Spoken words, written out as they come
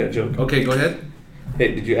a joke. Okay, go ahead.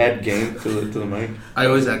 Hey, did you add gain to the mic? I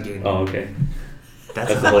always add gain. Oh, okay.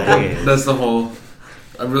 That's the whole thing. That's the whole.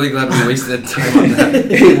 I'm really glad we wasted time on that.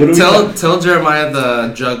 Hey, what do we Tell Jeremiah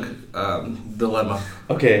the jug dilemma.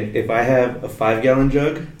 Okay, if I have a 5-gallon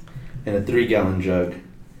jug and a 3-gallon jug,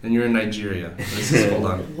 And you're in Nigeria. Hold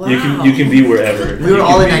on. Wow. you can be wherever. We were You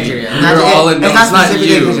all can in be- Nigeria. We were all in. It's It's not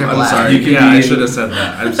specifically because you. you're I'm black. sorry. You can Yeah, be I in- should have said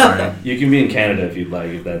that. I'm sorry. You can be in Canada if you'd like,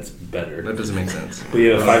 if that's better. That doesn't make sense. But you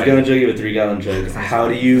have a 5-gallon jug, you have a 3-gallon jug. How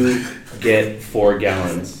do you get 4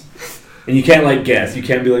 gallons? And you can't like guess. You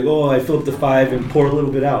can't be like, oh, I filled the 5 and pour a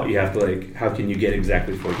little bit out. You have to like, how can you get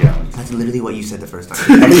exactly 4 gallons? That's literally what you said the first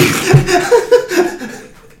time.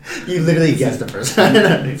 You literally guessed the first time.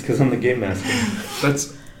 It's because I'm the game master.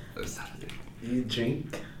 That's You drink.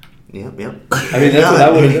 Yep. I mean, that's what I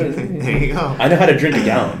would have done. There you go. I know how to drink a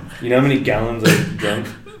gallon. You know how many gallons I've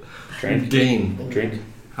drink? gain.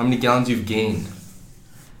 How many gallons you've gained?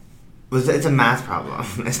 It's a math problem.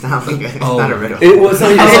 It's not like it's Oh. not a riddle. It's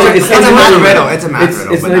not It's a math riddle. It's a math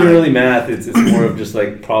riddle. It's but not even really math. It's more of just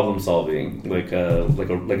like problem solving, like a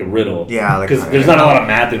riddle. Yeah, like because there's not a lot of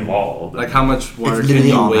math involved. Like how much water can literally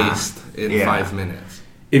you all waste in Yeah. 5 minutes?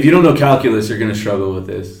 If you don't know calculus, you're gonna struggle with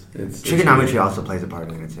this. It's Trigonometry also plays a part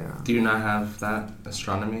in it too. Do you not have that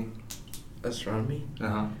astronomy? Astronomy.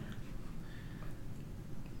 Uh-huh.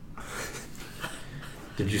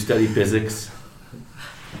 Did you study physics?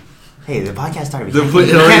 Hey, the podcast started. It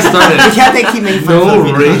already started. We can't keep making fun No of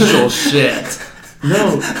people. racial shit.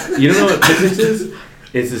 No. You don't know what physics is?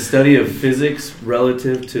 It's the study of physics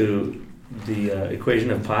relative to the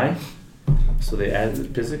equation of pi. So they add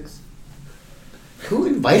physics. Who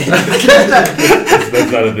invited you?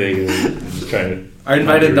 That's not a thing. I'm just trying to. I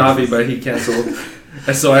invited Davi, but he canceled.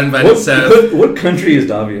 So I invited Seth. What country is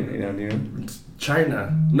Davi in? You know, do you know?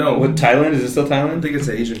 China. No. What, Thailand? Is it still I Thailand? think it's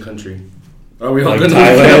an Asian country. Are we all Like going to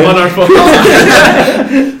Thailand? look it up on our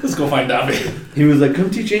phone? Let's go find Davi. He was like,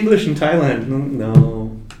 come teach English in Thailand.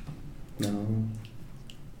 No.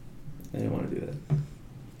 I didn't want to do that.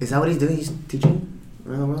 Is that what he's doing? He's teaching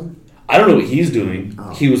around the world? I don't know what he's doing.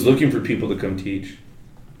 Oh. He was looking for people to come teach.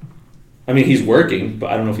 I mean, he's working, but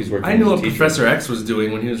I don't know if he's working I knew as a what teacher. Professor X was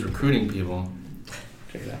doing when he was recruiting people.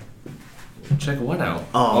 Check it out. Check what out?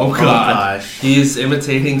 Oh, God. gosh. He's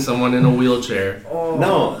imitating someone in a wheelchair. Oh.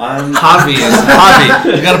 No, I'm... Javi is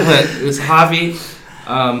Javi. You gotta put it's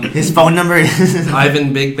Javi. His phone number is...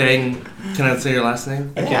 Ivan Big Bang. Can I say your last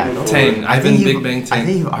name? I can't remember. Tang. I Ivan think Big you've- Bang I Tang.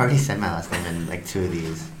 think you've already said my last name in like 2 of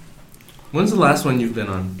these. When's the last one you've been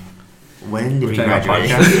on? When did We're we talking about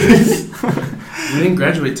graduate? We didn't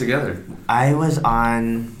graduate together. I was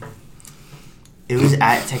on... It was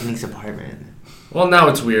at Technique's apartment. Well, now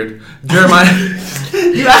it's weird. Jeremiah.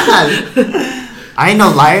 You asked! I ain't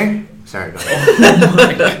no liar. Sorry, go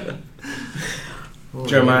ahead.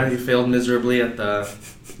 Jeremiah, you failed miserably at the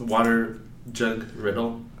water jug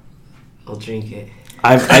riddle. I'll drink it.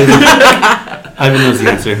 Ivan knows the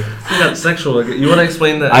answer. You got sexual. You want to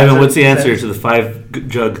explain that? Ivan, what's the answer to the 5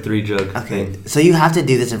 3 jug Okay, thing? so you have to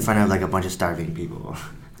do this in front of like a bunch of starving people.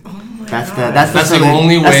 That's the That's the solu-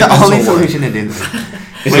 only way That's the this only will work. solution to do this.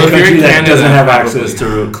 It's Well, a if you're country in that Canada, doesn't have probably. access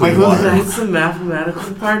to clean Wait, who- water. That's the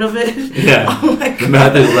mathematical part of it. Yeah. Oh my The god.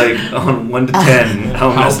 math is like on 1 to 10.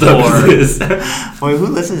 How How messed up poor. is this? Wait, who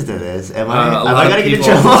listens to this? Am A I lot of gonna get in people.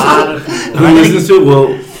 trouble? A lot of Who listens to it?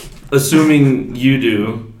 Well, assuming you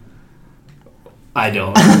do, I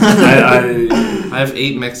don't. I have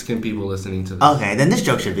 8 Mexican people listening to this. Okay, then this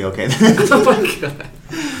joke should be okay. Oh my god.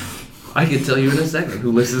 I can tell you in a second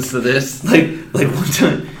who listens to this. like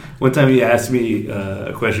one time he asked me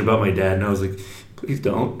a question about my dad, and I was like, please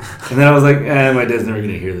don't. And then I was like, my dad's never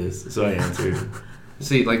gonna hear this, so I answered.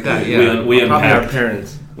 See, like that, yeah. We Probably our unpacked.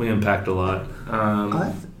 parents. We unpacked a lot.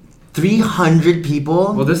 What? 300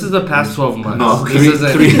 people? Well, this is the past 12 months. No, this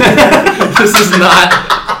isn't. three- This is not.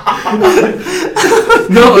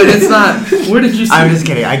 No, it's not. Where did you see? I'm just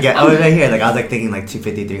kidding. I was right here. Like I was like thinking like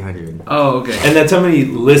 250, 300. Oh, okay. And that's how many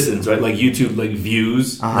listens, right? Like YouTube, like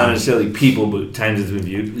views, Uh-huh. not necessarily people, but times it's been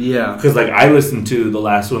viewed. Yeah. Because like I listened to the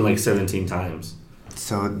last one like 17 times.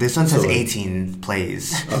 So this one says So, like- 18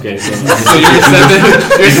 plays. Okay, so, So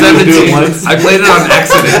you're 17. once? I played it on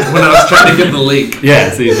accident when I was trying to get the link. yeah.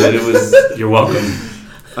 See, but it was. You're welcome.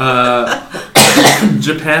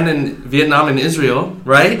 Japan and Vietnam and Israel,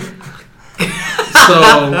 right? So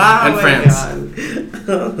and France.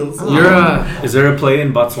 You're Is there a play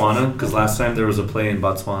in Botswana? Because last time there was a play in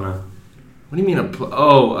Botswana. What do you mean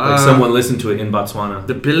Like someone listened to it in Botswana.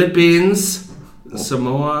 the Philippines,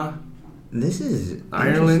 Samoa, This is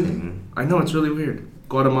Ireland. interesting. I know it's really weird.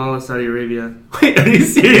 Guatemala, Saudi Arabia. Wait, are you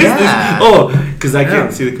serious? Yeah. Oh, because I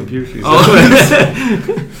can't Yeah. see the computer screen. Oh.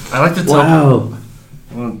 I like to tell. Wow.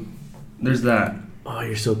 Well, there's that. Oh,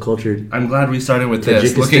 you're so cultured. I'm glad we started with this.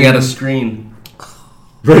 Tajikistan. Looking at a screen.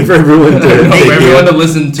 Right for everyone to For everyone to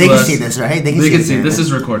listen to They can us. see this, right? They can see. This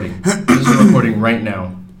is recording. This is recording right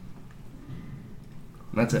now.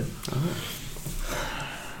 That's it.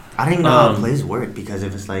 I don't even know how plays work because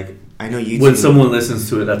if it's like I know YouTube. When someone listens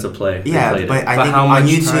to it, that's a play. They Yeah, played but it. I But think how on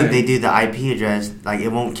much YouTube time? they do the IP address. Like it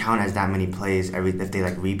won't count as that many plays if they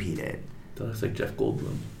like repeat it. That's like Jeff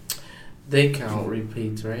Goldblum. They count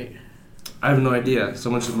repeats, right? I have no idea.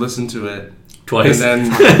 Someone should listen to it. Twice.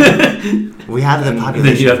 And then We have the And then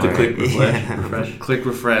population. then you have to for click it. refresh. Yeah. Refresh. click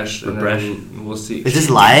refresh. And Refresh. then we'll see. Is this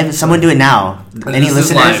live? Someone do it now. Any This is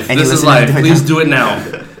listeners? live. Any This is listeners live. do it Please now? do it now.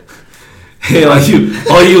 Hey,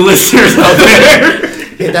 all you listeners out there.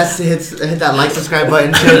 Hit that like subscribe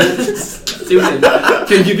button. Dude,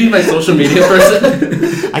 can you be my social media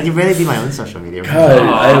person? I can really be my own social media. God,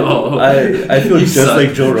 Oh. I feel You just suck.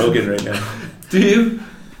 like Joe Rogan right now. Do you?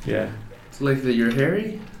 Yeah. It's like that you're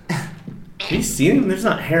hairy? Can you see him? There's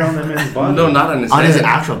not hair on that man's body. No, not on his On head. his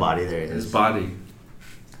actual body, there His is. body.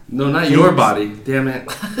 No, not your body. Damn it.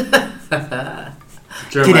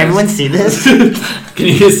 Can everyone see this? Can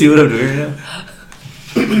you guys see what I'm doing right now?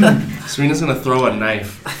 Serena's gonna throw a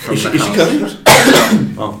knife from the Is she house.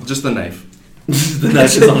 coming? Oh, Just the knife. the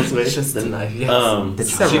knife is on its way. It's just a knife, yes. The She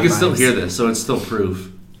several can still knives. hear this, so it's still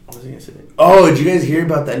proof. What was I gonna say? Oh, did you guys hear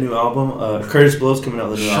about that new album? Curtis Blow's coming out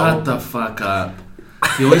with a new Shut album. the fuck up.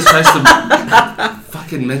 He always tries to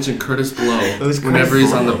fucking mention Curtis Blow was whenever Curtis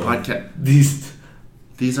he's on the Blow. podcast. These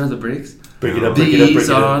These are the breaks? break it up, break it up, break These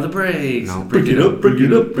it are up. the breaks. No. Break it up, break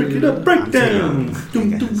it up, break it up, break I'm down.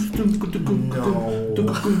 saying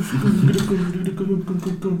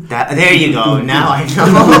There you go. Now I know.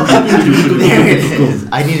 There it is.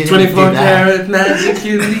 I needed to do 24 that. karat magic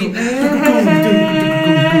in the air.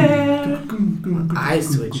 Eye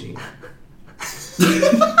switching.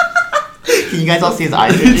 Can you guys all see his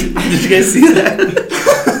eyes? twitching? Did you guys see that?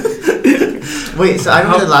 Wait, so I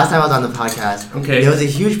remember the last time I was on the podcast. Okay. There was a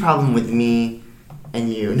huge problem with me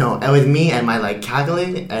and you. No, with me and my like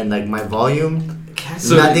cackling and like my volume.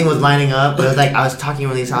 So- Nothing was lining up. It was like I was talking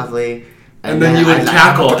really softly. And then you would I-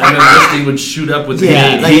 cackle, and then this thing would shoot up with the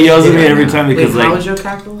Yeah, gauge. like- He yells at me every time Wait, because how like was your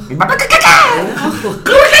cackle? We're gonna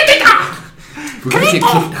get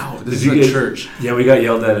kicked out. This is Did you a get- church. yeah, we got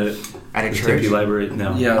yelled at it At a at church. Tempe Library.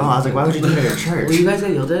 No. Yeah. Oh, I was like, why would you do it at a church? Were you guys get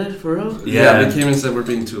yelled at for real? Yeah, they came and said we're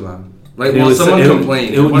being too loud. Like, It well, was- someone it-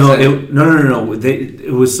 complained. it- It no, wasn't- no.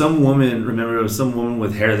 It was some woman. Remember, it was some woman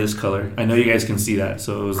with hair this color. I know you guys can see that,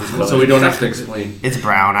 so it was this color. so we don't have to explain. It's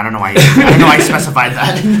brown. I don't know why. I don't know why you specified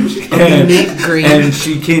that. Mint green. And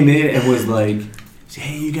she came in and was like,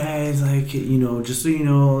 "Hey, you guys, like, just so you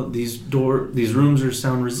know, these rooms are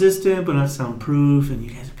sound resistant, but not soundproof, and you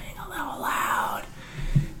guys are being a little loud."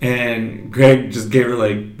 And Greg just gave her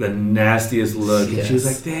like the nastiest look, and she was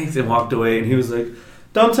like, Yes. "Thanks," and walked away. And he was like,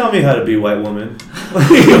 "Don't tell me how to be, white woman." Do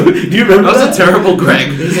you remember That was a terrible Greg.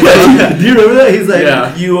 Do you remember that? He's like,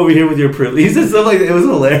 Yeah. "You over here with your privilege." He said something like it was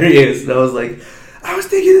hilarious. And I was like, I was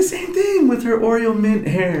thinking the same thing with her Oreo mint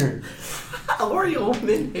hair. Oreo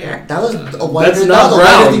mint hair. That was a whiter, That's not that was a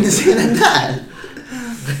whiter brown. thing to say than that.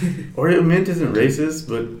 Oreo mint isn't racist,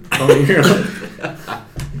 but calling her.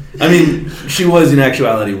 I mean, she was in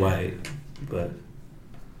actuality white, but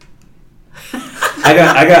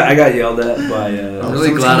I got yelled at by. I'm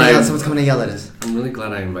really glad Someone's coming to yell at us. I'm really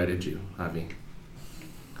glad I invited you, Javi.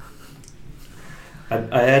 I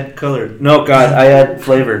add color. No, God, I add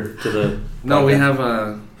flavor to the. No, we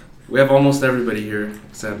podcast. have almost everybody here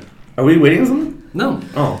except Are we waiting on something? no.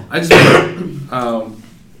 Oh, I just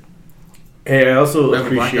hey, I also we have a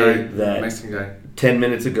black guy, appreciate that. Mexican guy. 10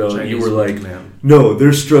 minutes ago, Chinese you were like, man. "No,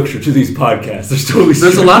 there's structure to these podcasts. There's totally.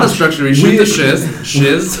 There's a lot of structure. We shoot We- the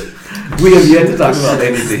shiz. We have yet to talk about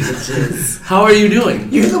anything. How are you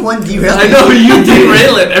doing? You're the one derailing. I know you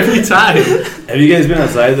derail it every time. Have you guys been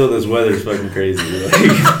outside though? This weather's fucking crazy.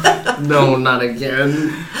 Like, No, not again.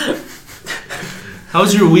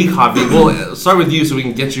 How's your week, Javi? Well, start with you so we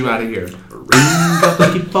can get you out of here.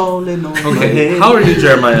 Okay. How are you,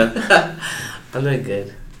 Jeremiah? I'm doing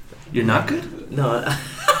good. You're not good? No,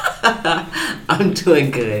 I'm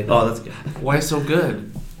doing good. Oh, that's good. Why so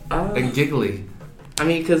good and giggly? I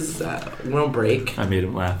mean, because we're on break I made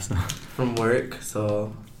him laugh. So. from work,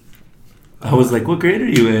 so. I was like, "What grade are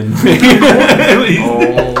you in?"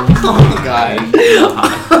 Oh, Oh my god.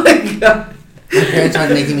 Oh my god. My parents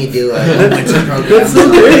aren't making me do a winter program. That's so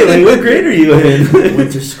great. Like, what grade are you in?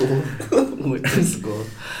 Winter school. Went to school.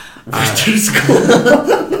 Winter school.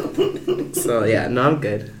 So yeah, no, I'm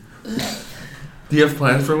good. Do you have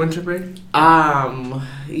plans for winter break?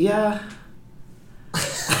 Yeah.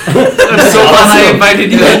 I'm so glad I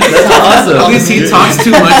invited you. That's awesome. At least he talks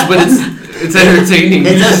too much, but it's entertaining.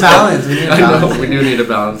 It's a balance. We need a I know, balance. we do need a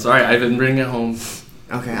balance. All right, Ivan, bring it home.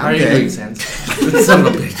 Okay, How I'm are you good. doing, Sans? Son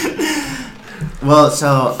of a bitch. Well,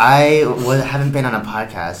 so I haven't been on a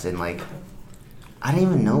podcast in like, I don't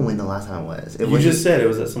even know when the last time it was. You just said it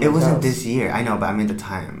was at It someone's wasn't house. this year. I know, but I mean the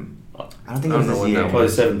time. I don't think I it was don't know this when year. that Probably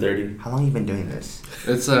 7:30. How long you been doing this?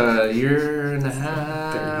 It's a year and a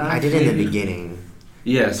half. I did it in the maybe? beginning,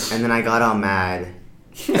 Yes. and then I got all mad.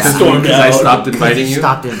 Stormed Because I out. stopped 'Cause inviting you.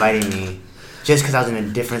 stopped inviting me, just because I was in a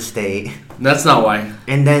different state. That's not why.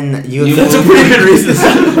 And then That's a pretty good reason.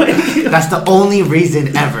 That's the only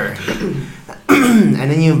reason ever. And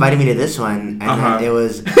then you invited me to this one, and then it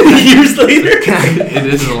was Years later. It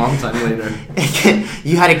is a long time later.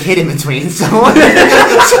 you had a kid in between, so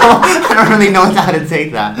so I don't really know how to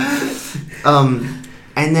take that.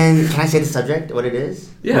 And then can I say the subject? What it is?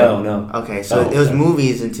 Yeah. No. Okay, so Oh, it was okay.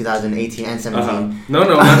 movies in 2018 and 17, No,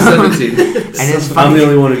 not 17. and it's I'm funny. the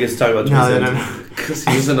only one who gets to talk about No, 2017. Because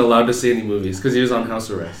he wasn't allowed to see any movies. Because he was on house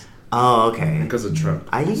arrest. Oh, okay. Because of Trump.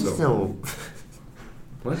 I used So- to.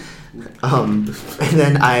 What? And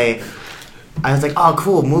then I was like, oh,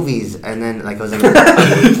 cool, movies, and then like I was like,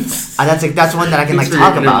 that's one that I can like Thanks for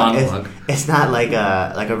talk your inner about. monologue. It's not like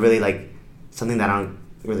a really like something that I don't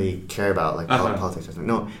really care about, like Uh-huh. politics or something.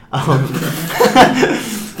 No,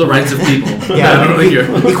 The rights of people. yeah, I don't know here.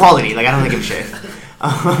 equality. Like I don't give a shit.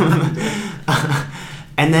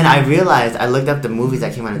 And then I realized I looked up the movies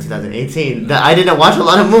that came out in 2018. That I didn't watch a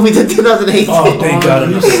lot of movies in 2018. Oh, thank God.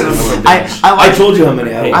 I'm not saying that. I I watched, told you how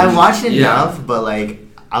many I I watched. watched enough, Yeah. but like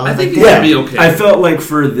I was I think like, you Yeah, should be okay. I felt like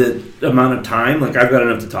for the amount of time, like I've got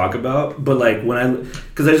enough to talk about. But like when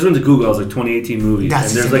because I just went to Google, I was like 2018 movies, That's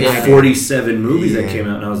and there's the like same thing. 47 movies that Yeah. came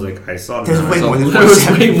out, and I was like, I saw There's none. way So more than there was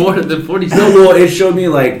 47. way more than 40. No, well, it showed me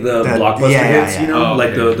like the blockbuster yeah, hits, yeah. you know, Oh,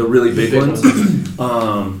 like okay. the really big Big ones.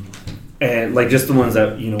 ones. And like just the ones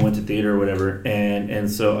that went to theater or whatever. And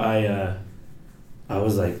so I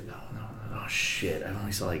was like, oh shit, I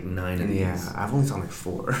only saw like 9 of these. yeah, I've only saw like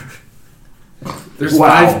 4. There's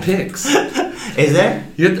Wow. 5 picks. Is there?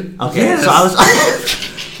 You had to, Okay, Yes. so I was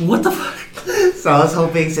What the fuck? so I was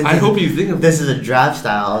hoping since I hope you think of this is a draft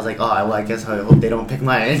style, I was like, I guess I hope they don't pick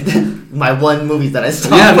my my one movies that I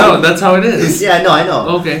saw. Yeah, no, that's how it is. Yeah, no, I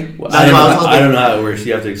know. Okay. Well, That's why I was I don't know how it works.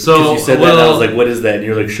 You have to. So, So you said that, and I well- was like, "What is that?" And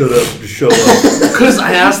you're like, "Shut up, just show up." Because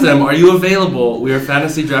I asked them, "Are you available? We are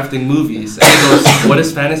fantasy drafting movies." And he goes, "What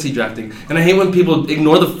is fantasy drafting?" And I hate when people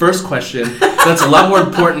ignore the first question. That's a lot more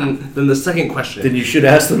important than the second question. Then you should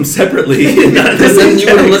ask them separately. and not Because then you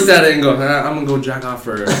would have text. looked at it and go, I'm gonna go jack off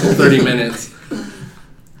for 30 minutes.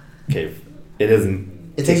 Okay, it isn't.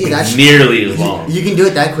 It takes you that nearly as long. You can do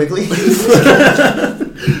it that quickly?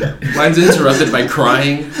 Mine's interrupted by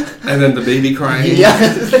crying, and then the baby crying, Yeah.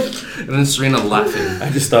 and then Serena laughing. I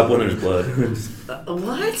just stopped when there's blood.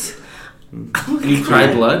 What? You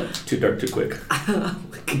cry blood? Too dark, too quick.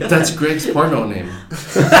 That's Greg's porno name.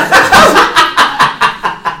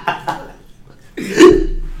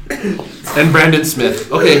 And Brandon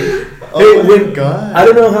Smith. Okay. Oh my when- god. I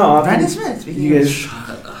don't know how often Brandon Smith. Speaking you of- guys.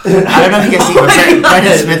 I don't know if you can see, but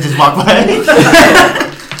Brandon Smith just walked by.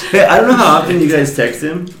 Hey, I don't know how often you guys text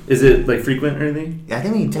him. Is it like frequent or anything? Yeah, I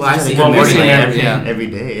think we text Well, I each see other him every, every every, day, yeah. every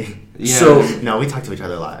day. Yeah. So No, we talk to each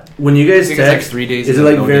other a lot. when you I guys think it's like text, 3 days. is it ago,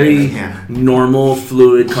 like no very data. Yeah. normal,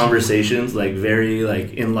 fluid conversations, like very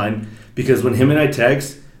like in line? Because when him and I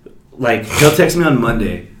text, like he'll text me on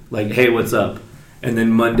Monday, like, "Hey, what's up?" And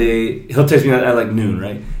then Monday he'll text me at like noon,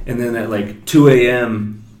 right? And then at like 2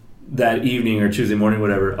 a.m. that evening or Tuesday morning,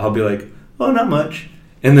 whatever, I'll be like, "Oh, not much."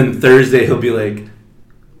 And then Thursday he'll be like,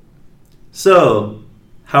 "So,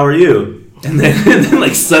 how are you?" And then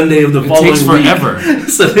like Sunday of the It following takes week, forever.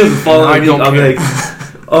 Sunday of the I following don't week, I'll care. be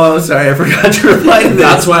like, "Oh, sorry, I forgot to reply to this."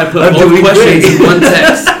 That's why I put I'm both doing questions great. in one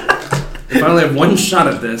text. If I only have one shot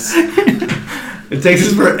at this, It takes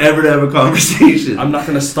us forever to have a conversation. I'm not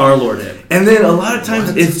gonna Star-Lord it. And then a lot of times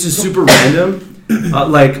it's just super random.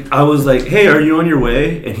 Like I was like, "Hey, are you on your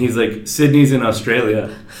way?" And he's like, "Sydney's in Australia."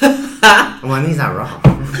 Well, I mean, he's not wrong.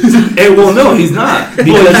 Hey, well, no, he's not. Well,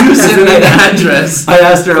 Because you sent me the address. I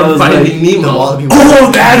asked her, I was Finding like, The Nemo. Wallaby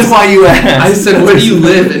 "Oh, that's why you asked." I said, "Where do you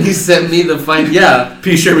live?" And he sent me the find. Yeah,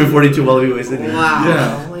 P. Sherman 42 Wallaby Way, Sydney. Wow.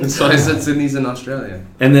 yeah. Oh my And so I God. said, "Sydney's in Australia."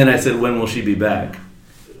 And then I said, "When will she be back?"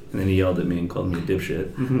 And then he yelled at me and called me a dipshit.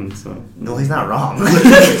 So No, he's not wrong.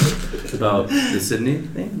 about the Sydney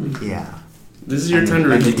thing. Yeah. This is your turn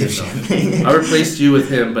to And the redeem dipshit yourself. thing. I replaced you with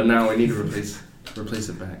him, but now I need to replace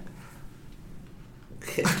it back.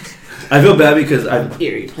 I feel bad because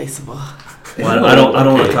Irreplaceable. well, I don't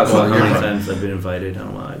want to Okay. talk about how many Okay. times I've been invited. I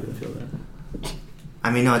don't know why I feel bad. I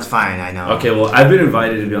mean, no, it's fine. I know. Okay, well, I've been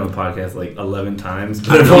invited to be on the podcast like 11 times,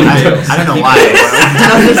 I but I've don't, only I, done, I don't know why.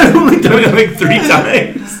 I've only done it like 3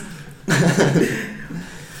 times.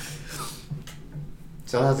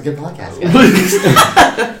 So that was a good podcast.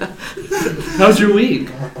 How's your week?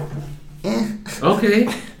 Eh. Okay.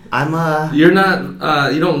 I'm You're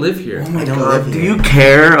not. You don't live here. Oh my I don't god, live do here. you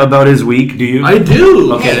care about his week? Do you? I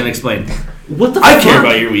do. Okay, Hey. then explain. What the? I fuck? care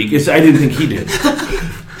about your week. I didn't think he did.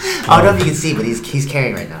 I don't know if you can see, but he's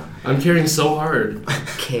carrying right now. I'm carrying so hard.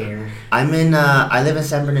 Care. I'm in. I live in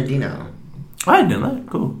San Bernardino. I didn't know that.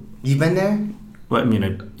 Cool. You've been there? Well, I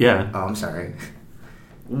mean, yeah. Oh, I'm sorry.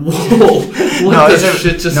 Whoa! What no, the it's a-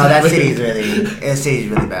 shit just no, that happened? city's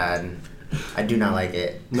really bad. I do not like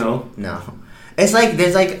it. No. No, it's like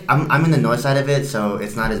there's like I'm in the north side of it, so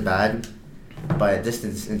it's not as bad. But just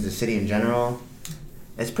in the city in general,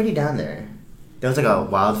 it's pretty down there. There was like a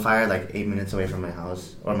wildfire like 8 minutes away from my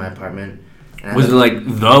house or my apartment. And I Was it lived-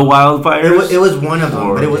 like the wildfires? It was one of them,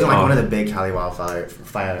 Or- but it wasn't like oh. one of the big Cali wildfires.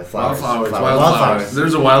 Wildflowers.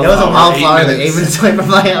 There's a There wildflower. was a wildflower like 8 minutes. minutes away from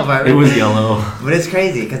my apartment. It was yellow. But it's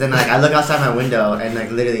crazy because then like I look outside my window and like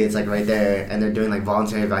literally it's like right there and they're doing like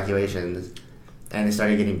voluntary evacuations, and it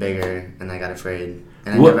started getting bigger and I got afraid.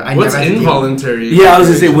 And What- I What's had to deal- involuntary? Yeah, I was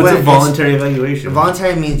gonna say, what's Well, a it's- voluntary evacuation?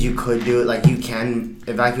 Voluntary means you could do it, like you can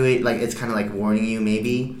evacuate, like it's kind of like warning you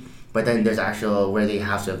maybe, but then there's actual where they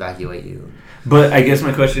have to evacuate you. But I guess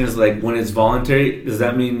my question is like, when it's voluntary, does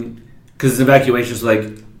that mean? Because evacuations, like,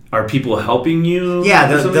 are people helping you? Yeah,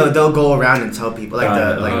 they'll go around and tell people like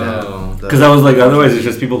Got it. Oh. the Because I was like, otherwise it's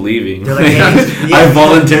just people leaving. They're like, hey, yeah. I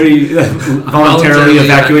voluntarily Voluntarily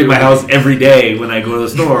evacuate my evacuate. house every day when I go to the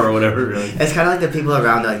store or whatever. Like, It's kind of like the people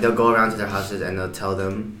around, like they'll go around to their houses and they'll tell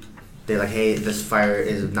them, they're like, hey, this fire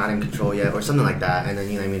is not in control yet, or something like that. And then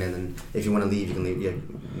you know what I mean. And then if you want to leave, you can leave. Yeah,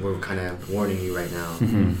 we're kind of warning you right now.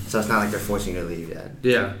 Mhm. So it's not like they're forcing you to leave yet.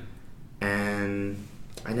 Yeah, And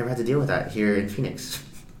I never had to deal with that here in Phoenix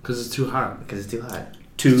because it's too hot. because it's too hot.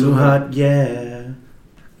 Too hot, yeah.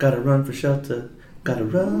 Gotta run for shelter. Gotta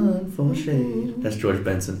run for shade. That's George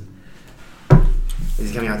Benson. Is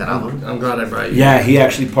he coming out with that album? I'm glad I brought you. Yeah, he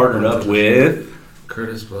actually partnered up with.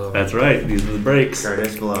 Curtis Blow. That's right. These are the breaks.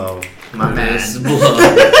 Curtis Blow, my Curtis man,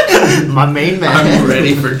 Blow. my main man. I'm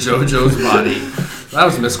ready for JoJo's body. That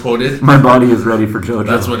was misquoted. My body is ready for JoJo.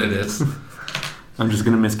 That's what it is. I'm just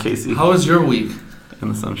gonna miss Casey How was your week?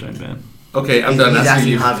 and the Sunshine Band. Okay, I'm He's- done he's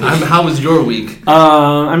asking you. asking hobbies. How was your week?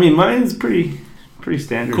 I mean, mine's pretty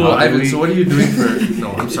standard. Cool, hobby Ivan. week. So what are you doing for?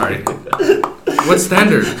 No, I'm sorry. What's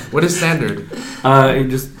standard? What is standard?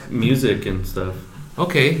 Just music and stuff.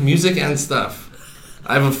 Okay, music and stuff.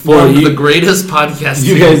 I've Well, formed you- the greatest podcast.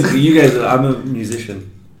 You guys. I'm a musician.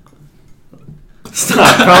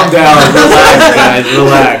 Stop. Calm down. Relax, guys.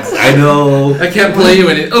 Relax. I know. I can't play you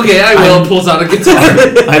any. Okay, I will. Pulls out a guitar.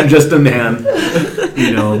 I'm just a man,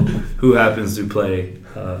 who happens to play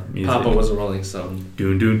music. Papa was a Rolling Stone.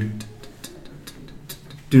 Doon doon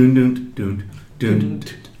doon doon doon doon.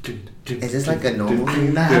 Is this like a normal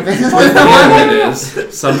thing that happens? Yeah, it is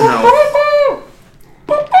somehow.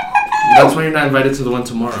 That's why you're not invited to the one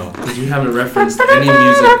tomorrow because you haven't referenced any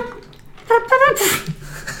music.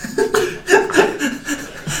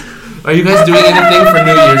 Are you guys doing anything for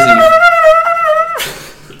New Year's Eve?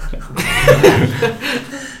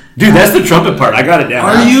 Dude, that's the trumpet part. I got it down.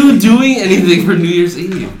 Are you doing anything for New Year's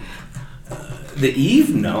Eve? The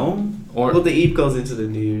Eve? No. Or Well, the Eve goes into the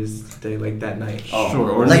New Year's Day, like that night. Oh. sure,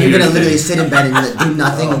 or Like New you're gonna Year's literally Day. sit in bed and do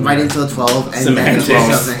nothing right until 12 and Semantics. then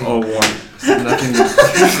do something. Oh, one. Nothing.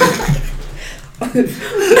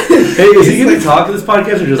 Hey, is he gonna talk to this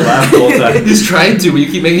podcast or just laugh the whole time? He's trying to, but you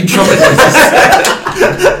keep making trumpet noises.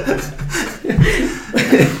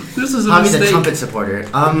 This is a Hobby's a mistake. trumpet supporter.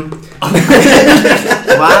 Wow.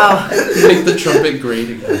 Make the trumpet great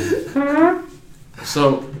again.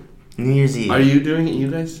 So, New Year's Eve. are you doing it, you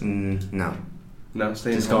guys? No. No,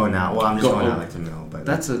 staying Just home. going out. Well, I'm just Go going home. out like to Mill, but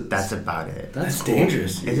That's that's about it. That's cool.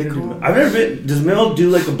 dangerous. Is it cool? I've never been. Does Mel do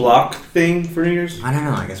like a block thing for New Year's? I don't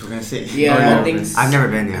know. I guess we're gonna see. Yeah, Oh, I think. I've never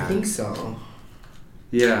been I there. think so.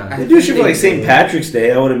 Yeah. They do shit for like St. Patrick's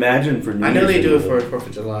Day. I would imagine for New I know Year's. they do it Eve. for 4th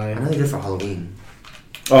of July. I know they do it for Halloween.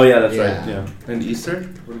 Oh yeah, that's Yeah. right. Yeah. And Easter?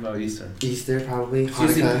 What about Easter? Easter probably. It's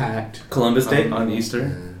usually Hanukkah. packed. Columbus Day. On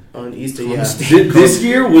Easter? On Easter, Columbus yeah. Day. This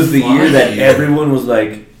year was the year that Fuck. everyone was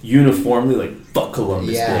like uniformly like fuck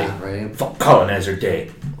Columbus Yeah, Day, right. fuck Colonizer Day,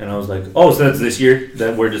 and I was like, oh, so that's this year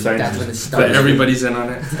that we're deciding. That's to when it just- But started. everybody's in on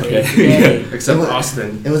it. Okay. Except It was-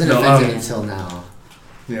 Austin. It wasn't No, offensive until now.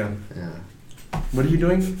 Yeah. Yeah. What are you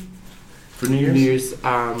doing for New Year's? New Year's,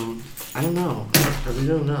 I don't know. I really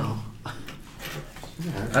don't know.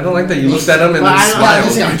 I don't like that you looked at him and Well, then I don't- I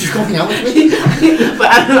was smiled. Aren't you going out with me? But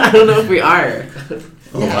I don't know if we are.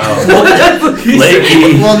 Oh wow.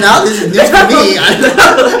 Flaky. Well, now this is news for me.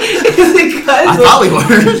 It's because I thought we were.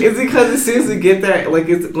 It's because as soon as we get there, like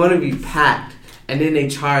it's going to be packed, and then they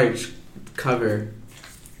charge cover.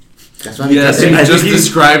 That's what Yes, I you think just he's-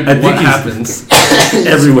 described I think what he's- happens.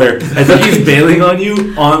 Everywhere. I think he's bailing on you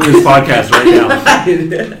on this podcast right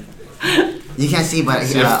now. You can't see, but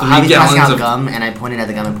So you have 3 Javi passed gallons out of- gum, and I pointed at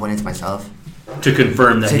the gum and pointed to myself To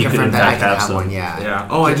confirm that to he could confirm in that I fact could have have some. one. Yeah. Yeah.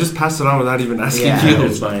 Oh, I just passed it on without even asking Yeah. you.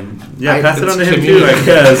 It's fine. Yeah, I- pass it on to it's him too, I community.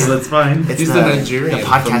 guess. That's fine. It's He's the Nigerian The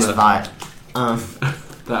from podcast the- thought.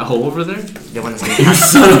 That hole over there? The one that's You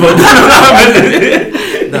son of a.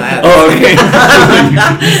 No, I- Oh, okay.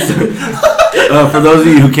 For those of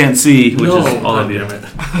you who can't see, which No. is all of you. Damn it.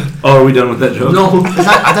 Oh, are we done with that joke? No.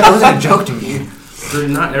 I thought it wasn't a joke to me.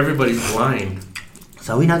 Not everybody's blind.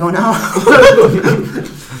 So we not going out?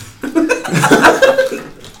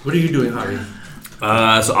 What are you doing,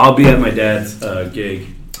 Javi? So I'll be at my dad's gig.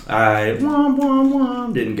 I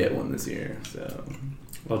didn't get one this year, so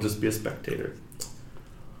I'll just be a spectator.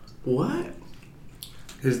 What?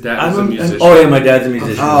 His dad is a musician. Oh yeah, my dad's a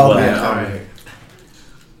musician as well. okay. Yeah, alright.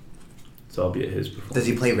 So I'll be at his performance. Does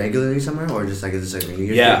he play regularly somewhere, or just like is this like a New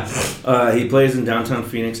Year's Yeah, he plays in downtown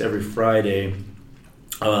Phoenix every Friday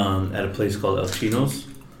at a place called El Chino's.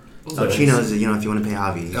 So Chino's, you know, if you want to pay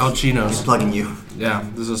Javi, El he's Chino's. plugging you. Yeah,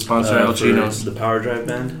 this is a sponsor, El for Chino's. the Power Drive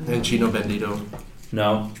Band. And Chino Bendito.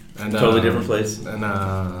 No, And, totally different place. And,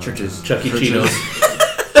 Churches. Chuck E. Churches. Chino's.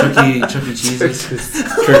 Chuck E. Cheese's.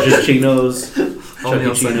 Churches Chino's. Only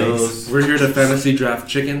on Chuck E. Chino's. Sundays. We're here to fantasy draft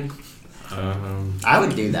chicken. I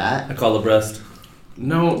would do that. I call the breast.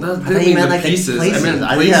 No, that thought didn't you mean meant the like the pieces. I places. meant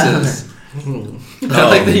Yeah. places. I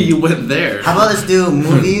like that you went there. How about let's do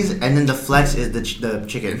movies, and then the flex is the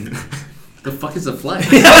chicken. The fuck is a flex?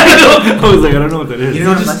 I was like, I don't know what that is. You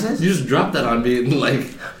know what a You flex just, is? you just dropped that on me and like.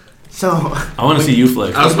 So I want to see you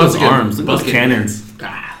flex. I was Look at about to those get arms, look at those bucket. cannons.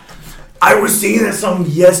 Ah. I was singing that song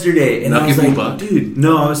yesterday, and I was Nucky like, Booba? dude,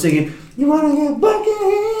 no, I was singing, you want to get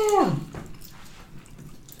bucket?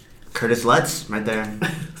 Curtis Lutz, right there.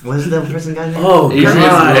 What is the person guy's name? Oh, Adrian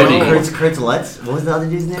God. Brody. Curtis Lutz. What was the other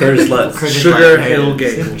dude's name? Curtis Lutz. Curtis Sugar Lutz. Hill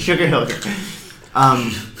Gang. Sugar Hill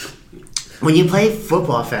Gang. When you play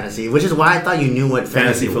football fantasy, which is why I thought you knew what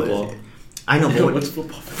Fantasy was. football. I know, but What's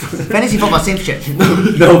football? fantasy football, same shit. No,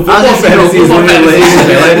 football gonna say fantasy is when you're lazy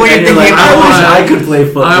When you're and you're thinking, like, I wish I I could play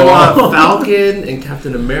football. I want Falcon and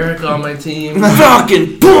Captain America on my team.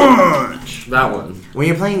 Falcon punch. That one. When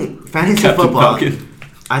you're playing fantasy Captain football, Falcon.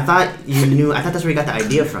 I thought you knew. I thought that's where you got the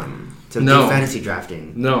idea from to No. do fantasy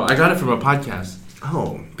drafting. No, I got it from a podcast.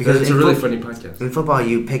 Oh, Because because it's a in really foot- funny podcast. in football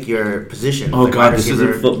you pick your position. Oh like God, wide this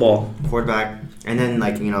receiver, isn't football. quarterback, and then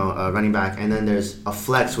like running back, and then there's a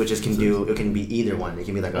flex which is it can be either one. It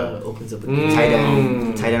can be like a Opens up a Mm.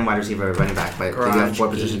 tight end, wide receiver, running back, but you have 4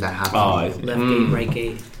 positions that happen. Oh, I see. left Mm. gate, right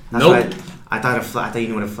gate. That's Nope. why I thought I thought you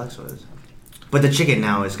knew what a flex was. But the chicken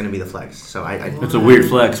now is gonna be the flex. So I It's a weird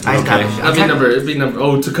flex, but I okay. established- It'd be number.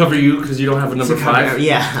 Oh, to cover you because you don't have a number to cover- 5.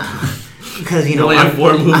 Yeah. Because you You know only have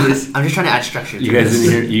 4 movies. I'm just trying to add structure. To You guys this.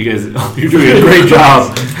 didn't hear. You guys, you're doing a great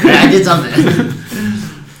job. Yeah, I did something.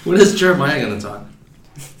 When is Jeremiah gonna talk?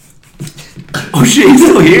 Oh shit, he's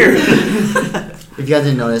still here. If you guys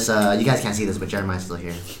didn't notice, you guys can't see this, but Jeremiah's still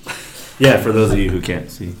here. Yeah, for those of you who can't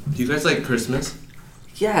see, Do you guys like Christmas?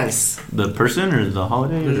 Yes. the person or the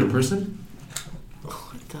holiday? Is it a person?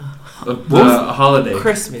 What the? A holiday.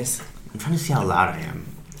 Christmas. I'm trying to see how loud I am.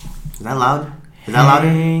 Is that loud? Is that louder?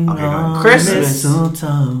 Hang Okay, go ahead. on, Christmas.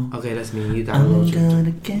 mistletoe. Okay, that's me. You got a little I'm changed.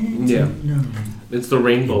 gonna get Yeah. to know It's the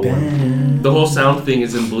rainbow you one. better. The whole sound thing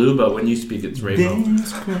is in blue, but when you speak, it's rainbow.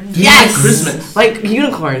 This Christmas. Do you Yes! like Christmas? Like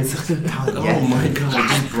unicorns. Oh my god, I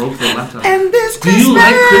just broke the laptop. And this Do you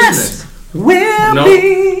like Christmas? will No.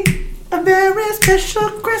 be a very special I'm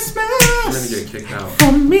gonna Christmas get kicked out.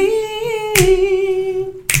 for me.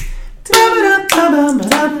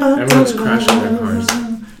 Everyone's crashing their cars.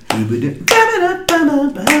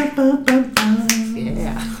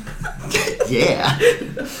 Yeah. Yeah.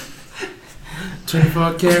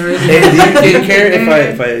 24 karat. Hey, do you care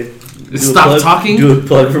if I do a Stop plug, talking? Do a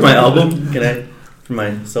plug for my album? Can I? For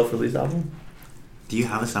my self-released album? Do you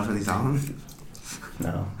have a self-release album?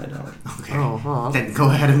 No, I don't. Okay. Oh, huh. Then go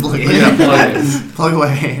ahead and plug it. Yeah, plug it. Plug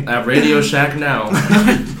away. At Radio Shack now.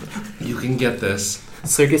 You can get this.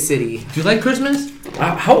 Circus City. Do you like Christmas?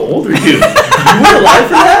 How old are you? You were alive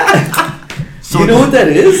for that? You know what that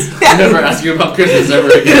is? I'm never asking you about Christmas ever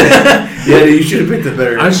again. Yeah, you should have picked it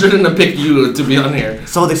better. I shouldn't have picked you to be on here.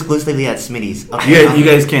 Sold exclusively at Smitty's. Okay. You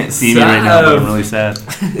guys can't see me right now, but I'm really sad.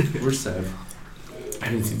 We're sad. I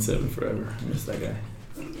haven't seen Seven forever. I miss that guy.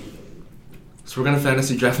 So we're gonna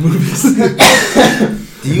fantasy draft movies.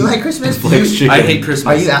 Do you like Christmas? Flex chicken. I hate Christmas.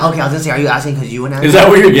 Are you okay? I was gonna say, are you asking because you wouldn't? Is that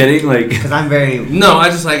what you're getting? Like, Because I'm very, No, I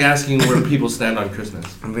just like asking where people stand on Christmas.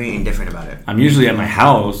 I'm very indifferent about it. I'm usually at my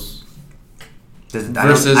house.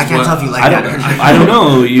 Versus I can't what- tell if you like I that. don't. Or not. I don't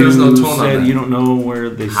know. You There's no tone on said that. you don't know where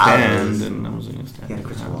they stand, House. and I was gonna stand. Yeah, at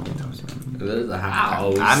Chris the Walken. house. There's a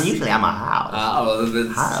house. I'm usually at my house. Oh,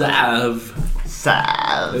 it's House. Sav.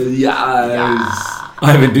 Sav. Yes.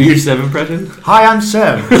 Ivan, do your 7 impression. Hi, I'm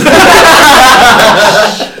Sam.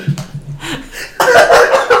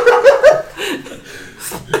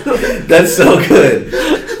 That's so good.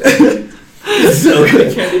 It's so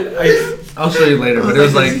good. I'll show you later, but it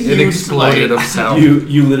was like it exploded of sound.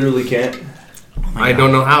 You literally can't. I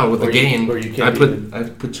don't know how with the Or you- gain. or you can't I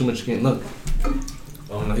put too much gain. Look.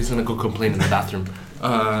 Oh no, he's gonna go complain in the bathroom.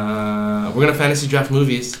 We're gonna fantasy draft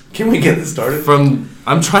movies Can we get this started? from.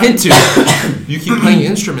 I'm trying to. You keep playing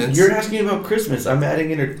instruments. You're asking about Christmas. I'm adding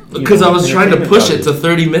Because I was trying to push it to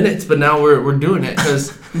 30 minutes, but now we're doing it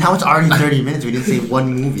because Now it's already 30 minutes. We didn't say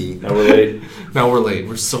one movie. Now we're late. now we're late.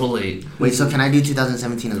 We're so late. Wait, so can I do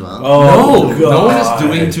 2017 as well? Oh, no one is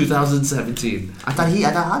doing 2017. I thought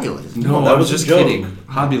Holly was. No, that I was was a just joke. kidding.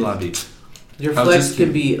 Hobby Lobby. Your I was flex just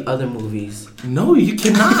can be other movies. No, you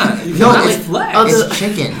cannot. You No, cannot it's- flex. It's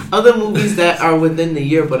chicken. Other movies that are within the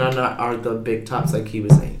year but are the big tops, like he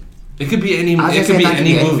was saying. It could be any. I was It gonna could say be that could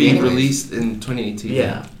any be any movie anyways. released in 2018.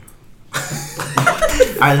 Yeah.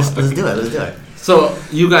 Alright, let's do it. Let's do it. So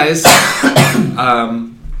you guys,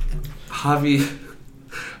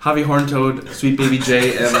 Javi Horntoad, Sweet Baby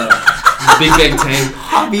J, and Big Bang Tank.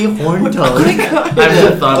 Hobby Horn Toad. I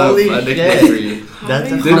haven't thought of Holy a nickname shit. for you.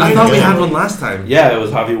 That's a Dude, I thought we fucking had good one last time. Yeah, it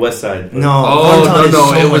was Javi Westside. No. Oh Horn Toad is no,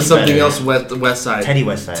 so it was much something better. else. West Side. Teddy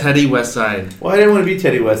Westside. Teddy West Side. Well, I didn't want to be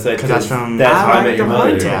Teddy Westside 'Cause that's from- That's I How I like Met Your the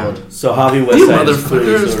Mother. Horntoad. So Javi You Westside is motherfucker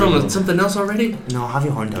clearly is from original. something else already. No, Hobby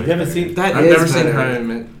Horn Toad. You haven't seen That I've is never seen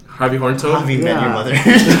better. Harvey Horntoad. Hobby Met Your Yeah. Mother.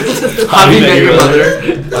 Javi Met Your Mother. I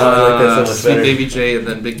like that so much Sweet better. Baby J, and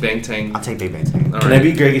then Big Bang Tank. I'll take Big Bang Theory. All Can I right.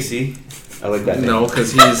 be Greggy C? I like that name. No,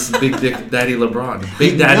 because he's Big Dick Daddy LeBron.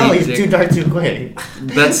 Big Daddy. No, he's Dick. too dark too quick.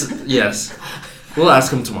 That's yes. We'll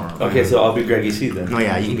ask him tomorrow. Okay, so I'll be Greggy C then. No,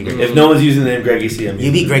 yeah, you can be Greggy. If no one's using the name Greggy C, I'm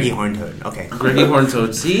You be using Greggy Horn Toad. Okay. Greggy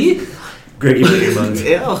Horntoad. See? Greggy Met Your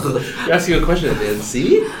Mother. You're asking a question at the end.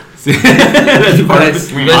 See? That's part of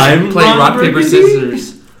Let's it. I'm play Ron rock paper Burgundy.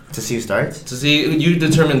 scissors To see who starts? to see. You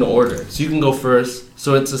determine the order, so you can go first.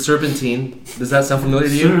 So it's a serpentine. Does that sound familiar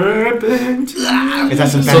to you? Serpent. Is that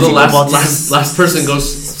some So fancy the football team? last person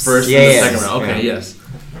goes first Yeah, in the yeah, second round. Okay, yeah. yes.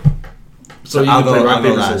 So you I'll can play go- rock I'll go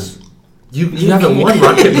paper last. scissors. You haven't won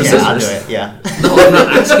rock paper Yeah, scissors. I'll do it. Yeah. No, I'm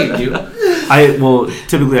not asking you.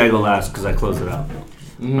 Typically I go last because I close it out.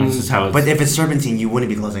 That's just how it's. But if it's serpentine, you wouldn't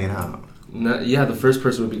be closing it out. Yeah, the first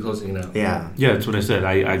person would be closing it out. Yeah. yeah, that's what I said.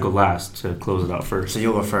 I go last to close it out first. So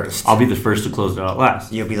you'll go first. I'll be the first to close it out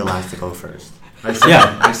last. You'll be the last to go first. I second,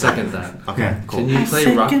 Yeah. I second that. Okay. Yeah. Cool. Can you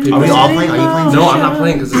play rock paper? Are we scissors? all playing? Are you playing? No, I'm not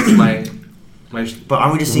playing because it's my. But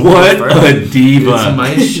aren't we just seeing What who's first? a diva! It's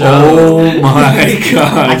my show. Oh my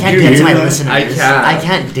god! I can't You do that to my hear listeners. I can't. I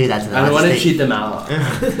can't do that to them. I don't want to just cheat them out.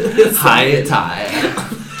 High tie.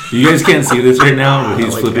 You guys can't see this right now, but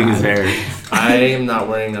he's Oh my flipping his God. hair. I am not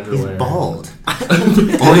wearing He's underwear. bald.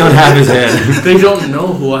 Only on half his head. They don't know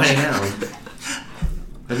who I am.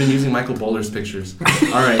 I've been using Michael Bowler's pictures. All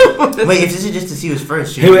right. Wait, if this is just to see who's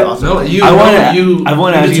first, should Hey, we wait, also No, play? you. I wanna- You I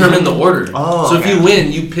wanna ask you determine the something. order. Oh, so okay. if you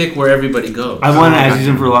win, you pick where everybody goes. I want to Oh, ask okay.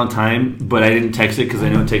 you for a long time, but I didn't text it because I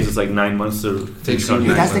know it takes us like 9 months to Takes figure you out.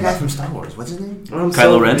 Dude, that's the 9 guy from Star Wars. What's his name? I'm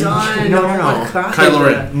Kylo Ren? done. No, no, Oh no. my God. Kylo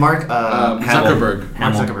Ren. Mark. Hamill. Zuckerberg. Mark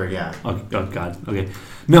Hamill. Zuckerberg. Yeah. Oh God. Okay.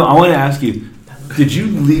 No, I want to ask you. Did you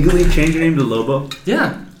legally change your name to Lobo?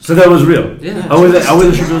 Yeah. So that was real. Yeah. I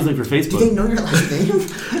wasn't sure if it was like for Do they Facebook. know your last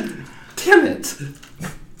name? Damn it.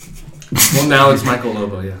 Well, now it's Michael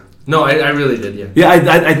Lobo. Yeah. No, I really did. Yeah. Yeah,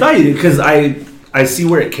 I thought you did because I see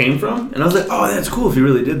where it came from, and I was like, oh, that's cool if you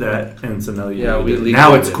really did that. And so now you Yeah, we did. legally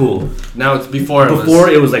Now it's did. cool. Now it's before. Before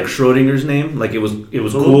it was like Schrodinger's name, like it was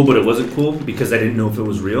cool, but it wasn't cool because I didn't know if it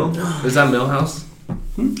was real. Is that Milhouse?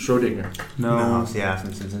 Schrodinger. No. Yeah,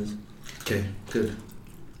 from Simpsons. Okay. Good.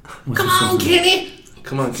 Come on, Kenny.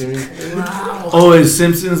 Come on, Kenny. Oh, is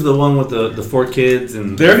Simpsons the one with the 4 kids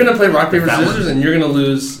and? They're gonna play rock paper That one. scissors, and you're gonna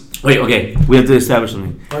lose. Wait, okay, we have to establish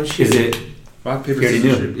something. On shoot. Is it? Rock paper You already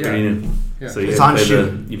scissors? knew. shoot. You already knew. Yeah. So you It's guys on play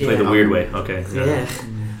shoot. the you play the Yeah. weird way. Okay. Yeah.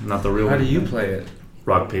 not the real How one. do you play it?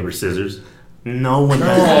 Rock, paper, scissors. No one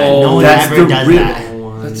does No, that. No one that's ever the does real- that.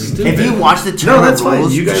 That's stupid. If you watch the No, tournament that's fine.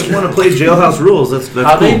 rules, You guys want to play jailhouse rules? That's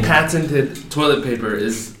How cool. they patented toilet paper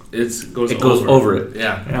is it goes over it.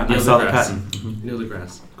 Yeah. Yeah, I Neil saw the deGrasse. patent. Mhm. Neil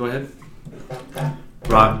deGrasse. Go ahead.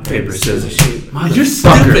 Rock, paper, scissors. You're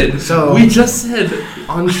stupid. So- we just said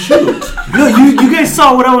on shoot. No, you guys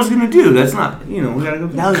saw what I was gonna do. That's not. We gotta go.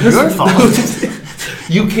 that was your fault.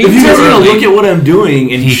 You came If you too guys are gonna early. look at what I'm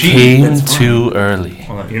doing and cheat, that's fine. too early.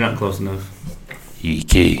 Hold on, you're not close enough. He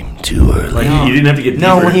came too early. Like No. you didn't have to get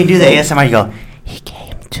No, deeper. when you do the ASMR, you go, he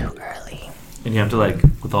came too early. And you have to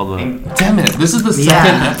with all the. Damn it! This is the Yeah.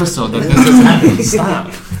 second episode that this has happened.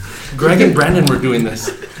 Stop. Greg and Brandon were doing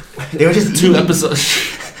this. They were just 2 episodes.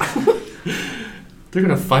 They're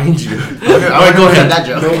gonna find you. Alright, go ahead. That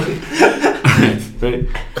joke. Right?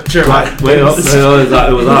 Sure. Wait, it was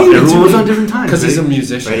off. Everyone was on different times. Because he's a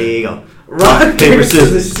musician. Ready, you go. Rock, paper,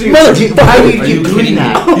 scissors. No, dude, why would you Are keep you doing kidding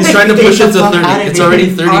that? me? He's trying to push it Get the to fuck 30. out of It's here. already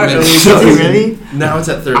 30 minutes. Is it really? Now it's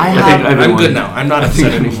at 30. I I have- I'm won. good now. I'm not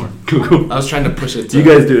upset anymore. Cool. I was trying to push it to... You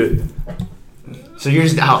guys do it. So you're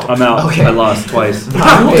just out. I'm out. Okay. I lost twice.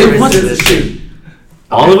 Rock, It paper, wasn't scissors. shoot.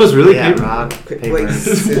 All of us really? Yeah, Paper? rock, paper. Wait,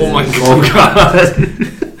 Oh my Oh god. god.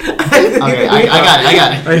 Okay, I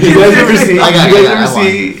got it. You guys ever see? I got it, you I guys got it,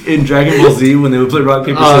 ever I see in Dragon Ball Z when they would play rock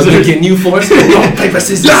paper Oh, scissors? can you force it? Rock, paper,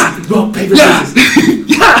 scissors. Rock, paper, scissors.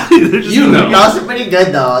 Yeah, they're just You know. That was pretty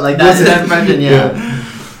good though. Like that's that impression, yeah.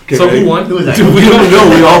 Okay, So ready? who won? Who was that? Dude, we don't know.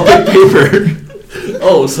 We all picked paper.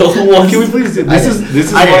 Oh, so who won? Can we please do this? This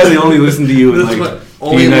is I why did. they only listen to you in This is like what- the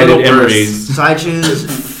only United little bursts. Emirates. So I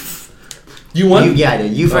choose. You won? Yeah, I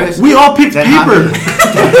did. You first. We all picked then paper.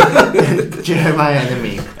 Hamid, Jeremiah, and then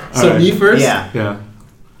me. So Alright. me first? Yeah. Yeah.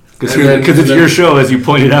 And then- Because it's then- your show, as you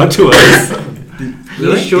pointed out to us.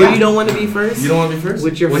 You sure Yeah. you don't want to be first? You don't want to be first?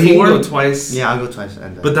 With your well, he can four? go twice. Yeah, I'll go twice.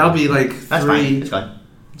 And, But that'll be like that's 3. fine. It's good.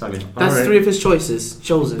 It's all good. That's Alright. 3 of his choices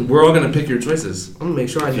chosen. We're all gonna pick your choices. I'm gonna make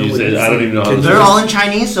sure I know You what said- he's I don't saying. even know how to They're all in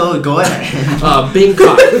Chinese, so go ahead.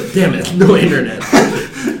 Bangkok. Damn it, no internet.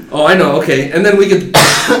 Oh, I know. Okay, and then we could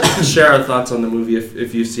share our thoughts on the movie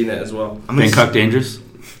if you've seen it as well. I'm gonna Bangkok Dangerous?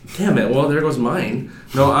 Damn it. Well, there goes mine.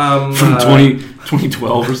 No, From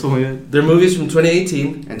 2012 or something like that? They're movies from 2018.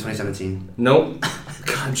 in 2017. Nope.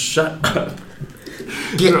 God, shut up.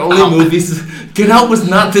 Get They're only out. movies. Get Out was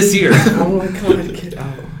not this year. Oh my god, get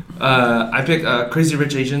out. I picked Crazy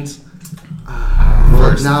Rich Asians.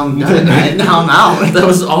 Well, now I'm done. Now I'm out. That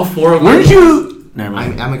was all 4 of Weren't them. you? Never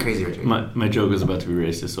mind. I'm a crazy Richard. My joke was about to be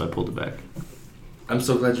racist, so I pulled it back. I'm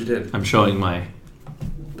so glad you did. I'm showing my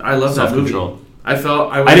I love that movie. self-control. I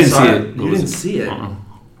felt I didn't saw see it. You didn't see it.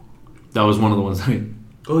 That was one of the ones I.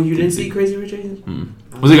 Oh, you didn't see Crazy Rich Asians?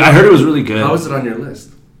 Was I heard it was really good. How was it on your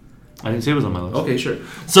list? I didn't say it was on my list. Okay, sure.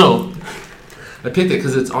 So, I picked it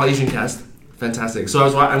because it's all Asian cast. Fantastic. So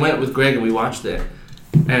I went with Greg and we watched it,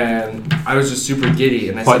 and I was just super giddy.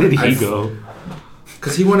 And I Why said, did he go?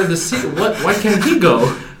 Because he wanted to see what. Why can't he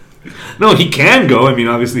go? No, he can go. I mean,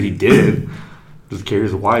 obviously he did. Just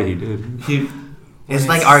curious why he did. He. It's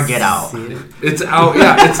like our Get Out. It's our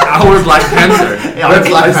It's our Black Panther. Yeah, our That's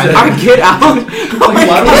Black what I said. Panther. I get out. Like,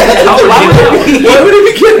 why would it be Why would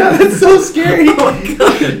it be get out? That's so scary. Oh my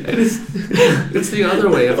god. It's the other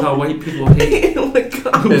way of how white people hate. Oh my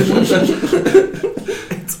god.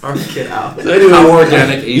 It's our get out. How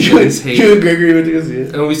organic Asians hate. You and Gregory went to go see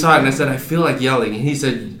it. And we saw it, and I said, I feel like yelling. And he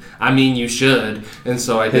said, I mean, you should. And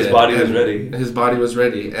so I did. His body was And ready. His body was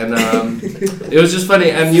ready. And it was just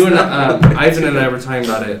funny. And you and Ivan and I were talking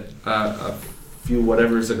about it a few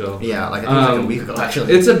whatevers ago. Yeah, like I think it was like a week ago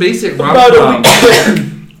actually. It's a basic About a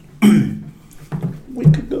rom-com.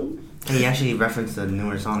 Hey, he actually referenced the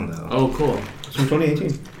newer song though. Oh, cool. It's from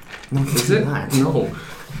 2018. No, Is it? not. No.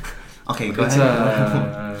 Okay, go It's ahead.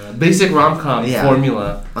 a basic rom-com Yeah.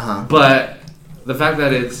 formula. Uh-huh. But the fact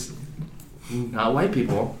that it's not white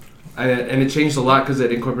people, and it changed a lot because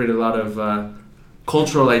it incorporated a lot of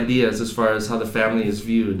cultural ideas as far as how the family is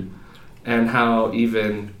viewed, and how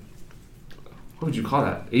even, what would you call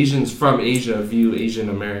that? Asians from Asia view Asian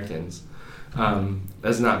Americans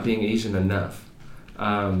as not being Asian enough.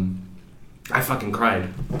 I fucking cried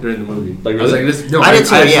during the movie. Like, I was like, really? this. No, I did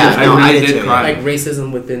too, yeah. I No, I really did did too, cry. Like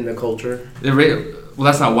racism within the culture. Well,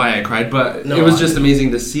 that's not why I cried, but No, it was I- just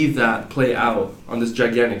amazing to see that play out on this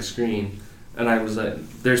gigantic screen. And I was like,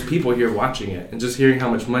 there's people here watching it, and just hearing how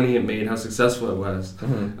much money it made, how successful it was.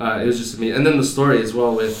 It was just amazing. And then the story as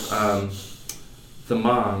well with the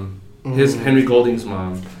mom, his Henry Golding's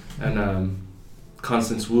mom, and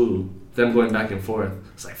Constance Wu, them going back and forth.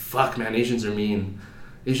 It's like, fuck, man, Asians are mean.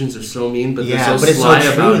 Asians are so mean, but Yeah, they're so but it's so sly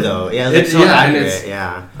true about it. though. Yeah, It's- it's so yeah, and accurate. it's-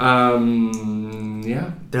 Yeah.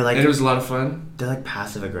 Yeah. They're like And it was a lot of fun. they're like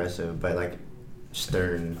passive aggressive, but like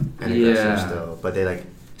stern and Yeah. aggressive still. But they like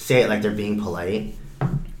say it like they're being polite,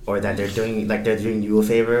 or that they're doing you a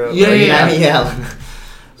favor. Yeah, or, you know yeah. what I mean? Yeah.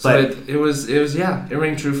 So But- it was it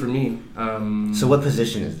rang true for me. So what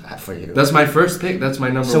position is that for you? That's my first pick. That's my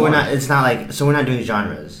number so one. we're not doing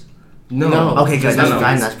genres. No. Okay, good. That's No.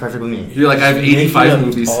 fine. That's perfect with me. You're like, I have 85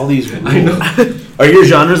 movies. All these I know. Are your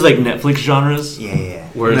genres like Netflix genres? Yeah.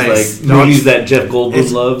 Where it's Nice. like No, movies that Jeff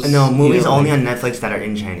Goldblum loves? No, movies You know, only like- on Netflix that are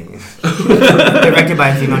in Chinese. Directed by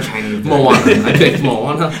a female Chinese. Moana. I picked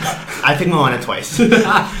Moana. I picked Moana twice.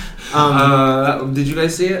 Did you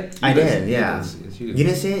guys see it? I You guys- did, yeah. You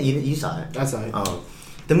did see it. You didn't see it? You saw it? That's all. Oh.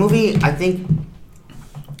 The movie, I think,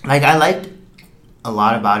 like, I liked a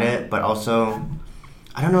lot about it, but also,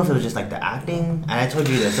 I don't know if it was just, like, the acting. And I told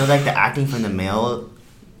you this. It was, like, the acting from the male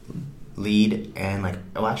lead and, like,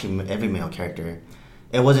 well, actually, every male character.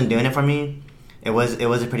 It wasn't doing it for me. It was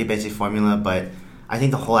a pretty basic formula, but I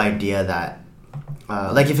think the whole idea that,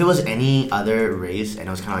 like, if it was any other race and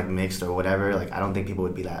it was kind of, like, mixed or whatever, like, I don't think people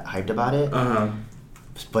would be that hyped about it. Uh-huh.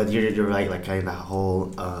 But you're right, like kind of the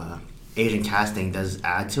whole Asian casting does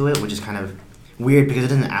add to it, which is kind of weird because it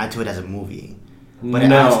doesn't add to it as a movie, but it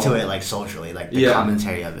No. adds to it like socially, like the Yeah.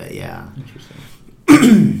 commentary of it. Yeah.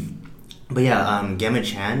 Interesting. But yeah, Gemma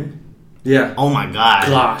Chan. Yeah. Oh my god.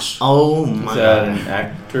 Gosh. Oh my Is that an god.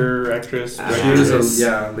 actor, actress? She Actress. was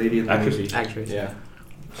director? a lady in the Actress. movie. Actress. Yeah.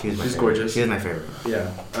 She was my She's favorite. gorgeous. She was my favorite.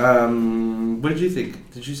 Yeah. What did you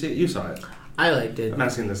think? Did you see it? You saw it. I liked it. I'm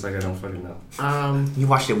asking this like I don't fucking know. You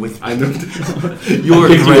watched it with me. I know. You were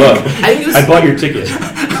picked you up. I think I bought your ticket.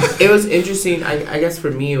 it was interesting. I guess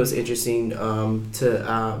for me it was interesting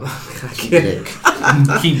to Dick.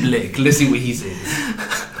 Keep Blick. Let's see what he says.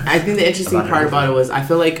 I think the interesting About part about it everything. was I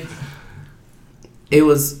feel like it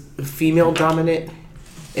was female dominant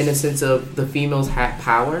in a sense of the females had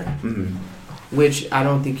power, Mhm. which I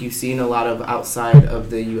don't think you've seen a lot of outside of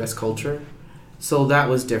the U.S. culture. So that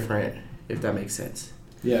was different, if that makes sense.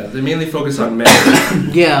 Yeah, they mainly focus on men.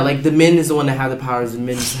 Yeah, like the men is the one that have the powers. The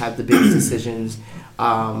men have the biggest decisions,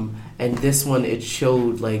 and this one it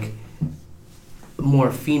showed like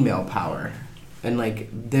more female power, and like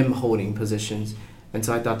them holding positions, and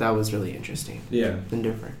so I thought that was really interesting Yeah. and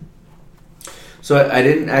different. So I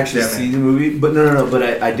didn't actually Damn it. see the movie, but no. But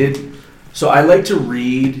I did. So I like to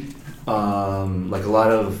read like a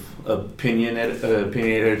lot of opinion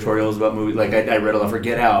editorials about movies. Like I read a lot for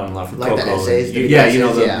Get Out and a lot for Like the Coco. essays, the Yeah, you know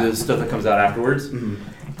essays, yeah. the stuff that comes out afterwards. Mhm.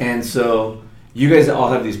 And so you guys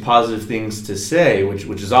all have these positive things to say, which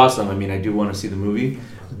is awesome. I mean, I do want to see the movie,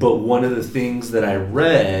 but one of the things that I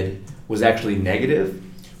read was actually negative,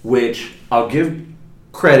 which I'll give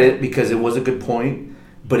credit because it was a good point,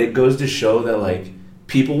 but it goes to show that like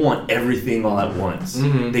people want everything all at once.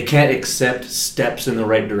 Mhm. They can't accept steps in the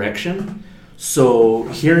right direction. So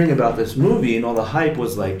hearing about this movie and all the hype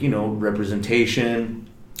was like, you know, representation,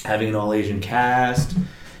 having an all Asian cast,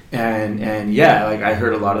 and yeah, like I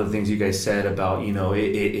heard a lot of the things you guys said about, you know,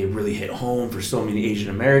 it really hit home for so many Asian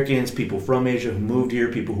Americans, people from Asia who moved here,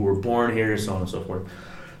 people who were born here, so on and so forth.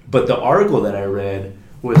 But the article that I read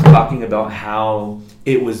was talking about how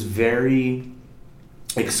it was very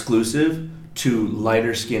exclusive to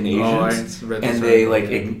lighter skinned Asians, read this and they article,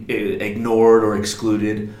 like yeah. ignored or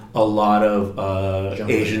excluded a lot of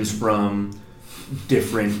Jungle Asians from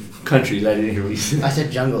different countries. I didn't hear what you said. I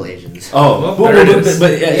said jungle Asians. Oh, Well, there it is.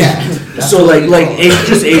 but yeah. Yeah. So like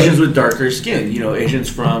just Asians with darker skin. You know, Asians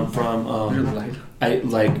from I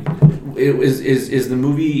like is the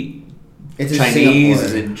movie It's in Chinese? Singapore.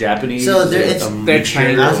 Is it Japanese? So Is there- it it's- a they're mixture?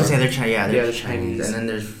 Chinese. I was gonna say they're Chinese. Yeah, they're they're Chinese. Chinese, and then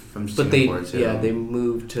there's from But they Singapore too. they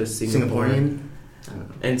moved to Singapore, Singaporean. I don't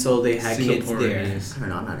know. and so they had kids there. Singaporeans. I don't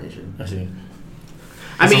know. I'm not Asian. I see.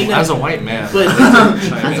 I mean, as a white man, but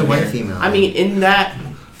As a white female. I mean, in that,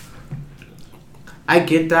 I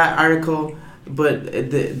get that article, but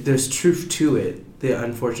there's truth to it. The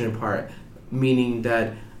unfortunate part, meaning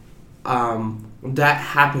that that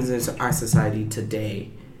happens in our society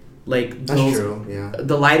today. Like that's those, true. Yeah.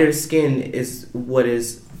 the lighter skin is what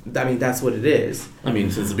is. I mean, that's what it is. I mean,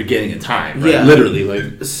 since the beginning of time, right? Yeah. Literally,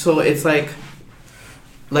 like So it's like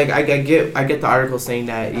I get the article saying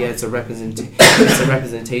that it's a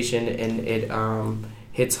representation and it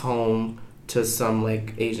hits home to some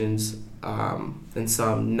like Asians and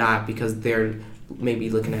some not because they're maybe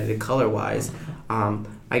looking at it color wise.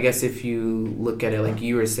 I guess if you look at it like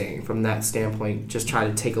you were saying from that standpoint, just try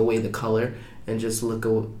to take away the color and just look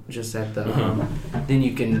just at the then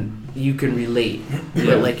you can relate. Yeah.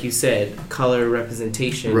 But like you said, color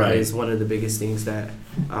representation Right. is one of the biggest things that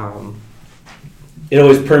it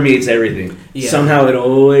always permeates everything. Yeah. Somehow it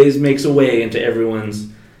always makes a way into everyone's,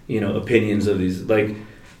 opinions of these. Like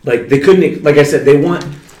they couldn't. Like I said, they want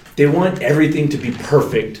everything to be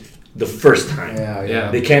perfect the first time. Yeah.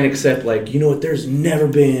 They can't accept there's never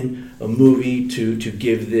been a movie to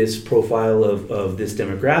give this profile of this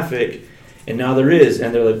demographic. And now there is,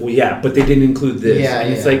 and they're like, well, yeah, but they didn't include this. Yeah,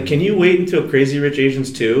 and it's yeah. like, can you wait until Crazy Rich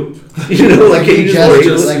Asians 2? Can you just wait? we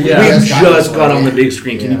just got on the big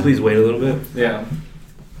screen. Can you please wait a little bit? Yeah.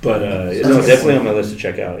 But no, definitely on my list to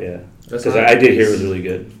check out. Yeah, That's because fine. I did hear it was really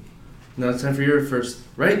good. Now it's time for your first,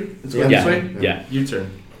 right? It's Yeah. going this way? Yeah. Your turn.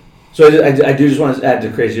 So I do just want to add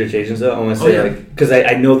to Crazy Rich Asians though. I want to say yeah. because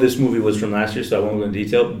I know this movie was from last year, so I won't go into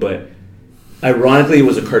detail. But ironically, it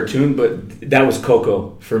was a cartoon, but that was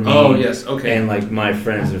Coco for me. Oh, yes. Okay. And my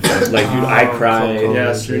friends and friends, dude, I cried. Coco. Yeah,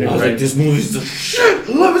 I Serena was cried. like, this movie's the shit.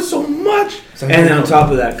 I love it so much. So And then Coco. on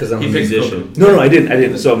top of that, because I'm He a picked musician. Coco. No, I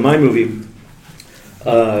didn't. So my movie's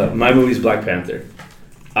Black Panther.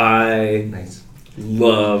 I Nice.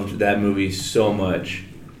 loved that movie so much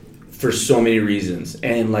for so many reasons,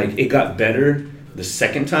 and it got better the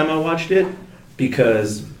second time I watched it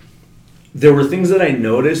because there were things that I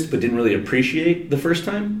noticed but didn't really appreciate the first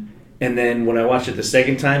time, and then when I watched it the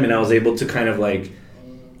second time and I was able to kind of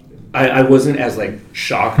I wasn't as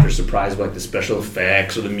shocked or surprised by the special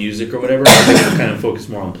effects or the music or whatever. I was able to kind of focus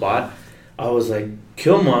more on plot. I was like,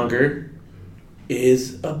 Killmonger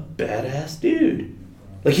is a badass dude.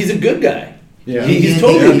 He's a good guy. Yeah. He's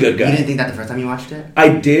totally a good guy. You didn't think that the first time you watched it? I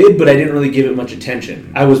did, but I didn't really give it much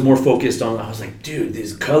attention. I was more focused on, I was like, dude,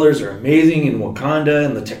 these colors are amazing in Wakanda,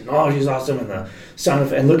 and the technology is awesome, and the sound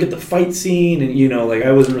effect, and look at the fight scene, and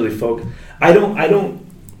I wasn't really focused. I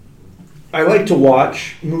like to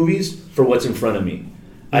watch movies for what's in front of me.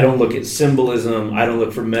 I don't look at symbolism, I don't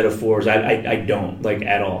look for metaphors, I don't,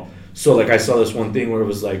 at all. So, I saw this one thing where it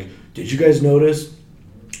was like, did you guys notice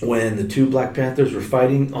when the two Black Panthers were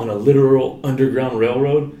fighting on a literal underground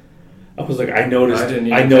railroad? I was like, I noticed I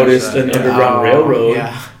didn't an even catch that. underground railroad,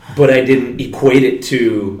 Yeah. but I didn't equate it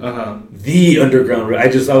to the underground. I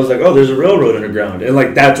was like, oh, there's a railroad underground,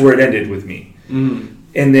 and that's where it ended with me. Mm.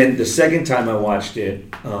 And then the second time I watched it,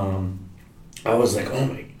 I was like, oh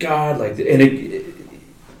my god,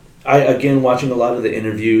 I again watching a lot of the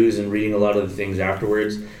interviews and reading a lot of the things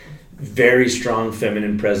afterwards. Very strong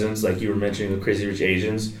feminine presence, like you were mentioning with Crazy Rich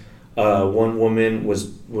Asians. One woman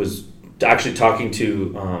was actually talking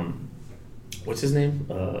to what's his name?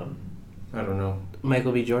 I don't know.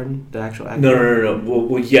 Michael B. Jordan, the actual actor. No.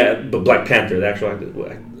 Well, yeah, but Black Panther, the actual actor.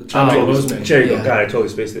 Chadwick Boseman. There you go. Yeah. God, I totally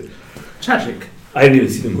spaced it. Chadwick. I didn't even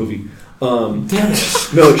see the movie. No,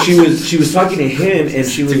 she was talking to him, and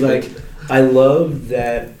she was like, "I love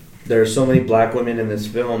that there are so many black women in this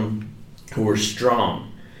film who are strong,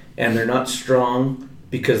 and they're not strong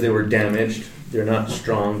because they were damaged. They're not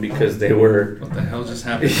strong because they were What the hell just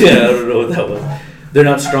happened? yeah, I don't know what that was. They're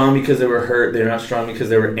not strong because they were hurt. They're not strong because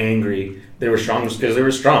they were angry. They were strong because they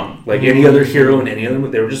were strong. Like any other hero and any other,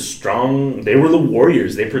 they were just strong. They were the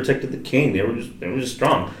warriors. They protected the king. They were just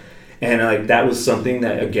strong. And that was something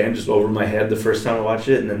that again just over my head the first time I watched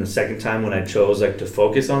it, and then the second time when I chose to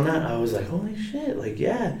focus on that, I was like, holy shit!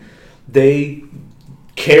 Yeah, they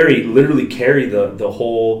literally carry the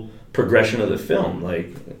whole progression of the film.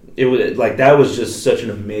 It was that was just such an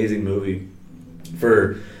amazing movie.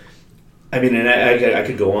 I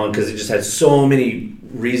could go on because it just had so many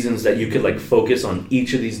reasons that you could focus on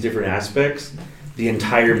each of these different aspects the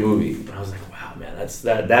entire movie. And I was like, wow, man, that's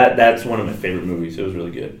one of my favorite movies. It was really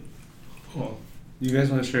good. Cool. You guys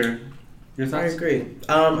want to share your I thoughts? agree.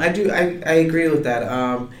 I agree with that.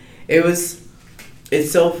 The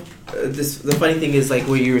funny thing is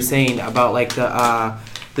what you were saying about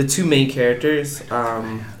the two main characters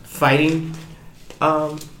fighting,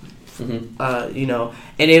 and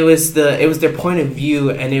it was their point of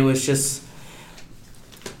view, and it was just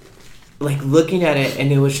looking at it,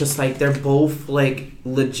 and it was just they're both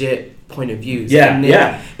legit point of views. Yeah, and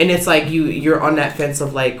yeah. And it's you're on that fence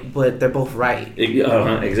of but they're both right.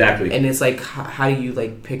 Exactly. And it's how do you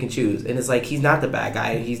pick and choose? And it's he's not the bad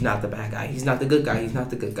guy, he's not the bad guy, he's not the good guy, he's not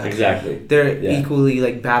the good guy. Exactly. They're Yeah. equally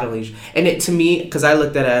battling. And it to me, because I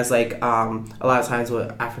looked at it as a lot of times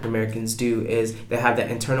what African Americans do is they have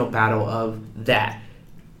that internal battle of that,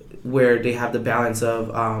 where they have the balance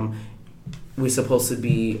of we're supposed to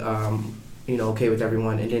be okay with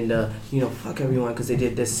everyone, and then fuck everyone because they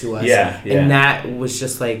did this to us. Yeah. And that was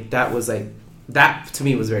just that to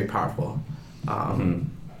me was very powerful.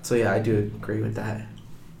 So yeah, I do agree with that.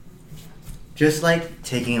 Just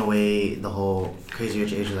taking away the whole Crazy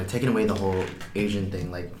Rich Asians, taking away the whole Asian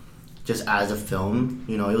thing, just as a film,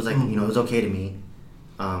 it was it was okay to me,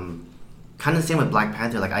 kind of the same with Black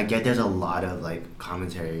Panther. Like, I get there's a lot of like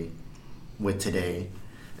commentary with today.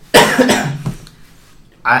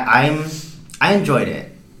 I enjoyed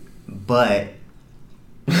it, but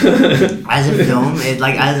as a film, it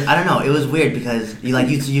like I don't know. It was weird because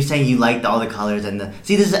you saying you liked all the colors and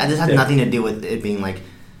this has nothing to do with it being like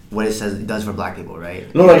what it does for black people,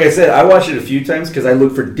 right? No, like I said, I watched it a few times because I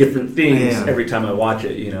look for different things every time I watch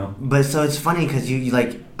it. You know. But so it's funny because you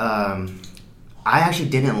like I actually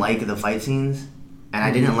didn't like the fight scenes and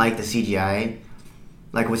I didn't like the CGI.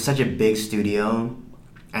 Like with such a big studio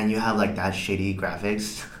and you have like that shitty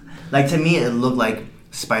graphics. Like to me, it looked like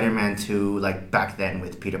Spider-Man 2, like back then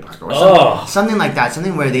with Peter Parker, or something like that.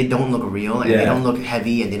 Something where they don't look real and they don't look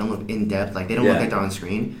heavy and they don't look in depth. Like they don't look like they're on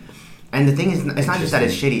screen. And the thing is, it's not just that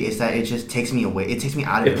it's shitty; it's that it just takes me away. It takes me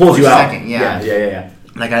out of it. It pulls for you a out. Second. Yeah. Yeah.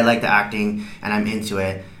 Like I like the acting and I'm into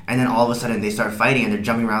it, and then all of a sudden they start fighting and they're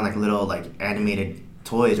jumping around like little like animated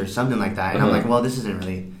toys or something like that. And I'm like, well, this isn't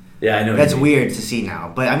really. Yeah, I know. That's weird to see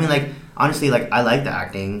now, but I mean, like honestly, like I like the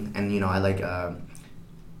acting, and you know, I like.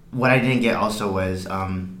 What I didn't get also was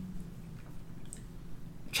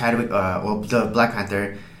Chadwick, the Black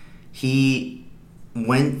Panther, he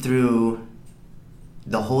went through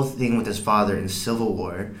the whole thing with his father in Civil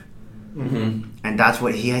War, and that's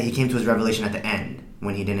what he came to his revelation at the end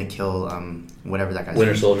when he didn't kill whatever that guy's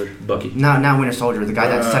Winter name. Soldier, Bucky. No, not Winter Soldier, the guy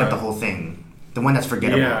that set up the whole thing. The one that's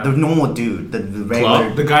forgettable. The normal dude. The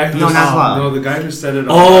regular... The guy who... No, not Claw. No, the guy who set it up.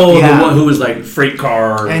 Oh, the one who was like freight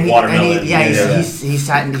car, and watermelon. He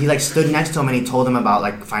sat and he like stood next to him and he told him about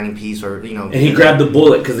like finding peace or, you know... And he grabbed the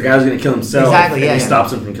bullet because the guy was going to kill himself. Exactly, and he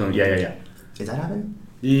stops him from killing... Yeah. Did that happen?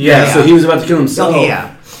 Yeah, so he was about to kill himself. Okay,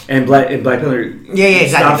 yeah. And Black Panther exactly,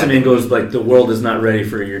 stops him and goes like, the world is not ready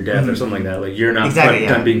for your death or something like that. Like, you're not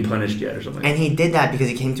done being punished yet or something. And he did that because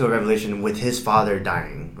he came to a revelation with his father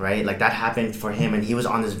dying, right? Like, that happened for him and he was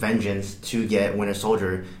on this vengeance to get Winter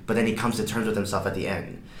Soldier, but then he comes to terms with himself at the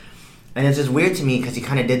end. And it's just weird to me because he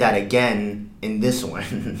kind of did that again in this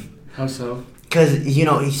one. How so? Because, you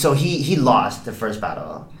know, he lost the first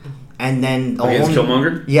battle. And then... Against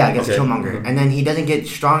Killmonger? Yeah, against Killmonger. Mm-hmm. And then he doesn't get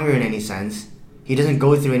stronger in any sense. He doesn't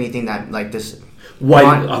go through anything that, like, this...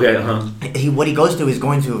 Why? What he goes through is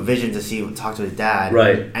going to a vision to talk to his dad.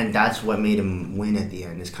 Right. And that's what made him win at the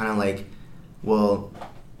end. It's kind of like, well,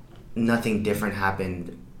 nothing different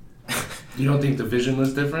happened. You don't think the vision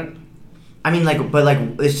was different? I mean, like, but, like,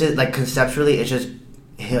 it's just, like, conceptually, it's just,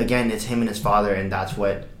 again, it's him and his father, and that's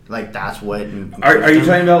what... Like, that's what... Are you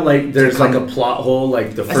talking about, like, there's, like, a plot hole?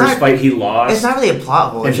 Like, the first fight he lost? It's not really a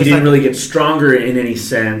plot hole. And he didn't really get stronger in any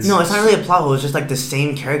sense. No, it's not really a plot hole. It's just, like, the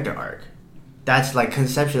same character arc. That's, like,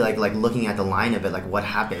 conceptually, like looking at the line of it, like, what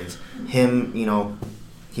happens. Him, you know,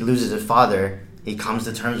 he loses his father. He comes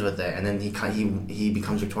to terms with it. And then he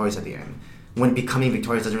becomes victorious at the end. When becoming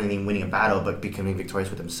victorious doesn't really mean winning a battle, but becoming victorious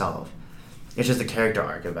with himself. It's just a character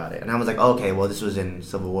arc about it. And I was like, oh, okay, well, this was in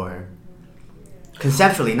Civil War.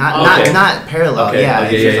 Conceptually, not parallel. Okay.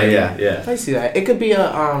 Yeah. I see that. It could be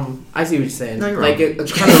a I see what you're saying. No, you're like wrong.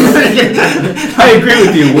 it's kind of I agree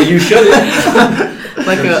with you. Well, you shouldn't.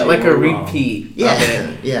 like a repeat. Of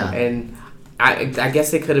it. Yeah. And I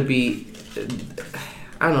guess it could be.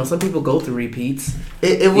 I don't know. Some people go through repeats,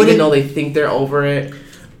 even though they think they're over it,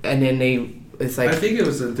 and then it's like. I think it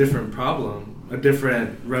was a different problem. A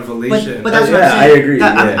different revelation. But that's what I'm saying. I agree.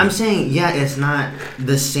 I'm saying, it's not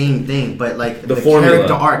the same thing, but like the formula.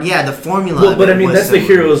 Character art. Yeah, the formula. Well, but I mean, that's the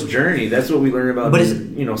hero's journey. That's what we learn about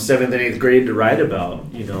in 7th and 8th grade to write about,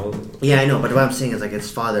 you know. Yeah, I know, but what I'm saying is like his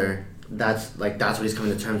father, that's what he's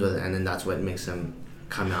coming to terms with, and then that's what makes him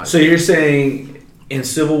come out. So you're saying in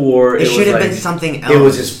Civil War it should have been something else. It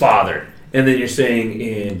was his father. And then you're saying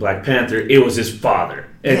in Black Panther, it was his father.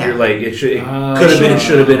 And you're like, it could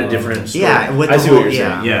have been a different story. Yeah, I see what you're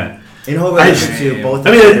saying. Yeah. In whole relation to both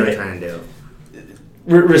of what they were trying to do.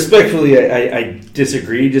 Respectfully, I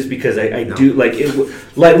disagree just because I do like it.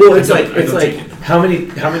 Like, well, it's like how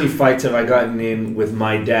many fights have I gotten in with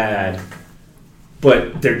my dad?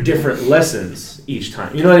 But they're different lessons each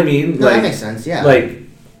time. You know what I mean? No, that makes sense. Yeah. Like.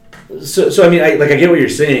 So I mean, I get what you're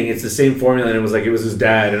saying. It's the same formula, and it was his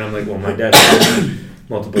dad, and I'm like, well, my dad taught me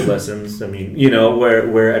multiple lessons. I mean, you know,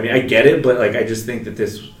 where I mean, I get it, but like, I just think that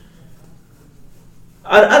this.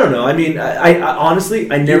 I don't know. I mean, I honestly,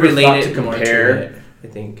 I never thought to compare. I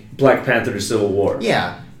think Black Panther to Civil War.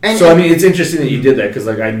 Yeah. I mean, it's interesting that you did that because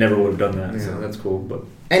like I never would have done that. Yeah. So that's cool, but.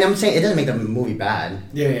 And I'm saying it doesn't make the movie bad.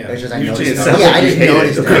 Yeah. It's just I noticed it. I just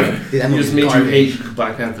noticed it. That just made you hate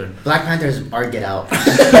Black Panther. Black Panther is our Get Out.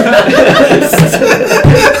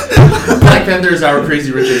 Black Panther is our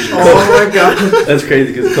Crazy Rich Asians. Oh my god. That's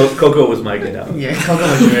crazy because Coco was my Get Out. Yeah, Coco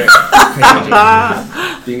was your Crazy Rich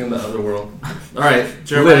Asians. being in the other world. All right,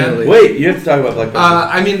 Jeremiah. Wait, you have to talk about Black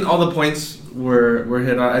Panther. I mean, all the points were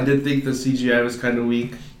hit on. I did think the CGI was kind of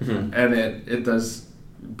weak, and it does.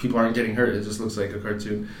 People aren't getting hurt. It just looks like a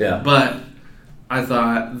cartoon. Yeah. But I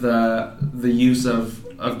thought the use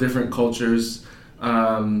of different cultures,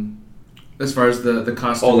 as far as the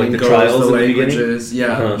costuming like the goes, trials the in the languages,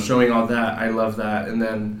 beginning? showing all that. I love that. And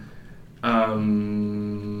then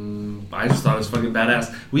I just thought it was fucking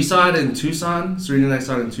badass. We saw it in Tucson. Serena and I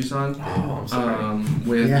saw it in Tucson. Oh, I'm sorry. Oh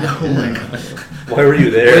my god. Why were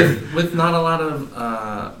you there? With not a lot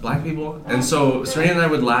of black people, and so Serena and I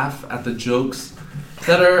would laugh at the jokes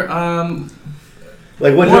that are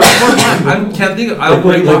Like what? more black. I can't think of. I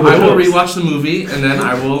will rewatch the movie and then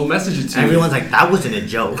I will message it to you. Everyone's like, that wasn't a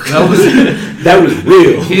joke. That was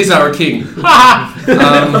real. He's our king.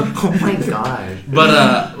 Oh my god.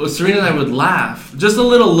 But Serena and I would laugh. Just a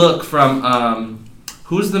little look from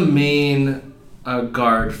who's the main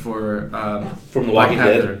guard for From The Walking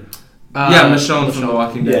Dead. Michonne from The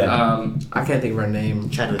Walking Dead. Yeah. I can't think of her name.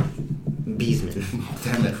 Chadwick Boseman.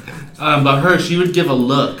 Damn it. But she would give a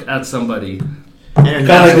look at somebody. Kind Kind of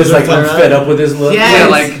like this, like I'm fed up with this look. Yeah. Yeah,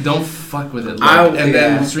 like don't fuck with it. Look. And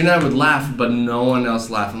then yeah. Serena and I would laugh, but no one else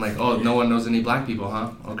laughed. I'm like, oh, no one knows any black people, huh?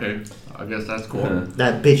 Okay, I guess that's cool.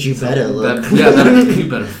 That bitch, you better look. You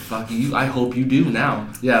better fuck you. I hope you do now.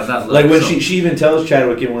 Yeah, that look. Like when she even tells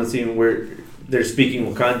Chadwick in one scene where they're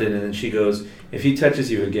speaking Wakandan, and then she goes, "If he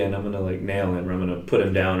touches you again, I'm gonna like nail him, or I'm gonna put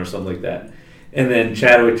him down, or something like that." And then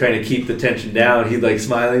Chadwick, trying to keep the tension down, he's like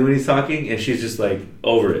smiling when he's talking, and she's just like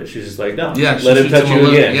over it. She's just like, no, Yeah, let him touch you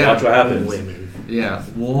again. yeah. Watch what happens. Women. Yeah.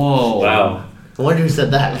 Whoa. Wow. I wonder who said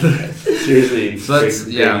that. Seriously. So that's-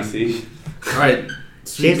 yeah. ABC. All right.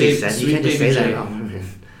 Seriously, Seth, you can't just say that Jay. about women.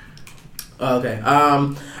 Okay.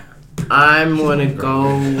 I'm gonna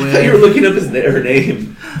go I thought you were with. looking up her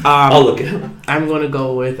name. I'll look it up. I'm gonna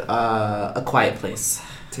go with A Quiet Place.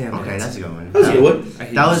 Damn. Okay, that's a good one. That's a good one. I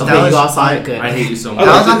hate That you was so Okay, that was you all saw I- it. Good. I hate you so That much.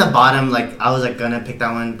 was on the bottom. Like I was like gonna pick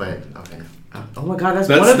that one, but okay. Oh my god, that's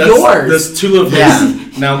one of yours. That's two of his. Yeah.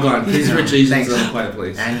 Now gone. He's Rich Asians Thanks. in a Quiet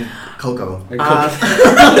Place. And Coco. And Uh,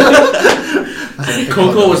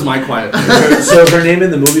 Coco was my Quiet Place. So her name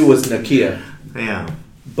in the movie was Nakia, Yeah.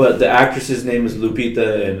 but the actress's name is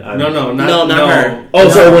Lupita, and I'm No, not her. Oh,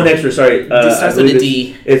 sorry, one extra. Sorry, This starts I with a believe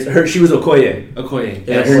D. It's her. She was Okoye. Okoye.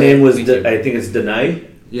 Yeah, Yes. her name was. Thank you. I think it's Denai.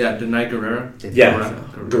 Yeah, Denai Guerrera. Yeah,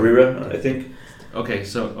 Guerrera. I think. Okay,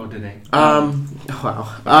 so Denai. Wow.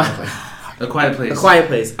 A Quiet Place. A Quiet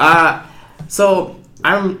Place. So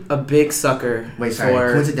I'm a big sucker. Wait, sorry.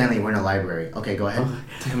 For, Coincidentally, we're in a library. Okay, go ahead.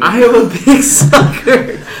 I am a big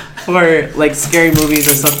sucker for like scary movies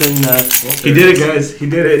or something. He did it, guys. He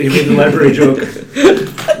did it. He made the library joke.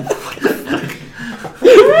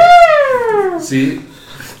 See,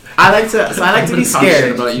 I like to be Talk shit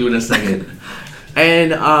scared, about you in a second.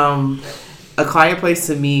 and A Quiet Place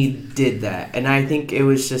to me did that, and I think it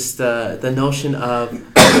was just the notion of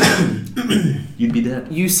You'd be dead.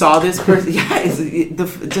 you saw this person. Yeah,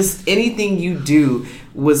 just anything you do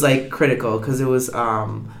was like critical because it was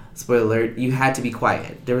spoiler alert. You had to be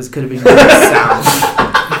quiet. Could have been no sound.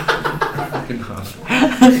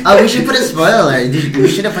 Oh, we should put a spoiler alert. We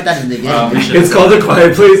should have put that in the beginning. We should. It's called A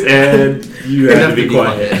Quiet Place, and you have to be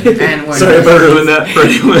quiet. And we're Sorry if I ruined that for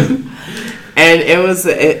anyone. And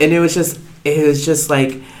it was just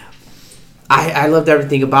like I loved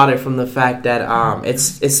everything about it, from the fact that it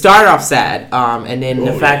started off sad, and then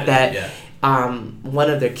the fact that one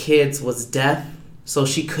of their kids was deaf, so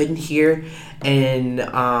she couldn't hear, and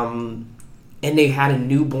they had a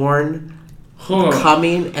newborn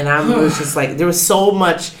coming, and I was just like, there was so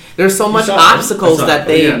much obstacles that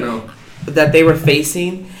they were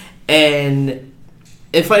facing, and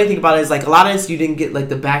the funny thing about it is, like, a lot of this you didn't get like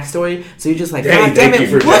the backstory, so you're just like, Hey, God damn thank it, you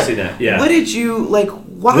for addressing that. Yeah. what did you like?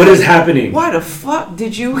 Why? What is happening? Why the fuck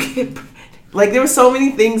did you get? Like, there were so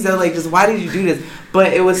many things that like, just why did you do this?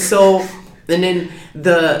 But it was so, and then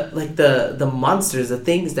the monsters, the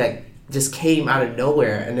things that just came out of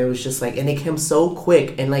nowhere, and it was just like, and they came so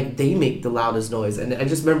quick, and like they make the loudest noise, and I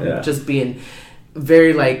just remember just being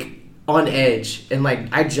very like on edge, and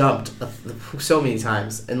like I jumped so many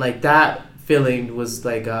times, and like that feeling was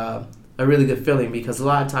like a really good feeling, because a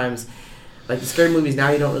lot of times like the scary movies now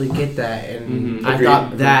you don't really get that, and I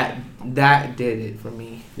thought that did it for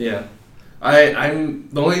me. Yeah. I'm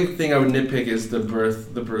the only thing I would nitpick is the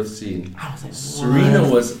birth scene. I was like, Serena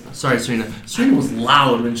was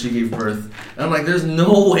loud when she gave birth, and I'm like, there's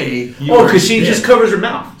no way. Oh, because she just covers her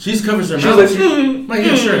mouth. She covers her She's mouth. like,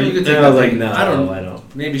 Yeah, sure, you could take And I that was like, thing. no, I don't. I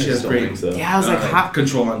don't. Maybe she I has just don't great think so. Yeah, I was like, how?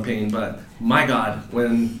 control on pain, but my God,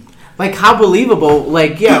 when Like, how believable?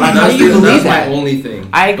 Like, yeah, like, how do you believe that's that? my only thing.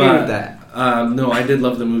 I agree But, with that. No, I did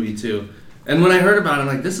love the movie too. And when I heard about it, I'm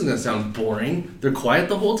like, this is gonna sound boring. They're quiet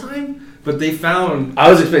the whole time, but they found, I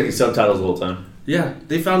was expecting subtitles the whole time. yeah,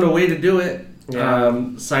 they found a way to do it. Yeah.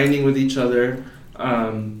 Signing with each other,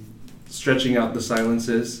 stretching out the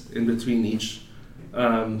silences in between each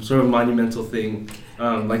sort of monumental thing,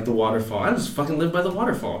 like the waterfall. I just fucking live by the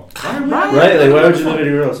waterfall. Right? Like, why would you live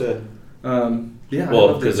anywhere else? Yeah. Yeah. I Well,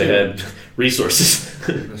 loved it because they too. had resources.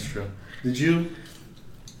 That's true. Did you?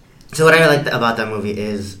 So what I liked about that movie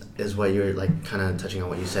is what you're like kind of touching on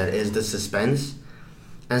what you said is the suspense.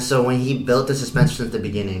 And so when he built the suspense since the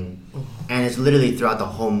beginning, and it's literally throughout the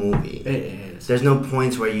whole movie. It is. There's no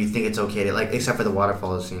points where you think it's okay to like, except for the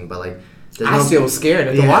waterfall scene, but like. There's I no, still was scared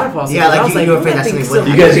at the Yeah. waterfall scene. Yeah, like, I was you were afraid that that thing something would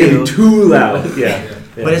still You guys are happened. getting too loud. Yeah.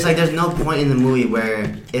 But it's like there's no point in the movie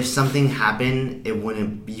where if something happened, you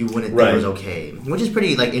wouldn't think Right. it was okay, which is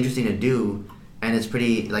pretty like interesting to do, and it's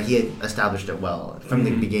pretty like he had established it well from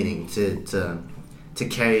the beginning to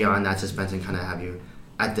carry on that suspense and kind of have you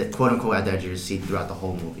at the quote unquote at the edge of your seat throughout the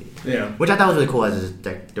whole movie, Yeah. which I thought was really cool as his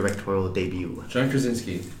directorial debut. John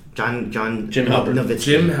Krasinski. Jim Halpert. Nowitzki.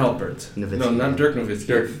 Jim Halpert. Nowitzki. No, not Dirk Nowitzki.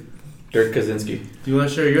 Dirk Kaczynski. Do you want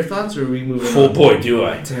to share your thoughts, or are we moving Full on? boy, do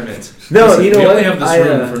I? Damn it. No, Listen, you know we what? only have this I,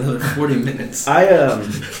 room for another 40 minutes.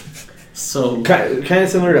 So Kind of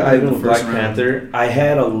similar to Ivan with First Black round. Panther. I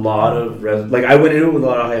had a lot of I went into it with a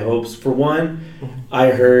lot of high hopes. For one, I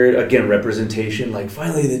heard again representation. Like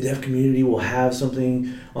finally, the deaf community will have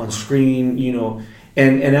something on screen. You know,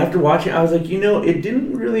 and after watching, I was like, you know, it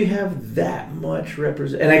didn't really have that much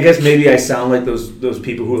represent. And I guess maybe I sound like those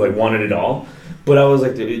people who like wanted it all. But I was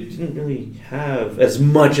like, it didn't really have as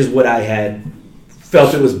much as what I had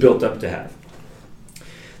felt it was built up to have.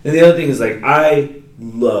 And the other thing is, like, I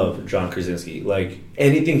love John Krasinski. Like,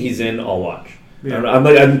 anything he's in, I'll watch. Yeah.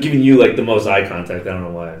 I'm giving you, like, the most eye contact. I don't know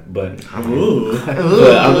why. But, Ooh.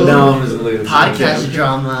 now I'm just looking at the Podcast camera.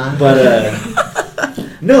 drama.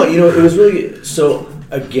 But, no, you know, it was really... So,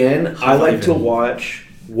 again, I like to watch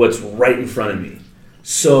what's right in front of me.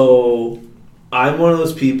 So... I'm one of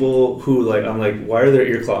those people who, like, I'm like, why are there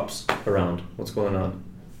ear clops around? What's going on?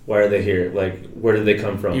 Why are they here? Like, where did they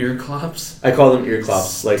come from? Ear clops? I call them ear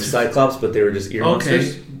clops, like cyclops, but they were just ear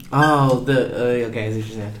monsters. Oh, okay, I see what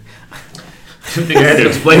you're saying. I didn't think I had to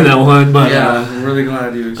explain that one, but I'm really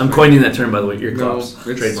glad you I'm explained. coining that term, by the way, ear No, clops.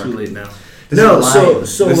 it's Trademark. too late now. No, This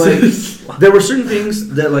is so This like, there were certain things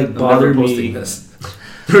that, like, bothered me. This.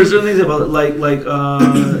 There were certain things about,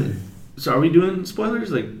 so are we doing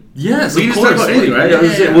spoilers? Like, Yes, we of just talked course. about anything, right? Yeah, I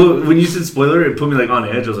was saying, yeah. well, when you said spoiler, it put me, like, on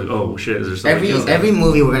edge. I was like, oh, shit, is there something Every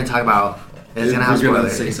movie we're gonna talk about is gonna have We're gonna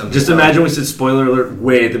spoilers. say something. Just imagine we said spoiler alert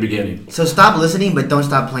way at the beginning. So stop listening, but don't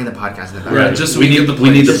stop playing the podcast in the background. Yeah, just so We we need- get the we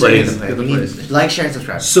need the plays. plays. Get the We plays. need like, share, and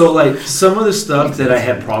subscribe. So, like, some of the stuff that I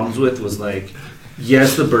had problems with was, like,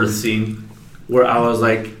 yes, the birth scene, where I was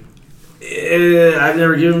like, I've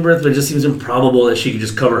never given birth, but it just seems improbable that she could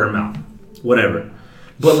just cover her mouth. Whatever.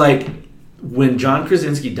 But, like, when John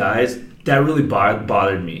Krasinski dies, that really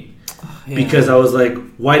bothered me. Yeah. Because I was like,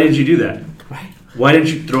 why did you do that? Right. Why didn't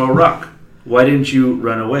you throw a rock? Why didn't you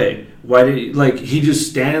run away? Why did you, like, he just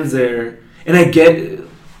stands there, and I get,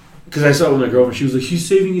 because I saw it with my girlfriend, she was like, he's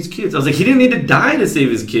saving his kids. I was like, he didn't need to die to save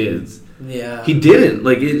his kids. Yeah. He didn't.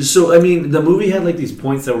 Like, so, I mean, the movie had, like, these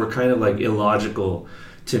points that were kind of, like, illogical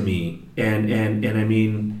to me. And I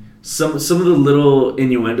mean, some of the little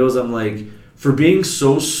innuendos, I'm like, for being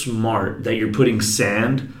so smart that you're putting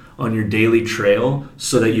sand on your daily trail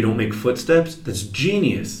so that you don't make footsteps, that's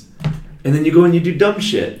genius. And then you go and you do dumb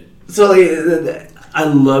shit. So, like, I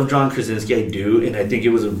love John Krasinski, I do, and I think it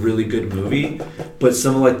was a really good movie. But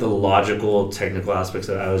some of, like, the logical, technical aspects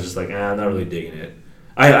of it, I was just like, I'm not really digging it.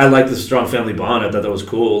 I like the strong family bond. I thought that was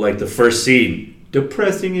cool. Like, the first scene,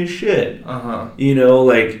 depressing as shit. Uh-huh. You know,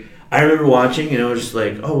 like, I remember watching, and I was just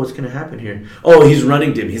like, oh, what's going to happen here? Oh, he's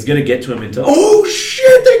running to him. He's going to get to him until, oh,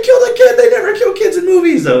 shit, they killed a kid. They never kill kids in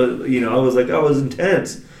movies. So, you know, I was like, that was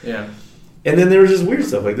intense. Yeah. And then there was just weird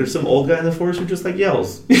stuff. Like, there's some old guy in the forest who just, like,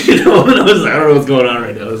 yells. You know, and I was like, I don't know what's going on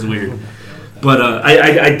right now. It was weird. But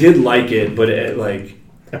I did like it, but, like,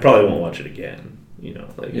 I probably won't watch it again. You know,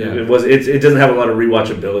 like, Yeah. it doesn't have a lot of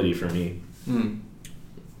rewatchability for me.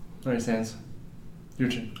 All right, Sans. Your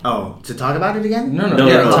turn. Oh, to talk about it again? No, No,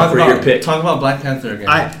 yeah, no, talk for about your pick. Talk about Black Panther again.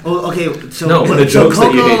 Okay. So No, the jokes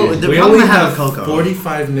that you Coco. hated. The we problem only I have have with Coco.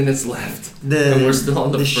 45 minutes left, The and we're still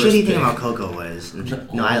on the first shitty thing pick. about Coco was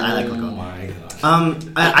no, I like Oh Coco. my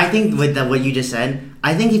god. I think with what you just said,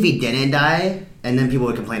 I think if he didn't die, and then people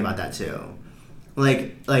would complain about that too.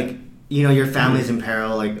 Like you know, your family's in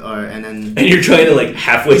peril, like, and then And you're trying to like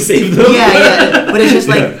halfway save them. yeah, but it's just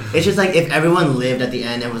like if everyone lived at the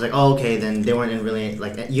end and was like, oh, okay, then they weren't in really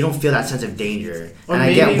like, you don't feel that sense of danger. Or and I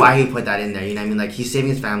maybe- get why he put that in there. You know what I mean? Like, he's saving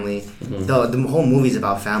his family. The whole movie's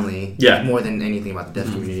about family. Yeah. More than anything about the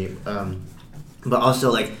deaf community. But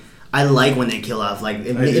also like, I like when they kill off. Like,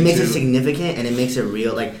 it do makes it too. significant and it makes it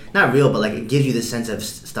real. Like, not real, but like it gives you the sense of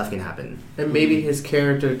stuff can happen. And maybe his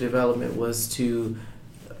character development was to,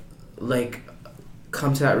 like,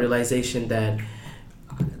 come to that realization that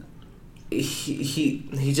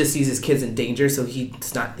he just sees his kids in danger, so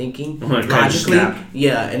he's not thinking Oh, kind of logically. snap.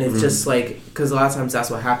 Yeah, and it's just like, because a lot of times that's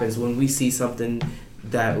what happens when we see something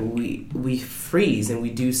that we freeze and we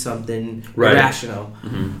do something Right. irrational.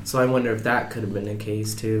 Mhm. So I wonder if that could have been the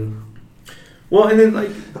case too. Well, and then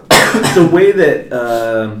like the way that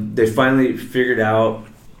they finally figured out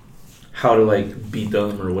how to like beat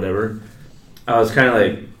them or whatever, I was kind of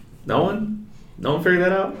like, no one figured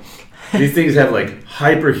that out. These things have like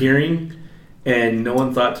hyper hearing, and no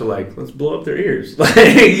one thought to like, let's blow up their ears. Like,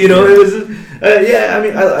 you know, it was yeah. I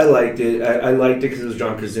mean, I liked it. I liked it because it was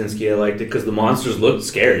John Krasinski. I liked it because the monsters looked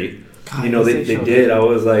scary. God, You know, they so did. I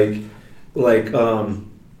was like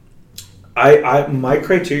I my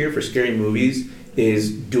criteria for scary movies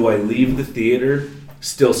is, do I leave the theater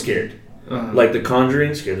still scared? Like The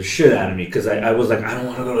Conjuring scared the shit out of me because I was like, I don't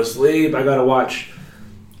want to go to sleep. I gotta watch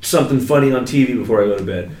something funny on TV before I go to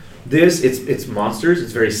bed. This it's monsters.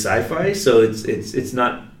 It's very sci-fi, so it's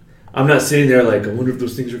not. I'm not sitting there like, I wonder if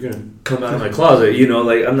those things are gonna come out of my closet. You know,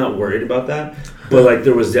 like I'm not worried about that. But like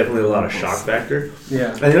there was definitely a lot of shock factor.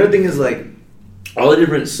 Yeah. And the other thing is like all the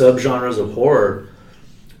different subgenres of horror,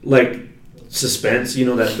 like suspense, you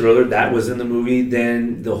know, that thriller that was in the movie.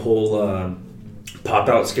 Then the whole pop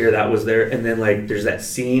out scare that was there, and then like there's that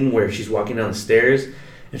scene where she's walking down the stairs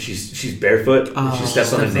and she's barefoot and she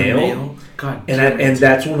steps on a nail. God, And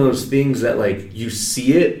that's one of those things that like you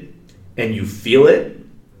see it and you feel it.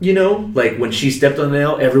 You know, like when she stepped on the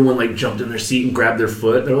nail, everyone like jumped in their seat and grabbed their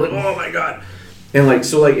foot. They're like, "Oh my god!" And like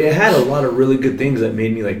so, like it had a lot of really good things that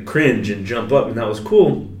made me like cringe and jump up, and that was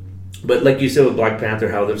cool. But like you said with Black Panther,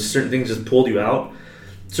 how there's certain things just pulled you out.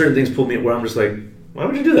 Certain things pulled me where I'm just like, "Why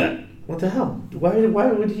would you do that? What the hell? Why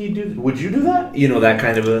would you do? Would you do that? You know, that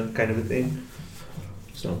kind of a thing."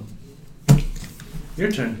 So,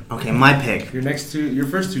 your turn. Okay, my pick. Your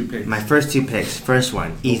first two picks. My first two picks. First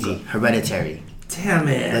one, easy, Hereditary. Damn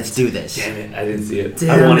it! Let's do this. damn it, I didn't see it.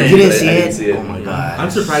 Damn I wanted it. to, You but didn't I see didn't it? see it. Oh my god.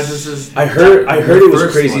 I'm surprised this is. I heard it was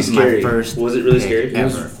first crazy one, my scary. first Was it really pick scary? It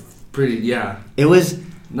was ever. pretty. Yeah. It was.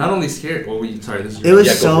 Not only scary. Well, sorry. This is. It was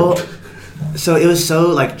Yeah, go so. for So it was so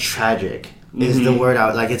like tragic. Is the Mhm. word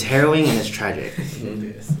out? Like it's harrowing and it's tragic.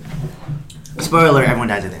 Spoiler alert! Everyone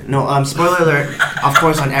dies in it. No, spoiler alert! Of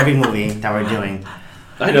course, on every movie that we're doing.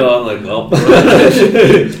 I know. I'm like, well.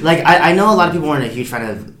 Like I know a lot of people weren't a huge fan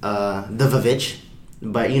of the Vavitch,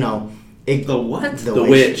 but you know, it, The what? The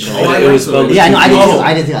Witch. The Oh, I Witch. like the Witch. Yeah, no, I did Oh. too.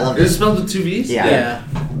 I did too. I loved Is it it. spelled with two V's? Yeah. Yeah.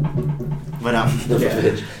 But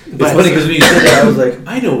It's But- funny because when you said that, I was like,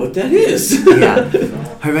 I know what that is. yeah,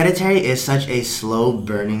 Hereditary is such a slow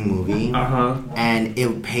burning movie, Uh huh. and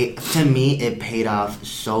it paid off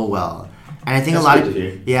so well. And I think That's a lot good of to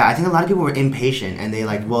hear. yeah, I think a lot of people were impatient and they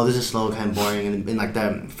like, well, this is slow, kind of boring, and in like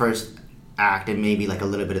the first act and maybe like a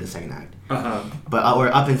little bit of the second act. Uh huh. But or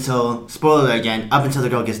up until spoiler alert again, up until the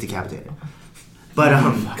girl gets decapitated. But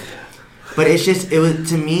but it's just it was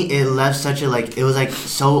to me it left such a like it was like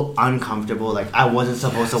so uncomfortable. Like I wasn't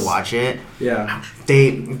supposed to watch it. Yeah.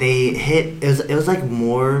 They hit it was like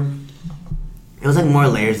more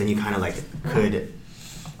layers than you kind of like could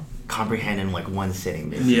comprehend in like one sitting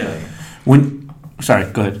basically. Yeah. Sorry,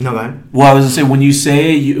 go ahead. No, go ahead. Well, I was gonna say, when you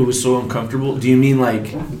say it was so uncomfortable, do you mean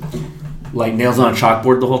like nails on a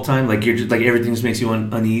chalkboard the whole time? Like you're just like everything just makes you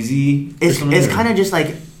uneasy? It's kind of just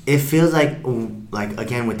like it feels like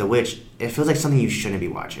again with The Witch, it feels like something you shouldn't be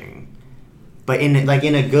watching, but in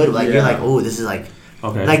a good like you're Yeah. like, oh, this is like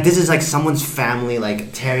okay. like this is like someone's family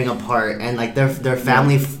like tearing apart and like their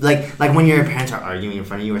family like when your parents are arguing in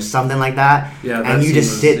front of you or something like that. Yeah, and that you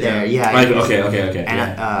just scene was- sit there. Yeah. Like, you just- okay. And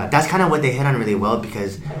Yeah. that's kind of what they hit on really well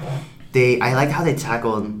because I like how they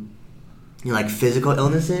tackled like physical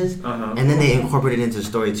illnesses Uh-huh. and then they incorporated it into the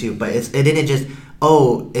story too. But it didn't just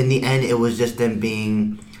in the end it was just them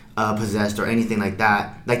being possessed or anything like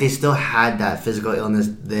that. Like they still had that physical illness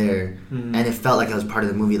there, Mhm. and it felt like it was part of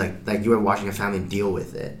the movie. Like you were watching a family deal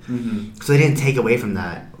with it. Mm-hmm. So they didn't take away from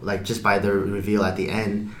that, like just by the reveal at the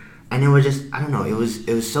end. And it was just I don't know. It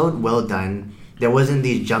was so well done. There wasn't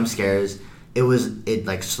these jump scares. it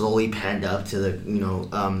like slowly panned up to the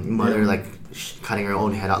mother like cutting her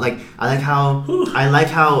own head out. Like I like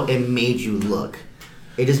how it made you look.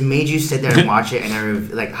 It just made you sit there and watch it, and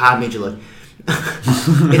how it made you look.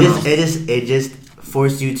 it just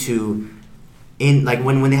forced you to, in like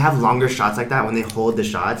when they have longer shots like that, when they hold the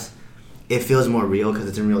shots, it feels more real because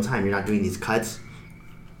it's in real time. You're not doing these cuts,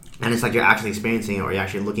 and it's like you're actually experiencing it, or you're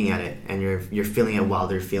actually looking at it, and you're feeling it while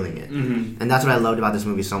they're feeling it. Mm-hmm. And that's what I loved about this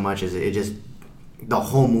movie so much, is it just, the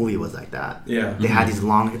whole movie was like that. Yeah. They had these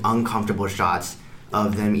long, uncomfortable shots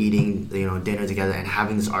of them eating, dinner together and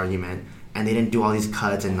having this argument, and they didn't do all these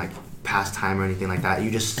cuts and like past time or anything like that. You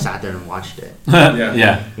just sat there and watched it.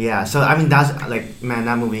 Yeah. Yeah. So I mean, that's like, man,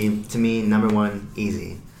 that movie to me, number one,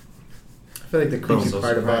 easy. I feel like the creepy so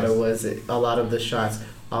part about surprised. it was a lot of the shots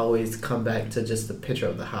always come back to just the picture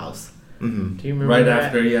of the house. Mm-hmm. Do you remember Right that?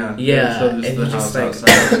 after, yeah. Yeah, So and this is you the just house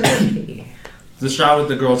like, outside. The shot with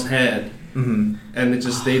the girl's head, Mm-hmm. and it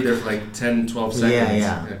just stayed there for like 10, 12 seconds.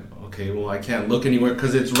 Yeah. Okay, well, I can't look anywhere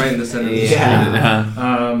because it's right in the center of the Yeah.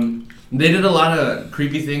 screen. They did a lot of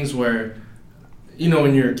creepy things where,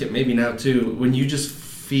 when you're a kid, maybe now too, when you just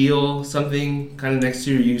feel something kind of next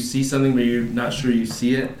to you see something, but you're not sure you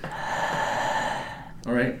see it.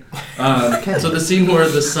 All right. So the scene where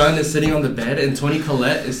the son is sitting on the bed and Toni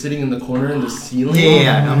Collette is sitting in the corner in the ceiling.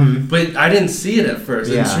 Yeah. But I didn't see it at first.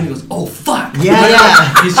 Yeah. And Trini goes, "Oh fuck!"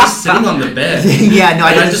 Yeah. He's just sitting on the bed. Yeah. No,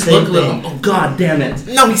 And I I did just the look same a little. thing. Oh god damn it!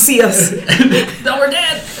 no, he see us. No, we're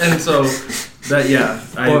dead. And so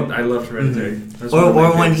I loved Hereditary. That's one Or of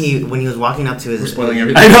my when favorites. he was walking up to his. We're spoiling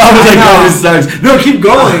everything. I know. I was like, I know. oh, this sucks. No, keep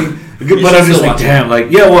going. You But should I'm just still like, watch it. damn. Like,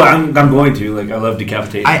 yeah. Well, I'm going to. Like, I love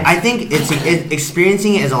decapitation. I think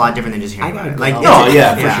experiencing it is a lot different than just hearing I about it. gotta Like, go. Oh, it's-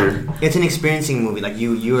 yeah, for sure. It's an experiencing movie. Like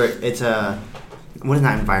it's a, what is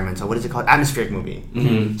that environmental? What is it called? Atmospheric movie.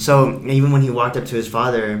 Mhm. So even when he walked up to his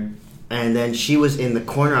father, and then she was in the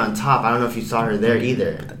corner on top. I don't know if you saw her there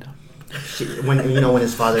either. When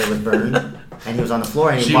his father was burned, and he was on the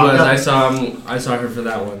floor, and he She walked was. up. I saw her for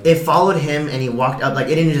that one. It followed him, and he walked up. Like,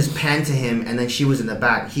 it didn't just pan to him, and then she was in the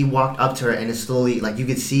back. He walked up to her, and it slowly, like, you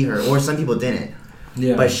could see her. Or some people didn't.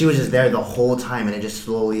 Yeah. But she was just there the whole time, and it just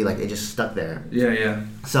slowly, like, it just stuck there. Yeah.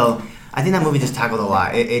 So I think that movie just tackled a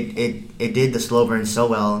lot. It did the slow burn so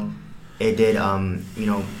well. It did,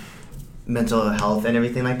 mental health and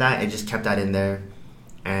everything like that. It just kept that in there,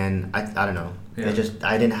 and I don't know. Yeah.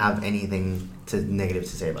 I didn't have anything negative to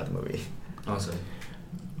say about the movie. Awesome.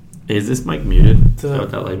 Is this mic muted? Is The- that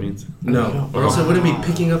what that light means? No. Or else I wouldn't be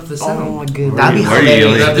picking up the sound. Oh my goodness. That'd be Why are you hilarious.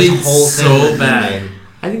 yelling? if That'd this be whole so thing was bad. made.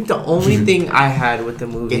 I think the only thing I had with the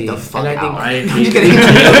movie, Get the fuck and I think out. I I'm hate just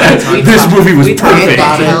kidding. This movie was we talked Get the perfect.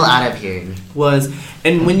 about it. hell out of here. was,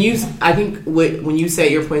 and when you, I think when you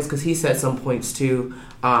said your points, because he said some points too,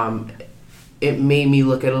 it made me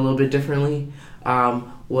look at it a little bit differently.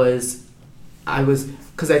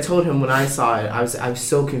 Because I told him when I saw it, I was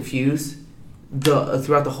so confused.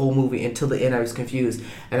 Throughout the whole movie until the end, I was confused,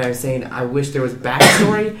 and I was saying I wish there was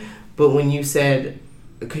backstory. But when you said,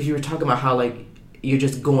 because you were talking about how like you're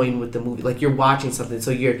just going with the movie, like you're watching something,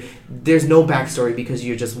 so there's no backstory because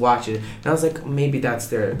you're just watching it. And I was like, maybe that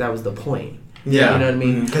was the point. Yeah. You know what I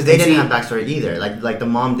mean? Because they And didn't see, have backstory either. Like the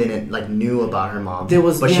mom didn't knew about her mom. There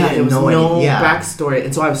was but she there didn't was know no any, yeah. backstory,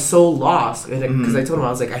 and so I was so lost because Mhm. I told him I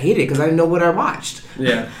was like I hate it because I didn't know what I watched.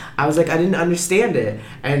 Yeah. I was like I didn't understand it,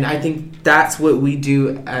 and I think that's what we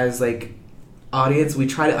do as like audience. We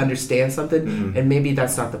try to understand something, Mhm. and maybe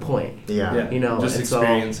that's not the point. Yeah. You know, just and so-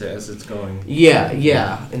 experience it as it's going.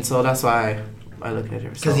 Yeah, and so that's why I look at her.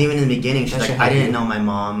 Because So. even in the beginning, she's That like, should I help didn't you. know my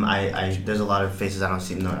mom. I there's a lot of faces I don't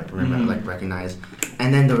see, Mhm. like recognize.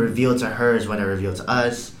 And then the reveal to her is what I reveal to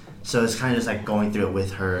us. So it's kind of just like going through it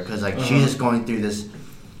with her, because like she's just going through this.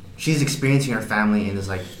 She's experiencing her family in this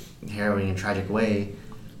like harrowing and tragic way,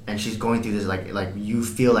 and she's going through this like you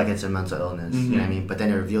feel like it's a mental illness. You know what I mean? But then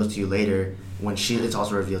it reveals to you later when it's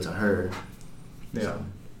also revealed to her. Yeah.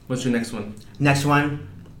 What's your next one? Next one,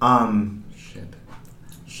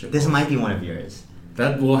 Shit. this might be one of yours.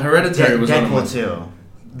 Hereditary was one of mine. Deadpool 2.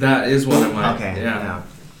 That is one of mine. Okay. Yeah.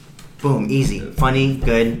 Boom. Easy. Funny.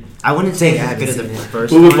 Good. I wouldn't say Yeah, I as good as the haven't seen it.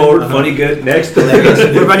 first Moving one. forward, funny, good. Next. Hilarious.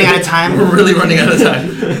 We're running out of time. We're really running out of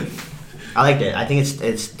time. I liked it. I think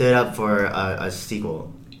it stood up for a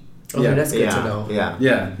sequel. Okay, Yeah. that's good yeah. to know. Yeah.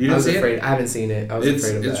 Yeah. You I didn't was see afraid. it? I haven't seen it. I was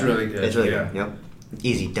afraid of It's that. really good. It's really yeah. good. Yep.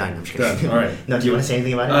 Easy. Done. I'm just Done. kidding. All right. No, do you want to say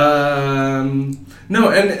anything about it? No,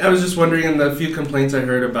 and I was just wondering, in the few complaints I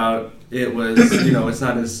heard about it was, it's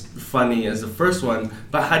not as funny as the first one,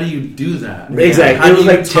 but how do you do that? Exactly. How It do was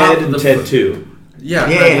you like top Ted and the Ted fir- 2. Yeah,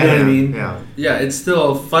 Yeah. you know what I mean? Yeah. yeah, it's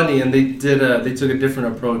still funny, and they took a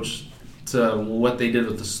different approach to what they did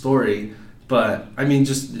with the story, but I mean,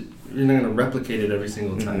 just you're not gonna replicate it every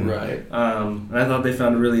single time. Right. And I thought they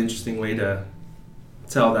found a really interesting way to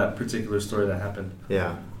tell that particular story that happened.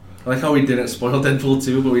 Yeah. I like how we didn't spoil Deadpool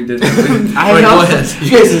 2, but we did. I know. Go ahead.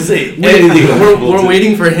 You guys didn't say anything. We're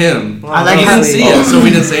waiting for him. I like He how didn't they- see it, so we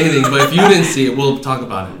didn't say anything. But if you didn't see it, we'll talk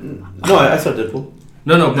about it. No, I saw Deadpool.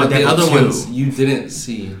 No, but the Deadpool other 2. ones you didn't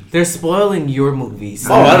see. They're spoiling your movies.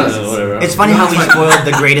 Oh, I don't know. Whatever. It's funny how we spoiled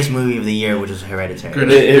the greatest movie of the year, which was Hereditary.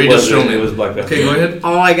 Greatest Showman. It was Black Panther. Okay, go ahead.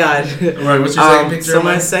 Oh my god. Alright, what's your second picture? So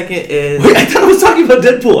my second is. Wait, I thought I was talking about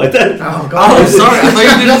Deadpool. I thought. Oh, Oh, sorry. I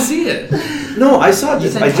thought you didn't see it. No, I saw You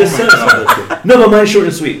this. said I just said I Time saw Deadpool. No, but mine's short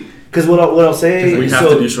and sweet. Because what I'll say. We have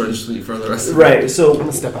so, to do short and sweet for the rest of Right. I'm So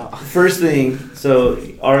gonna step out. first thing. So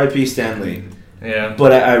R.I.P. Stanley. Yeah.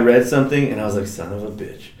 But I read something and I was like, son of a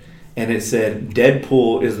bitch. And it said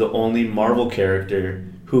Deadpool is the only Marvel character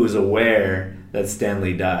who is aware that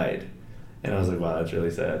Stanley died. And I was like, wow, that's really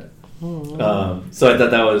sad. So I thought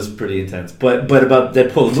that was pretty intense. But about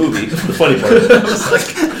Deadpool the movie, the funny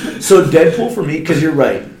part. So Deadpool for me, because you're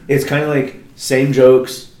right, it's kind of like same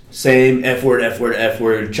jokes, same F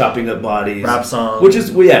word, chopping up bodies. Rap song. Which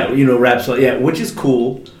is, well, yeah, rap song, yeah, which is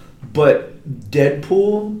cool. But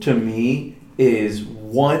Deadpool, to me, is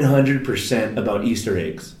 100% about Easter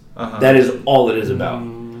eggs. Uh-huh. That is all it is about.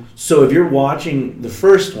 So if you're watching the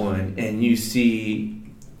first one and you see,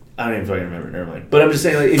 I don't even fucking remember. Never mind. But I'm just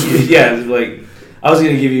saying, like, if you, like I was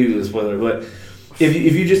gonna give you the spoiler, but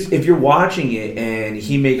if you're watching it and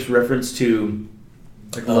he makes reference to,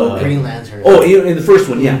 Like Green Lantern. oh, in the first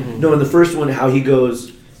one, yeah, no, in the first one, how he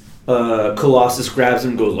goes, Colossus grabs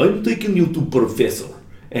him and goes, "I'm taking you to Professor,"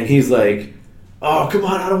 and he's like, "Oh, come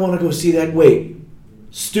on, I don't want to go see that." Wait,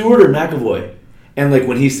 Stewart or McAvoy? And like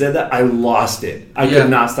when he said that, I lost it. I Yeah. could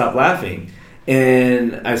not stop laughing.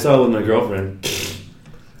 And I saw it with my girlfriend.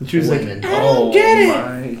 And she was like, Women. I don't get it.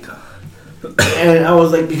 my god. And I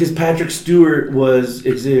was like, because Patrick Stewart was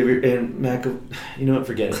Xavier and you know what,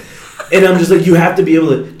 forget it. And I'm just like, you have to be able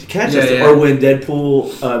to catch Yeah, us. yeah. Or when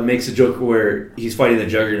Deadpool makes a joke where he's fighting the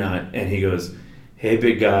Juggernaut and he goes, "Hey,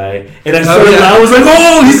 big guy," and I was like,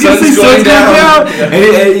 "Oh, he's gonna say Sun's going sun's going down." down,"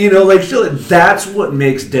 and like, shit, that's what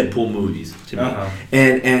makes Deadpool movies to me. Uh-huh.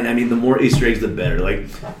 And I mean, the more Easter eggs, the better. Like,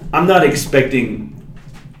 I'm not expecting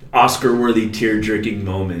Oscar-worthy tear-jerking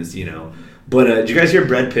moments, But did you guys hear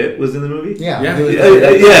Brad Pitt was in the movie? Yeah. Yeah. It was-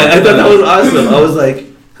 Yeah, I thought that was awesome. I was like,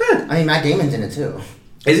 I mean, Matt Damon's in it too.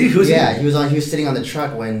 is he? Who's Yeah, he? he was sitting on the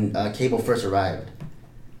truck when Cable first arrived.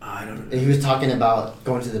 I don't know. And he was talking about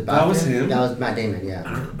going to the bathroom. That was him? That was Matt Damon. Yeah.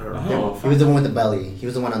 I don't know. Oh, He was the one with the belly. He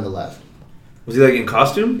was the one on the left. Was he like in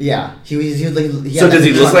costume? Yeah. He was like. So does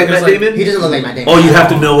he look like He was Matt like- Damon? He doesn't look like Matt Damon. Oh, you at have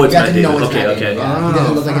to all. know it's You have Matt to know Damon. it's Okay, Matt okay. Damon, yeah. He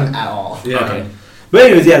doesn't look like him at all. Yeah. Okay. But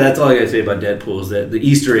anyways, yeah, that's all I gotta say about Deadpool is that the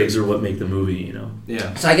Easter eggs are what make the movie,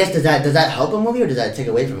 Yeah. So I guess does that help a movie or does that take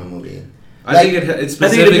away from a movie? I Like- think it's I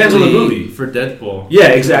think it depends on the specifically movie. for Deadpool. Yeah,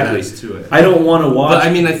 exactly. Nice to it. I don't want to watch. But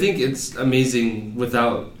I mean, I think it's amazing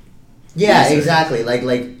without. Yeah, Yes, sir. exactly. Like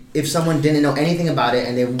if someone didn't know anything about it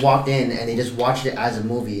and they walked in and they just watched it as a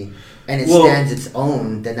movie and it Well- stands its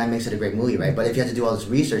own, then that makes it a great movie, right? But if you have to do all this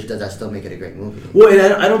research, does that still make it a great movie? Well,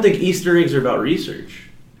 and I don't think Easter eggs are about research.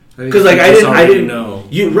 I think Because like you I just didn't already know.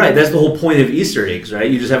 Right, that's the whole point of Easter eggs,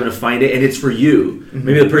 right? You just happen to find it, and it's for you. Mhm.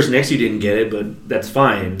 Maybe the person next to you didn't get it, but that's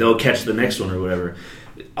fine. They'll catch the next one or whatever.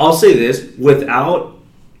 I'll say this: without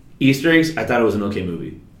Easter eggs, I thought it was an okay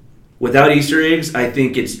movie. Without Easter eggs, I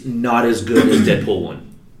think it's not as good as Deadpool 1.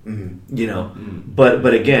 Mm-hmm.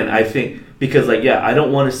 But again, I think because I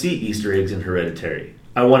don't want to see Easter eggs in Hereditary.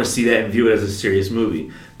 I want to see that and view it as a serious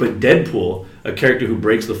movie. But Deadpool, a character who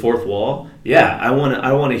breaks the fourth wall, I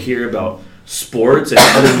want to hear about sports and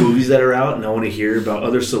other movies that are out, and I want to hear about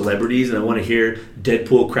other celebrities, and I want to hear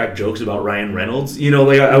Deadpool crack jokes about Ryan Reynolds.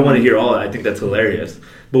 I want to hear all that. I think that's hilarious.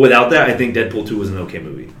 But without that, I think Deadpool 2 was an okay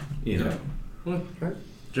movie.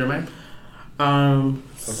 Jeremiah?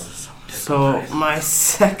 So my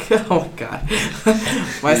second, oh my god,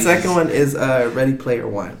 my second one is Ready Player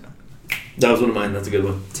One. That was one of mine. That's a good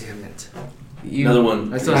one. Damn it. You Another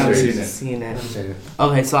one. I still haven't haven't seen it. seen it.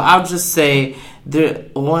 Okay, so I'll just say the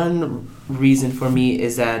one reason for me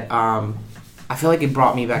is that I feel like it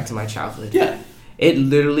brought me back to my childhood. Yeah. It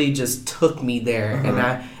literally just took me there,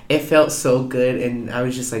 and it felt so good, and I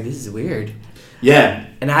was just like, this is weird. Yeah.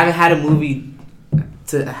 And I haven't had a movie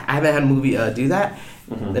do that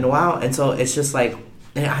in a while, and so it's just like,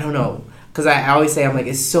 and I don't know, because I always say I'm like,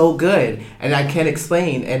 it's so good, and I can't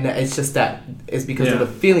explain, and it's just that it's because of the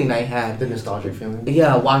feeling I had. The nostalgic feeling.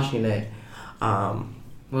 Yeah, watching it. Well,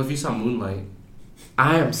 if you saw Moonlight.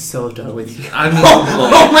 I am so done with you. I mean,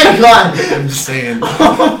 Oh my god! I'm just saying.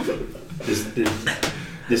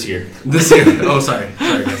 this year. This year. Oh, sorry,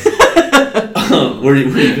 guys. Were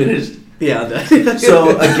you finished? Yeah, I'm done.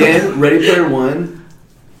 So again, Ready Player One,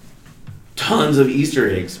 tons of Easter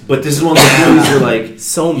eggs. But this is one of those movies where like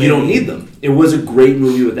So many. you don't need them. It was a great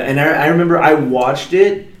movie with that. And I remember I watched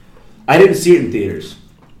it. I didn't see it in theaters.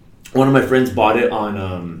 One of my friends bought it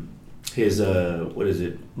on his what is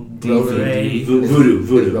it? DVD.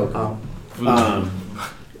 Voodoo. Oh.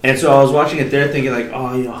 And so I was watching it there, thinking like, oh,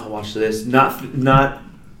 I'll watch this. Not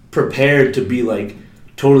prepared to be like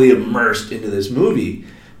totally immersed into this movie,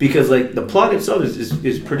 because like the plot itself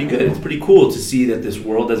is pretty good. It's pretty cool to see that this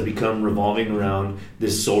world has become revolving around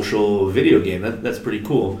this social video game. That's pretty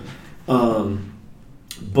cool.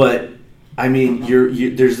 But I mean,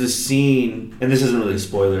 there's this scene, and this isn't really a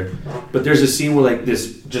spoiler, but there's a scene where like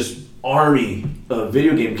this just army of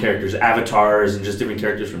video game characters, avatars, and just different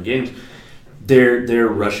characters from games. They're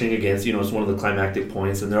rushing against, it's one of the climactic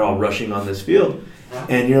points, and they're all rushing on this field,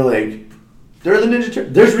 and you're like, there are the Ninja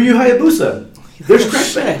Turtles. There's Ryu Hayabusa. There's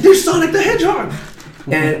Crackback. There's Sonic the Hedgehog.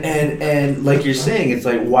 And like you're saying, it's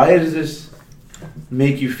like, why does this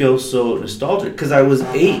make you feel so nostalgic? Because I was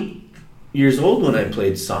 8 years old when I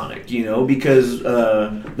played Sonic, because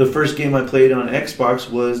the first game I played on Xbox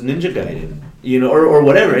was Ninja Gaiden, or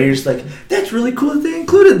whatever. And you're just like, that's really cool that they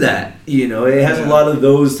included that. It has a lot of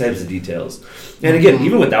those types of details. And again,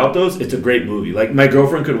 even without those, it's a great movie. Like, my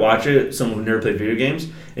girlfriend could watch it, someone who never played video games,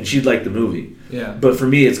 and she'd like the movie. Yeah. But for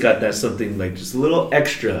me, it's got that something like just a little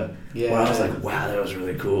extra. Yeah. Where I was like, wow, that was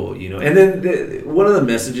really cool, And then one of the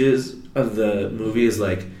messages of the movie is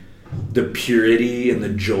like the purity and the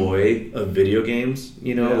joy of video games.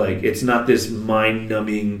 Like, it's not this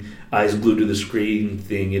mind-numbing, eyes glued to the screen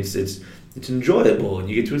thing. It's enjoyable, and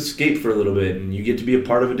you get to escape for a little bit, and you get to be a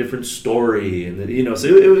part of a different story, and so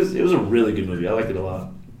it was a really good movie. I liked it a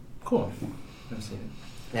lot. Cool. Never seen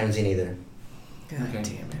it. I haven't seen either. God Okay.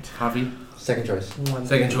 damn it. Javi, Second choice.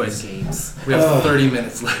 second choice. Games. We have 30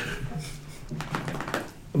 minutes left.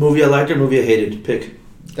 A movie I liked or a movie I hated? Pick.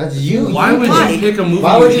 That's you. Why would you pick a movie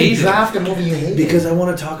Why you would you hated? draft a movie you hated? Because I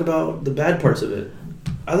want to talk about the bad parts of it.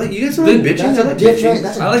 I like you guys don't like Then bitching. That's I a like different. bitching.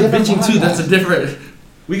 That's a I like different bitching too. podcast. That's a different.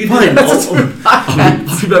 We can Fine. do that.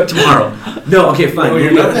 I'll be back tomorrow. No, okay, fine. Oh,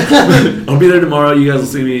 you're I'll be there tomorrow. You guys will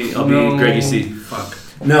see me. I'll be Greggy C. Fuck.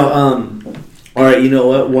 No, all right. You know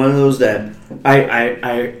what? One of those that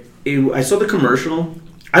I saw the commercial.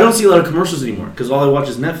 I don't see a lot of commercials anymore because all I watch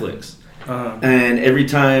is Netflix. And every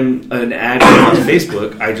time an ad comes on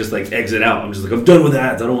Facebook, I just like exit out. I'm just like, I'm done with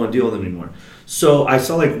ads. I don't want to deal with them anymore. So I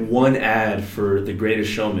saw like one ad for The Greatest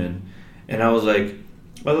Showman, and I was like,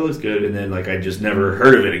 oh, that looks good. And then like I just never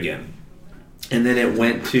heard of it again. And then it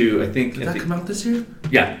went to I think Did that come out this year?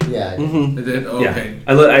 yeah. Yeah. Mm-hmm. It did. Oh, Yeah. okay.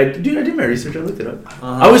 I did my research. I looked it up.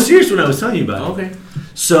 Uh-huh. I was serious when I was telling you about it. Okay.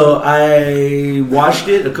 So I watched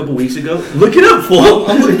it a couple weeks ago. Look it up, fool.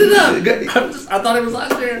 I'm looking it up. I thought it was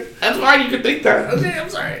last year. That's why you could think that. Okay, I'm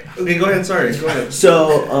sorry. Okay, go ahead. Sorry. Go ahead.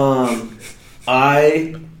 So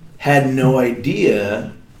I had no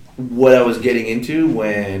idea what I was getting into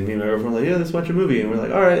when me and my girlfriend were like, yeah, let's watch a movie. And we're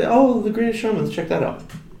like, all right, The Greatest Showman, let's check that out.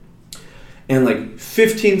 And like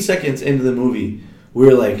 15 seconds into the movie, we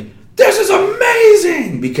were like, this is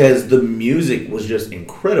amazing! Because the music was just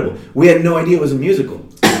incredible. We had no idea it was a musical.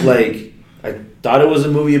 Like, I thought it was a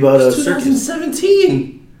movie about a It's circus.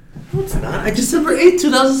 2017. No, it's not. December 8th,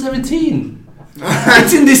 2017.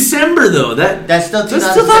 It's in December, though. That's still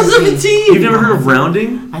That's 2017. 2017. You've never heard of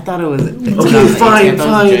Rounding? I thought it was. Okay, fine.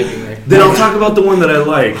 Then I'll talk about the one that I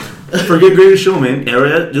like. Forget Greatest Showman.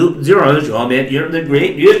 Area 0, Showman. You're the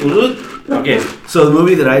great. Okay, so the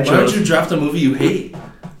movie that I Why don't chose. you draft a movie you hate?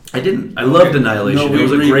 I didn't. I loved Annihilation. No, it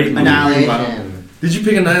was a we great movie. Annihilation. Did you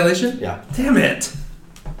pick Annihilation? Yeah. Damn it.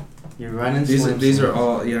 You're running. These are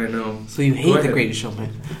all. Yeah, I know. So you Go hate The ahead. Greatest Showman?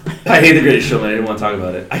 I hate The Greatest Showman. I didn't want to talk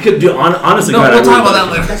about it. I could do honestly. No, God, we'll I talk would- about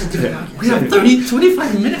that later. That's a different podcast. We have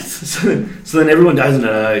 25 minutes. So then everyone dies in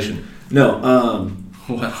Annihilation. No,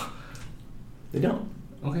 Well, they don't.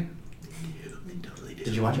 okay.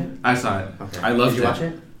 Did you watch it? I saw it. Okay. I loved Did you it. watch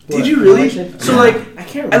it? Did you really? watch it? So Yeah. like, I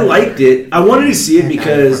can't I remember. liked it. I wanted to see it I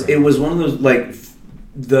because forgot. it was one of those like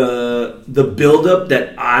the buildup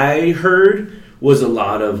that I heard was a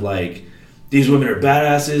lot of like these women are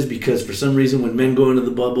badasses because for some reason when men go into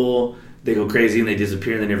the bubble they go crazy and they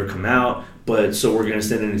disappear and they never come out. But so we're gonna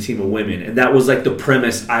send in a team of women, and that was like the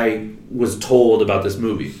premise I was told about this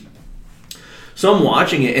movie. So I'm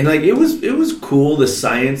watching it and like it was cool, the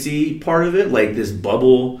science-y part of it, like this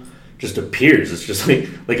bubble just appears. It's just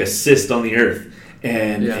like a cyst on the earth.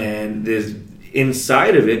 And Yeah. and this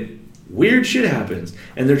inside of it, weird shit happens.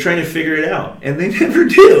 And they're trying to figure it out. And they never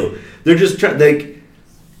do. They're just trying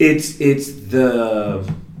it's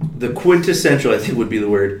the quintessential, I think would be the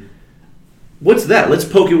word. What's that? Let's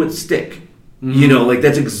poke it with a stick. Mhm. You know, like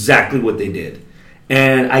that's exactly what they did.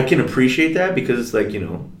 And I can appreciate that because it's like,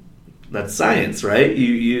 that's science, right?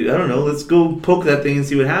 You I don't know, let's go poke that thing and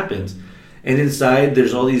see what happens. And inside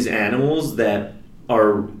there's all these animals that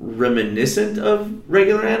are reminiscent of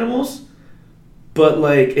regular animals, but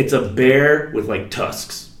like it's a bear with like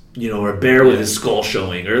tusks. Or a bear with his skull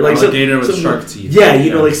showing, or like alligator with shark teeth. Yeah,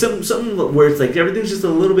 like something where it's like everything's just a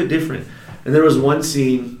little bit different. And there was one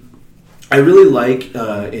scene I really like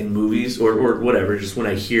in movies or whatever, just when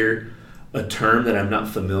I hear a term that I'm not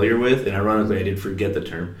familiar with, and ironically I did forget the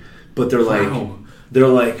term, but they're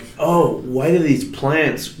like, oh, why do these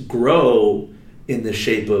plants grow in the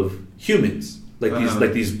shape of humans?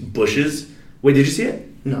 Like these bushes. Wait, did you see it?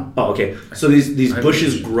 No. Oh, okay. So these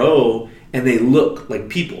bushes grow and they look like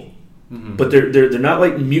people, but they're not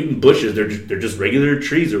like mutant bushes. They're just regular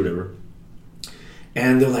trees or whatever.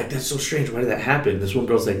 And they're like, that's so strange. Why did that happen? This one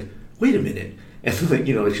girl's like, wait a minute. And like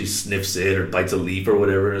she sniffs it or bites a leaf or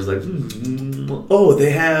whatever. And it's like, oh,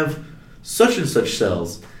 they have such and such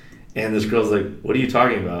cells. And this girl's like, what are you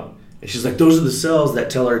talking about? And she's like, those are the cells that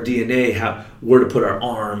tell our DNA where to put our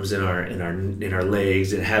arms and our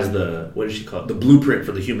legs. It has what does she call it? The blueprint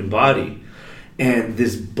for the human body. And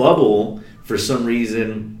this bubble, for some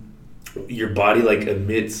reason, your body like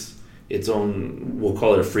emits its own, we'll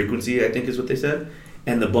call it a frequency, I think is what they said.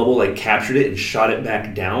 And the bubble like captured it and shot it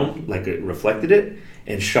back down, like it reflected it,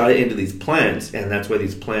 and shot it into these plants. And that's why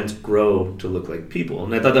these plants grow to look like people.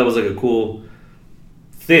 And I thought that was like a cool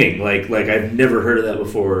thing. Like I've never heard of that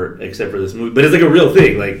before except for this movie. But it's like a real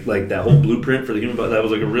thing. Like that whole blueprint for the human body, that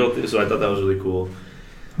was like a real thing. So I thought that was really cool.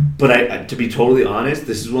 But I to be totally honest,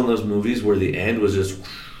 this is one of those movies where the end was just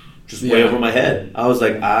way over my head. I was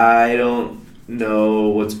like, I don't know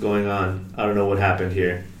what's going on. I don't know what happened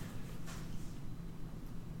here.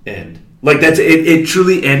 End. Like that's it. It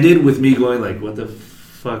truly ended with me going like, what the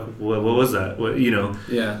fuck? What was that?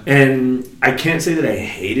 Yeah. And I can't say that I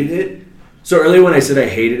hated it. So earlier when I said I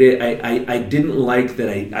hated it, I didn't like that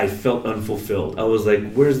I felt unfulfilled. I was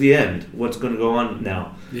like, where's the end? What's going to go on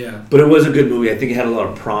now? Yeah. But it was a good movie. I think it had a lot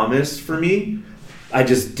of promise for me. I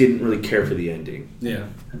just didn't really care for the ending. Yeah.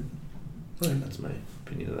 That's my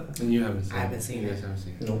opinion of that. And you haven't seen it. I haven't seen You it. guys haven't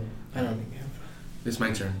seen it. Nope. I don't think I have. It's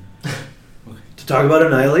my turn. To talk about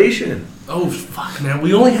Annihilation. Oh, fuck, man.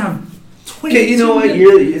 We only have 20 Okay, you know what?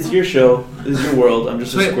 It's your show. This is your world. I'm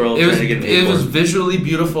just a squirrel It was, trying to get paid it was for. visually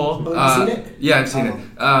beautiful. Oh, you've seen it? Yeah, I've seen it.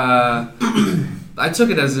 I took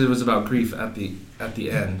it as it was about grief at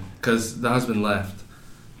the end because the husband left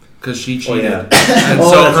because she cheated, yeah. and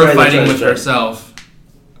Oh, so that's her right, fighting that's with right. herself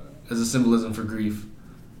as a symbolism for grief.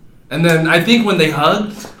 And then I think when they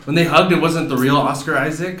hugged, it wasn't the real Oscar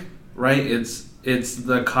Isaac, right? It's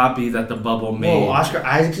the copy that the bubble made. Whoa, Oscar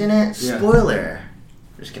Isaac's in it? Yeah. Spoiler.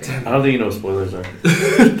 Just kidding. I don't think you know what spoilers are.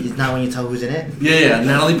 He's not when you tell who's in it? Yeah,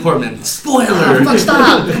 Natalie Portman. Spoiler. Oh, fuck,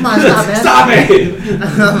 stop! Come on, stop, man. Stop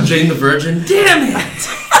it! Jane the Virgin. Damn it!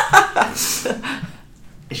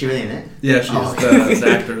 Is she really in it? Yeah, she's Oh, the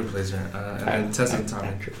actor who plays her. And then Tessa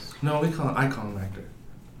Thomas. No, I call him actor.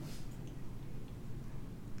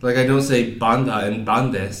 Like I don't say banda and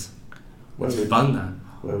bandes. What's Why would- banda?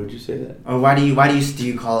 Why would you say that? Or why do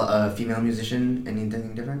you call a female musician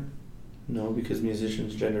anything different? No, because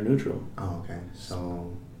musicians gender neutral. Oh, okay.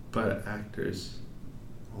 So But actors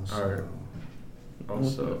also,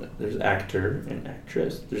 also. There's actor and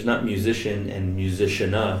actress. There's not musician and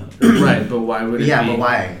musiciana. Right, but why would it yeah, be? but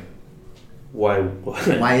why? Why?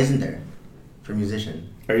 Why isn't there for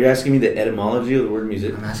musician? Are you asking me the etymology of the word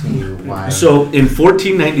music? I'm asking you why. So in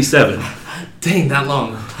 1497. Dang, that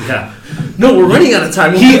long. Yeah. No, we're running out of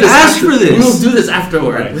time. He asked for this. We'll do this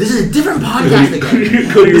afterward. Right. This is a different podcast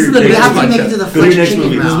again. Go to This is the We next have to podcast. make it to the Go to your French next chicken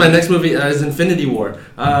movie. This is round. my next movie. Is Infinity War.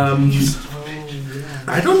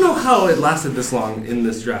 I don't know how it lasted this long in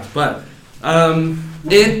this draft, but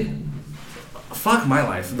it. Fuck my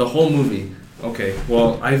life. The whole movie. Okay.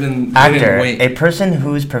 Well, Ivan Actor, didn't wait. a person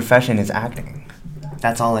whose profession is acting.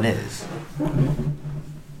 That's all it is.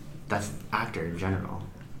 That's actor in general.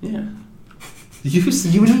 Yeah.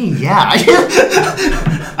 You mean yeah?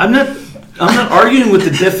 I'm not arguing with the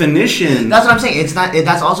definition. That's what I'm saying. It's not.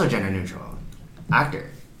 That's also gender neutral. Actor.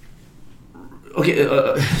 Okay,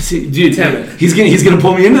 see, dude, Damn it. he's gonna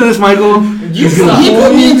pull me into this, Michael. He's gonna He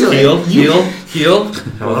put me into Heel, it. heel.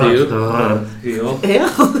 Both of you. Heel.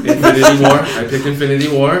 Infinity War. I picked Infinity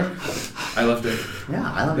War. I loved it.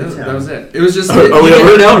 Yeah, I love it too. That was it. It was just. Are we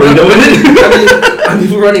over now? Are we done with it? I mean,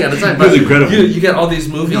 we're running out of time. That was but incredible. You get all these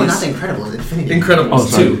movies. No, not the Incredibles. Infinity. Incredibles Oh,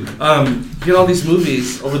 sorry. too. You get all these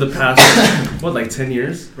movies over the past like 10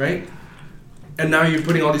 years, right? And now you're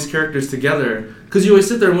putting all these characters together because you always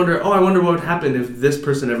sit there and wonder, I wonder what would happen if this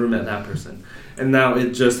person ever met that person. And now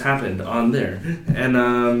it just happened on there. And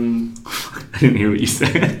I didn't hear what you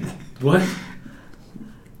said. what?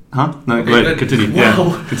 Huh? No, Okay, go ahead. then- Continue. Wow.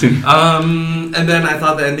 Yeah, continue. And then I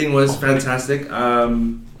thought the ending was fantastic.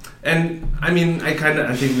 And I mean, I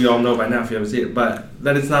think we all know by now if you haven't seen it, but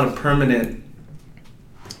that it's not a permanent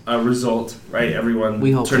result, right? Everyone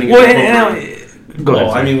We hope turning so. into Well, corporate. go ahead.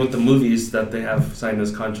 Well, I mean, with the movies that they have signed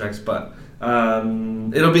as contracts, but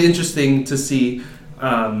it'll be interesting to see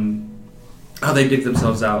how they dig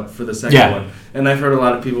themselves out for the second Yeah. one. And I've heard a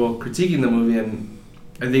lot of people critiquing the movie, and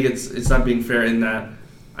I think it's not being fair in that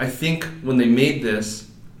I think when they made this,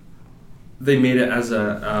 they made it as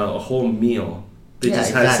a whole meal. They Yeah,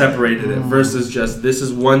 just had exactly. separated it versus just this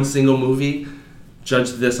is one single movie.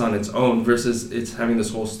 Judge this on its own versus it's having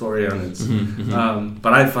this whole story on its.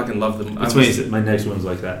 But I fucking love them. That's funny. My next one's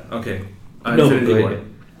like that. Okay. No, Infinity go War. ahead.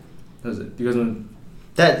 That was it. Do you guys want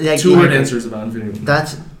That, like, 2 word answers about Infinity War?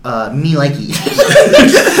 That's me likey.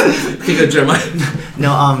 Okay, good, Jeremiah.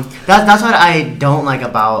 No, that's what I don't like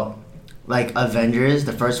about like Avengers,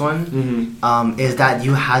 the first one. Is that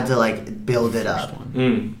you had to like build it up.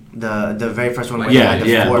 The very first one. Where you Yeah, had the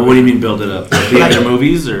yeah. four- But what do you mean build it up? Like the Like- other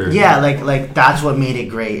movies, or Yeah, like that's what made it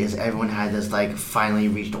great. Is everyone had this like finally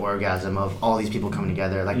reached orgasm of all these people coming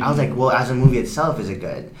together. Like I was like, well, as a movie itself, is it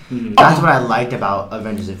good? That's what I liked about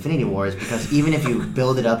Avengers: Infinity War is because even if you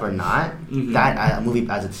build it up or not, that movie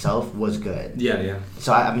as itself was good. Yeah.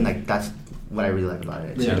 So I mean, like that's what I really like about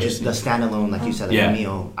it. Yeah. So just the standalone, like you said, like Yeah. a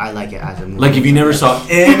meal. I like it as a movie. like if you never saw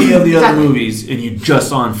any of the other Exactly. movies and you just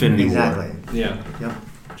saw Infinity Exactly. War. Yeah. Yep.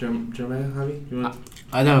 Jeremiah, Javi? You want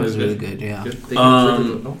I thought it was Good. really good. Yeah. good? Thank you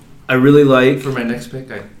Um, I really like for my next pick.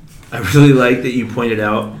 I really like that you pointed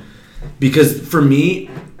out because for me,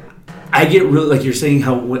 I get really like you're saying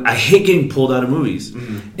how I hate getting pulled out of movies,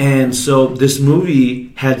 and so this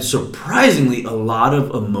movie had surprisingly a lot of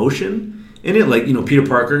emotion in it. Like Peter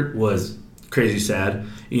Parker was crazy sad,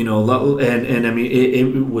 and I mean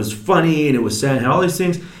it was funny and it was sad and all these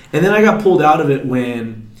things, and then I got pulled out of it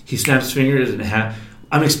when he snaps his fingers and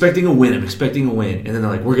I'm expecting a win, and then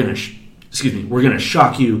they're like we're gonna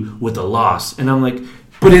shock you with a loss, and I'm like,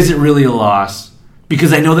 but is it really a loss?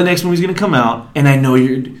 Because I know the next movie's gonna come out, and I know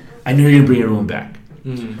you're gonna bring everyone back.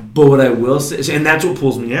 But what I will say, and that's what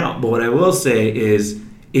pulls me out. But what I will say is,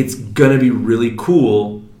 it's gonna be really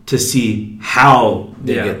cool to see how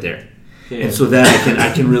they get there, and so that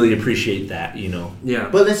I can really appreciate that. Yeah.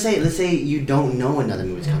 But let's say you don't know another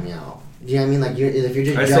movie's coming out. Do you know what I mean? Like if you're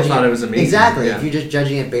just I judging still thought it was amazing. Exactly. Yeah. If you're just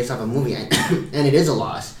judging it based off a movie and it is a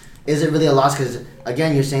loss, is it really a loss? Because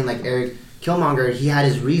again, you're saying like Eric Killmonger, he had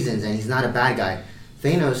his reasons and he's not a bad guy.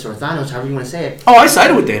 Thanos, however you want to say it. Oh, I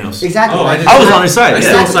sided with Thanos. Exactly. Oh, like, I was on his side. I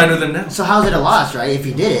Yeah. still sided with them now. So how's it a loss, right? If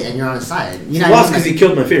he did it and you're on his side, He lost because he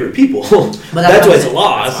killed my favorite people. That's why it's a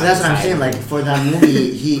loss. So that's what I'm saying. Like for that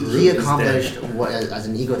movie, he Groot is accomplished what as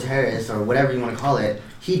an ego terrorist or whatever you want to call it.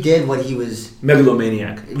 He did what he was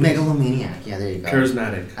Megalomaniac. megalomaniac. Yeah, there you go.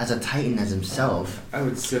 Charismatic. As a titan as himself. I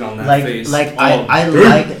would sit on that Like face.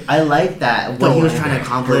 I like that. What Don't he was worry trying to about it.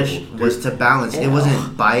 accomplish was to balance. It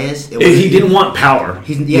wasn't biased. It He didn't want power.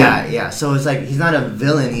 He's yeah. So it's like he's not a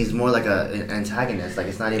villain. He's more like an antagonist. Like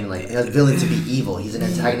it's not even like a villain to be evil. He's an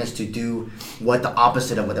antagonist to do what the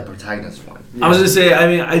opposite of what the protagonist wants. I was gonna say,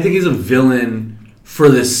 I think he's a villain for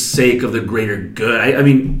the sake of the greater good. I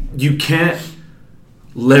mean, you can't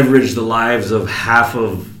leverage the lives of half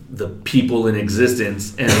of the people in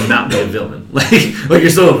existence and not be a villain. Like you're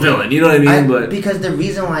still a villain. You know what I mean? But because the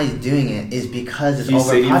reason why he's doing it is because it's He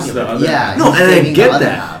saves the overpopulated. other Yeah, no, he's and I saving the get other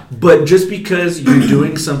that. half. But just because you're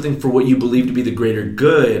doing something for what you believe to be the greater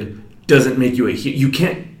good doesn't make you a hero. You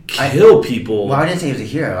can't kill people. Well, I didn't say he was a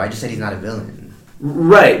hero. I just said he's not a villain.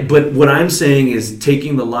 Right, but what I'm saying is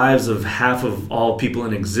taking the lives of half of all people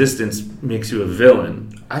in existence makes you a villain.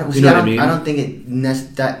 I don't think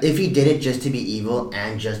that if he did it just to be evil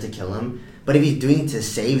and just to kill him, but if he's doing it to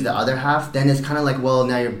save the other half, then it's kind of like, well,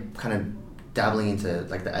 now you're kind of dabbling into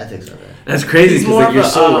like the ethics of it. That's crazy He's because more like, of you're a,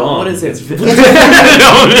 so wrong. what is it? It's weird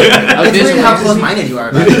how close-minded you are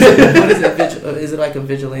about it. What is it? Is it like a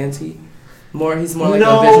vigilante? He's more like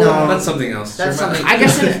No. a vigilante. No. That's something else. That's Jeremiah. something. I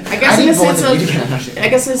guess in the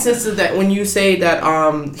sense of of that when you say that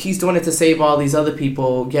he's doing it to save all these other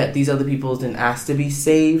people, yet these other people didn't ask to be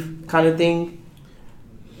saved, kind of thing.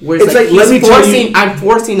 Where It's like, let me tell you- I'm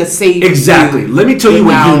forcing to save Exactly. you Let me tell you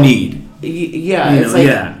what you without- need. Yeah, You it's know, like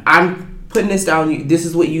yeah. I'm putting this down. This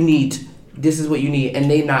is what you need. This is what you need, and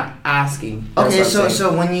they not asking. That's Okay, what I'm saying.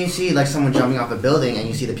 so when you see like someone jumping off a building and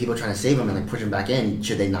you see the people trying to save them and like push them back in,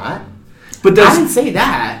 should they not? But I that's didn't say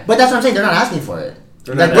that. But that's what I'm saying. They're not asking for it.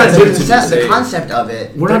 They're Like, not the, asking to be the saved. concept of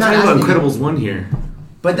it. we're they're not talking about asking- Incredibles 1 here.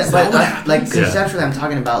 But Is that what like happens? conceptually, I'm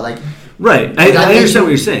talking about like. Right. Does that I make understand you- what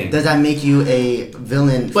you're saying. Does that make you a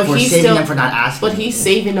villain But for he's saving still- them for not asking? But he's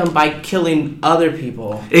saving them by killing other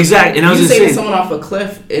people. Exactly. And I was You just saving saying. someone off a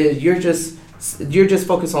cliff is you're just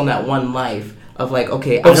focused on that one life of like,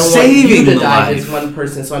 okay, I Of don't want saving you to the die life. as one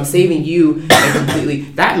person, so I'm saving you and completely.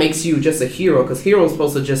 That makes you just a hero because hero's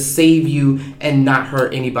supposed to just save you and not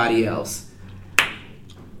hurt anybody else,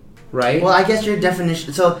 right? Well, I guess your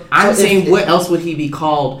definition. So I'm so saying, if- what else would he be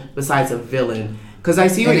called besides a villain? Because I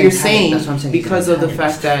see what An you're antagonist, saying, that's what I'm saying, he's because an of the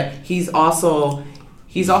antagonist. fact that he's also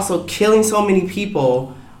killing so many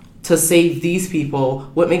people to save these people.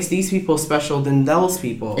 What makes these people special than those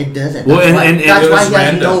people? It doesn't. Well, That's and- why, and that's it why was he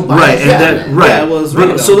has no random. bias. Right. And on that. it. Right. Yeah, it was But-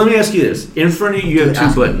 random. so let me ask you this: in front of you, you have Dude, two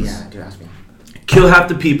ask me. buttons. Yeah, dude, ask me. Kill half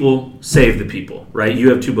the people, save the people. Right. You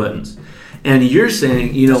have two buttons, and you're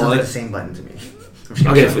saying, you know Sounds what? like the same button to me.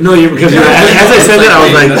 Okay, no, because as I said that, I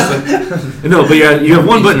was like, no, but you have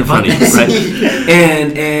one button in front of you, right?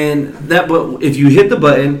 And that, but if you hit the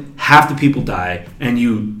button, half the people die, and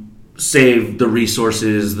you save the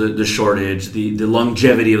resources, the shortage, the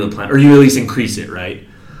longevity of the planet, or you at least increase it, right?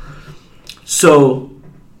 So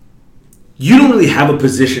you don't really have a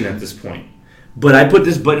position at this point. But I put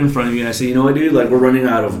this button in front of you and I say, you know what, dude? Like, we're running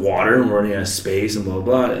out of water and we're running out of space and blah,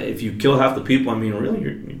 blah, blah. If you kill half the people, I mean, really,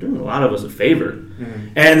 you're doing a lot of us a favor. Mm-hmm.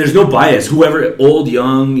 And there's no bias. Whoever, old,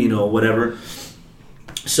 young, you know, whatever.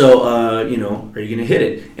 So, you know, are you going to hit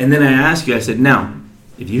it? And then I ask you, I said, now,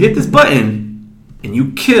 if you hit this button and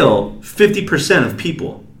you kill 50% of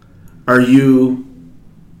people, are you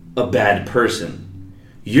a bad person?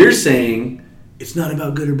 You're saying it's not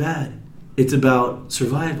about good or bad. It's about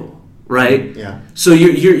survival. Right? Yeah. So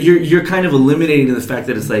you're kind of eliminating the fact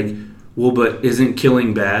that it's like, well, but isn't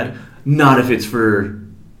killing bad? Not if it's for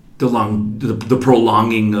the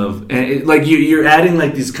prolonging of, and like you're adding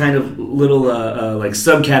like these kind of little like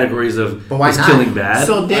subcategories of But why is not? killing bad.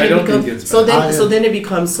 So then I it don't becomes think it's so bad. then so then it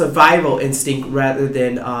becomes survival instinct rather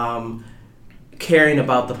than caring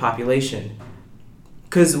about the population.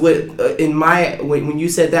 Because when you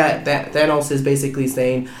said that Thanos is basically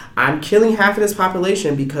saying, I'm killing half of this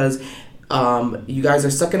population because you guys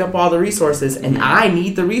are sucking up all the resources and I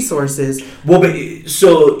need the resources. Well, but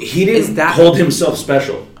so he Is didn't that- hold himself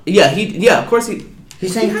special. Yeah, of course he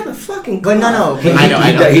He's saying. had a fucking But no. He, But he,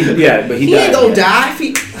 I know. yeah, but he He died. ain't gonna yeah.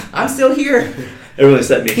 die. I'm still here. It really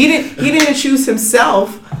upset me. He didn't choose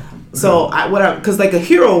himself. So because like a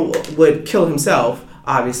hero would kill himself,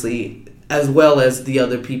 obviously, as well as the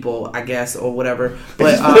other people, I guess, or whatever.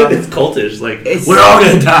 But it's cultish. Like it's- we're all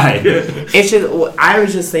gonna die. it's just I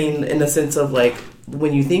was just saying in the sense of like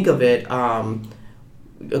when you think of it,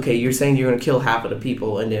 okay, you're saying you're gonna kill half of the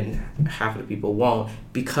people and then half of the people won't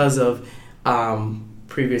because of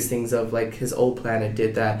previous things of like his old planet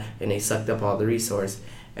did that and they sucked up all the resource.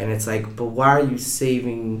 And it's like, but why are you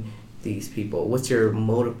saving these people? What's your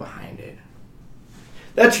motive behind it?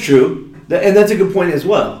 That's true, and that's a good point as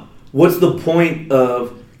well. What's the point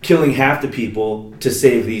of killing half the people to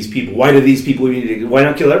save these people? Why do these people need to? Why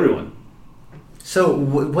not kill everyone? So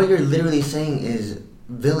what you're literally saying is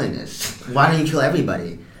villainous. Why don't you kill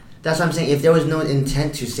everybody? That's what I'm saying. If there was no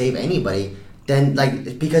intent to save anybody, then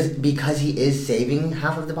like because he is saving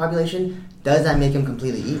half of the population, does that make him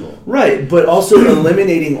completely evil? Right, but also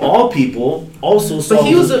eliminating all people also solves But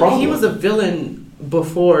he was this problem. he was a villain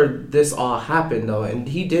before this all happened though, and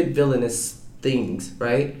he did villainous things,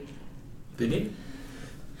 right? Did he?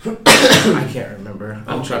 I can't remember.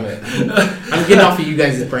 I'm trying to. I'm getting off of you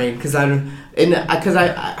guys' brain because I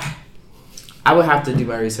would have to do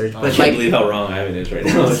my research. I But can't like, believe how wrong Ivan is right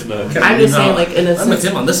now. I'm just saying, like in a I'm with sense,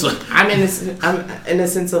 him on this one. I'm in a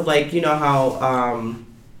sense of like, you know how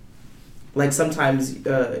like sometimes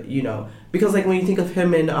you know, because like when you think of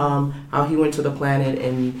him and how he went to the planet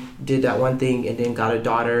and did that one thing and then got a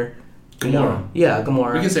daughter. You know? Gamora. Yeah,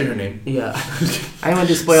 Gamora. We can say her name. Yeah. I don't want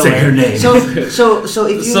to spoil Say her name. So if you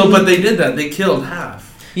So, but they did that. They killed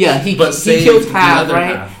half. Yeah, he saved killed the half, other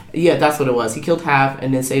right? half. Yeah, that's what it was. He killed half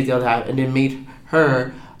and then saved the other half and then made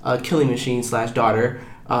her a killing machine / daughter.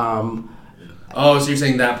 Oh, so you're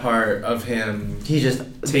saying that part of him he just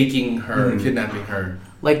taking her, kidnapping her,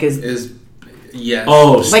 Like is yes.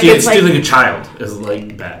 Oh, Like, it's like- stealing a child is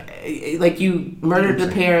like bad. like you murdered the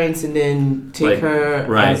parents and then take Like, her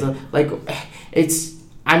right. as a like it's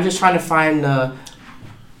I'm just trying to find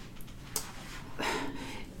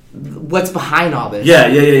what's behind all this.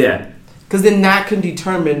 Yeah. Because then that can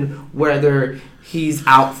determine whether he's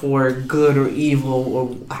out for good or evil,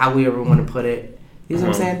 or how we ever want to put it. You know what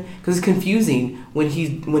I'm saying? Because it's confusing when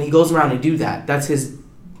he goes around and do that. That's his,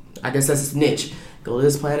 I guess that's his niche. Go to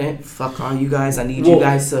this planet, fuck all you guys. I need you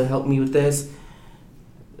guys to help me with this.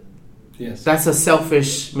 Yes. That's a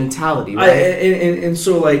selfish mentality, right? And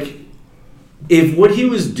so, like, if what he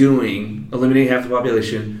was doing, eliminating half the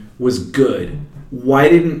population, was good, why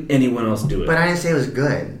didn't anyone else do it? But I didn't say it was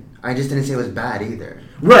good. I just didn't say it was bad either.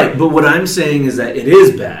 Right, but what I'm saying is that it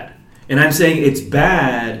is bad. And I'm saying it's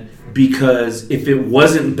bad because if it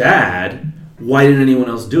wasn't bad, why didn't anyone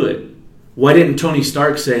else do it? Why didn't Tony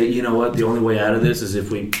Stark say, you know what, the only way out of this is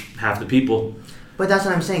if we half the people? But that's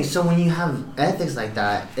what I'm saying. So when you have ethics like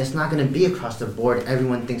that, it's not going to be across the board.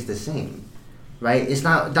 Everyone thinks the same, right? It's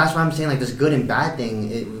not. That's why I'm saying, like, this good and bad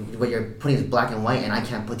thing, what you're putting is black and white, and I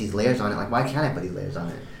can't put these layers on it. Like, why can't I put these layers on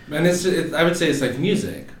it? And I would say it's like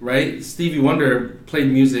music, right? Stevie Wonder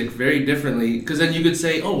played music very differently, because then you could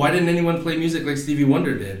say, oh, why didn't anyone play music like Stevie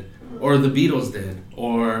Wonder did, or the Beatles did,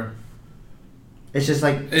 or it's just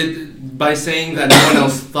like by saying that no one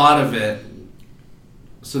else thought of it,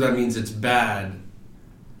 so that means it's bad.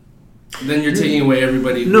 Then you're taking away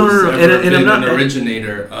everybody who's ever been an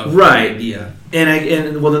originator of the idea.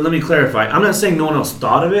 And well, then let me clarify. I'm not saying no one else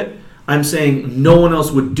thought of it. I'm saying no one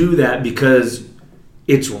else would do that because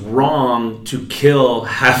it's wrong to kill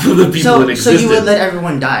half of the people in existence. So you would let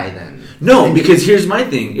everyone die then? No, because here's my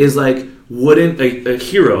thing: is like, wouldn't a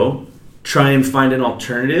hero try and find an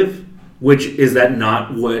alternative? Which is that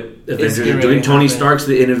not what Avengers are doing? Tony Stark's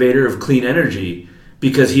the innovator of clean energy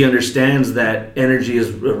because he understands that energy is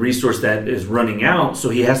a resource that is running out, so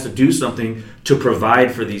he has to do something to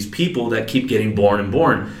provide for these people that keep getting born and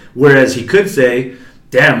born. Whereas he could say,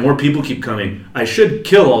 damn, more people keep coming. I should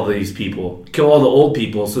kill all these people, kill all the old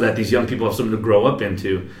people so that these young people have something to grow up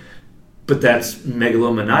into. But that's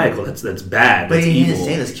megalomaniacal. That's bad. But that's he evil. didn't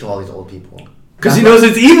say let's kill all these old people. Because he knows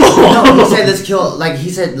it's evil. No, he said let's kill, like, he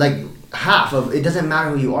said, like, half of, it doesn't matter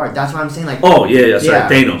who you are. That's what I'm saying, like... Oh, yeah,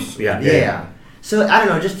 sorry, Thanos. Yeah. So, I don't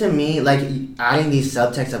know, just to me, like, adding these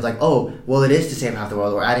subtexts of, like, oh, well, it is to save half the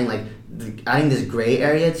world, or adding, like, adding this gray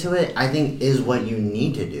area to it, I think is what you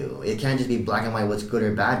need to do. It can't just be black and white, what's good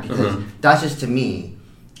or bad, because that's just, to me,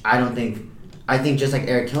 I think just like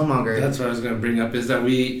Eric Killmonger... That's what I was going to bring up, is that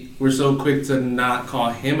we're so quick to not call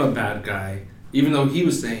him a bad guy, even though he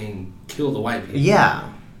was saying, kill the white people. Yeah.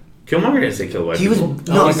 Killmonger didn't say kill white people. He was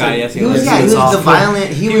the violent... He was the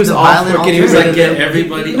violent... He was like, get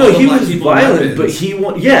everybody... No, he was violent, but he...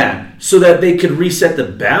 so that they could reset the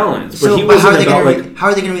balance. But he wasn't about, like... How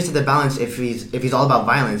are they going to reset the balance if he's all about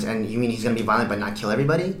violence, and you mean he's going to be violent but not kill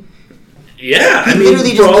everybody? Yeah, I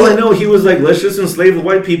mean, for all I know, he was like, let's just enslave the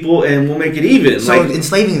white people and we'll make it even. So like,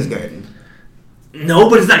 enslaving is good. No,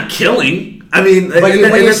 but it's not killing. I mean,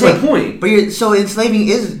 that's my point. So enslaving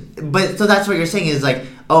is... so that's what you're saying is like,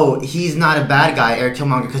 oh, he's not a bad guy, Eric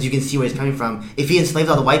Killmonger, because you can see where he's coming from. If he enslaves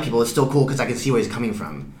all the white people, it's still cool because I can see where he's coming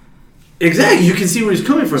from. Exactly, you can see where he's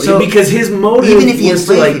coming from. So because his motive even if he was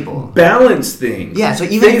to like people. Balance things. Yeah, so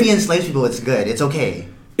even if he enslaves people, it's good. It's okay.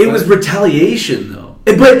 It was retaliation, though.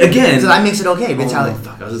 But again... So that makes it okay. But he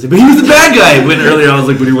was the bad guy. When earlier I was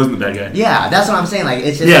like, but he wasn't the bad guy. Yeah, that's what I'm saying. Like,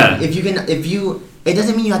 it's just like, if you... It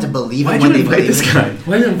doesn't mean you have to believe in what they believe. Why'd you invite this guy?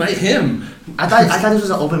 Why did you invite him? I thought this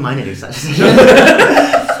was an open-minded exercise.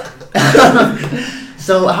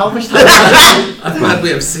 So how much time? I'm glad we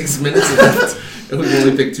have 6 minutes left, and we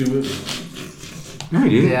only picked 2 movies. No, we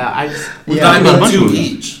did. Yeah, we're talking 2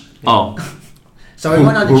 each. Oh. So we're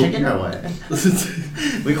going on the chicken or what?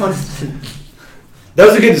 We going. That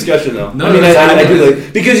was a good discussion, though. No, I mean, I do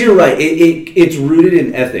like, because you're right. It's rooted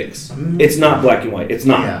in ethics. Mm-hmm. It's not black and white. It's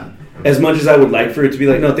not. Yeah. As much as I would like for it to be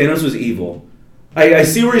like, no, Thanos was evil. I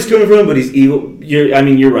see where he's coming from, but he's evil.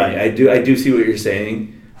 You're right. I do see what you're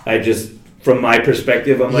saying. I just, from my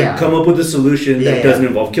perspective, I'm like, come up with a solution that doesn't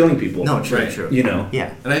involve killing people. No, true. You know.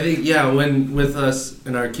 Yeah. And I think when with us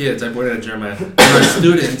and our kids, I pointed at Jeremiah. Our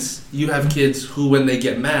students, you have kids who, when they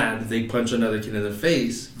get mad, they punch another kid in the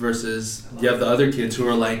face. Versus you have the other kids who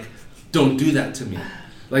are like, don't do that to me.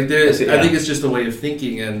 Like I think it's just a way of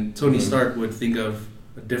thinking, and Tony Stark would think of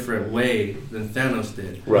a different way than Thanos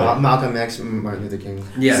did. Right. Malcolm X, Martin Luther King.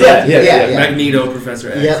 Yeah. Magneto,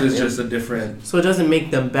 Professor X is just a different... So it doesn't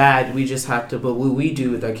make them bad, we just have to... But what we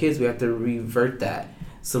do with our kids, we have to revert that.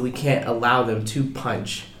 So we can't allow them to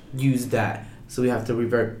use that. So we have to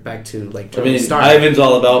revert back to, like, Tony Stark. Ivan's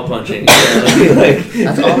all about punching.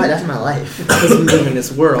 That's my life. Because we live in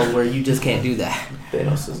this world where you just can't do that.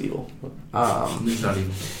 Thanos is evil. He's not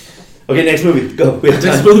evil. Okay, next movie. Go. We have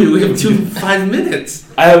Next time. movie, we have 5 minutes.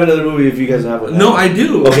 I have another movie if you guys have one. No, I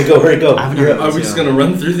do. Okay, go. Hurry, go. I have You're another up. Are we just gonna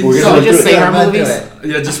run through these? We're So gonna we just say our Run through movies. it.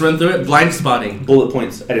 Yeah, just run through it. Blind spotting. Bullet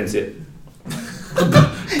points. I didn't see it. Bullet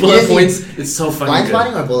didn't see- points. It's so funny. Blind good.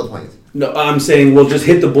 spotting or bullet points? No, I'm saying we'll just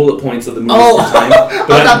hit the bullet points of the movie Oh, for time. I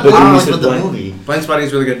thought but bullet when you points said was the blind- movie. Blind spotting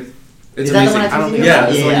is really good. It's Is that the amazing. one I don't think Yeah, about?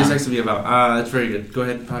 that's the one Yeah. you texted me about. It's very good. Go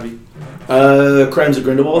ahead, Pavi. Crimes of Or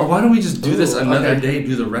Grindelwald. why don't we just do this Ooh, another okay. day?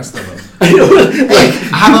 Do the rest of them. I know. Like,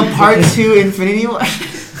 have a part 2 Infinity War.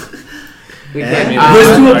 We Yeah. can. Maybe.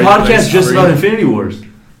 Let's do a Are you podcast guys just free? about Infinity Wars.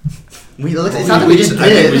 We look. It's not that we just did I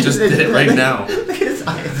think it. we just did it right now. Look at his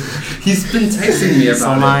eyes. He's been texting me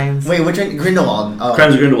Some about it. lines. Wait, which one? Grindelwald. Oh,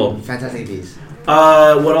 Crimes of Grindelwald. Fantastic Beasts.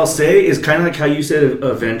 What I'll say is kind of like how you said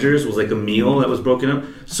Avengers was like a meal that was broken up.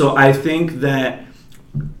 So I think that.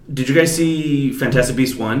 Did you guys see Fantastic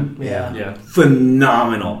Beasts 1? Yeah. Yeah.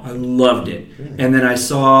 Phenomenal. I loved it. And then I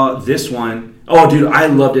saw this one. Oh, dude, I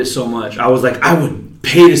loved it so much. I was like, I would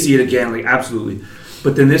pay to see it again. Like, absolutely.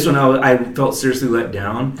 But then this one, I felt seriously let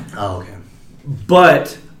down. Oh, okay.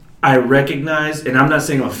 But I recognize, and I'm not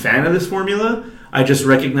saying I'm a fan of this formula, I just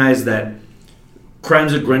recognize that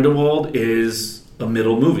Crimes of Grindelwald is a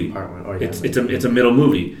middle movie. It's a middle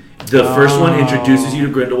movie. The first one introduces you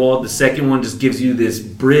to Grindelwald. The second one just gives you this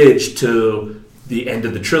bridge to the end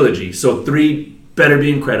of the trilogy. So 3 better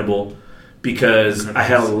be incredible because I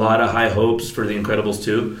had a lot of high hopes for The Incredibles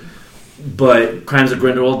 2. But Crimes of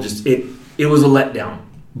Grindelwald just it was a letdown.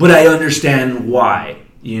 But I understand why.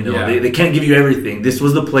 You know, Yeah. they can't give you everything. This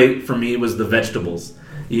was the plate for me. Was the vegetables.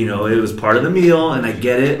 You know, it was part of the meal, and I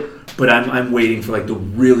get it. But I'm waiting for like the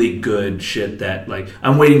really good shit that like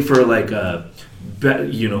I'm waiting for like a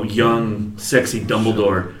young sexy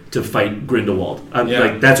Dumbledore to fight Grindelwald. Yeah.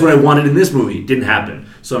 Like that's what I wanted in this movie. It didn't happen.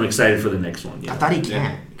 So I'm excited for the next one. I Yeah. thought he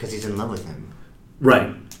can't because he's in love with him.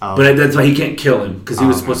 Right. Oh. But that's why he can't kill him because he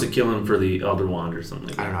was Oh, supposed to kill him for the Elder Wand or something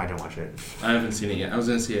like I that. don't know. I didn't watch it. I haven't seen it yet. I was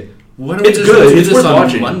gonna see it. Why don't It's we just good. do It's this worth on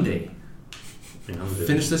watching. Monday? You know,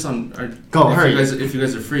 Finish this on. Go, if hurry. if you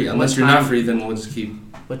guys are free. Unless What you're not time? free, then we'll just keep.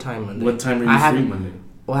 What time Monday? What time are I you have- free Monday?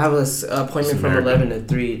 Well, I have an appointment It's from America. 11 to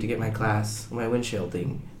 3 to get my class, my windshield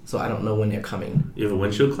thing. So I don't know when they're coming. You have a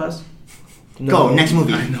windshield class? Go next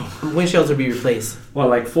movie. I know. Windshields will be replaced. What,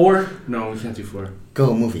 like 4? No, we can't do 4.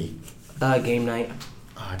 Go movie. Game night.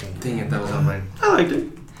 Oh dang. Dang it, that was on mine. I liked it.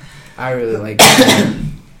 I really like.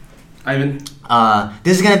 Ivan,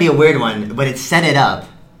 This is gonna be a weird one, but it's Set It Up.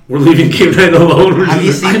 We're leaving Game Night alone. We're Have you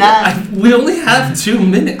just- seen that? we only have 2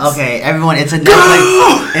 minutes. Okay, everyone. It's a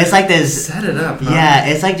Netflix. It's like this. Set it up. Huh? Yeah,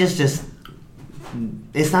 it's like just.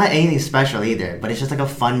 It's not anything special either, but it's just like a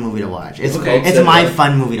fun movie to watch. It's Okay, it's Set It my Up.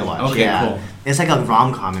 fun movie to watch. Okay, yeah. cool. It's like a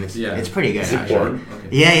rom com and it's Yeah. it's pretty good. Is it actually. porn? Okay.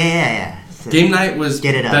 Yeah. Game night was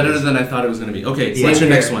Get it up. better than I thought it was gonna be. Okay, so Yeah. what's your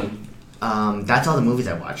Here. next one? That's all the movies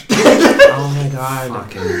I watched. Oh my god.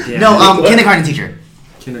 Fucking yeah. No, What? Kindergarten Teacher.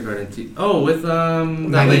 Kindergarten Oh, with that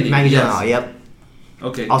Maggie lady. Maggie Yes. Gyllenhaal. Yep.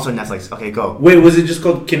 Okay. Also Netflix. Okay, go. Wait, was it just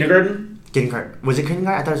called Kindergarten? Kindergarten. Was it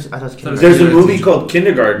Kindergarten? I thought it was There's Kindergarten. There's a Kindergarten movie Teacher. called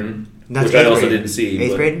Kindergarten, That's which I eighth also grade. didn't see. 8th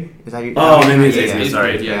but- grade? Is that your? Oh, maybe it's Yeah, 8th yeah. grade.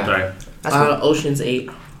 Sorry. Yeah. Sorry. That's cool. Ocean's 8.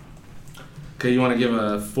 Okay, you want to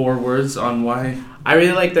give 4 words on why? I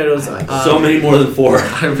really like that it was. I like So many more than 4.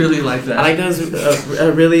 I really like that. I like that it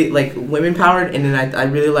was really like women powered, and then I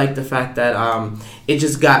really like the fact that it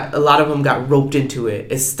just got a lot of them got roped into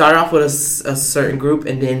it. It started off with a certain group,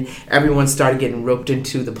 and then everyone started getting roped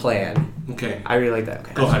into the plan. Okay. I really like that.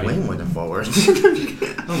 Okay. Go, That's way Javi. more than 4 words. I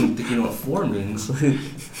don't think you know what 4 means.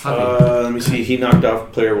 Javi. Let me see. He knocked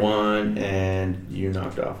off player 1, and you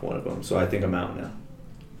knocked off one of them. So I think I'm out now.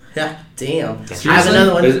 Yeah, damn. I have Seriously?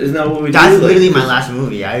 another one. Isn't that what we That's do? literally my last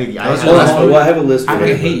movie. I was Oh, your last movie? well, I have a list. I for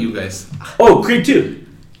it. hate you guys. Oh, Creed 2.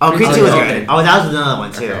 Oh, Creed 2 was Okay. good. Oh, that was another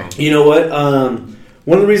one too. Okay. You know what?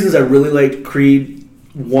 One of the reasons I really liked Creed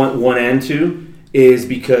 1 and 2 is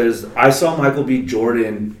because I saw Michael B.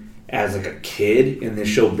 Jordan as like a kid in this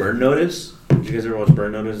show Burn Notice. Did you guys ever watch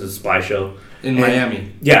Burn Notice? It's a spy show. In And-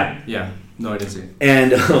 Miami. Yeah, Yeah. No, I didn't see it.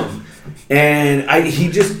 and he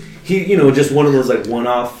just one of those like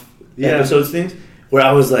one-off episodes things where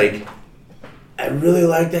I was like, I really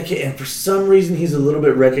like that kid, and for some reason he's a little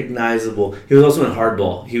bit recognizable. He was also in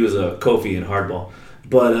Hardball. He was a Kofi in Hardball,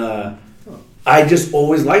 but I just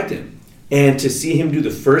always liked him. And to see him do the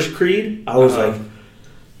first Creed, I was like,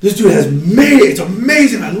 this dude has made it. It's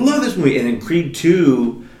amazing. I love this movie. And in Creed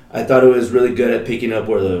 2, I thought it was really good at picking up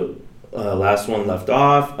where the last one left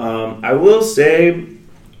off. I will say,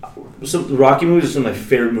 the Rocky movies are some of my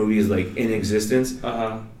favorite movies like in existence,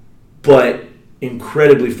 but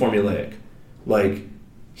incredibly formulaic. Like,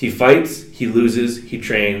 he fights, he loses, he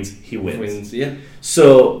trains, he wins. Yeah.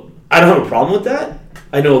 So I don't have a problem with that.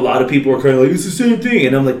 I know a lot of people are kind of like, it's the same thing.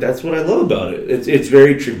 And I'm like, that's what I love about it. It's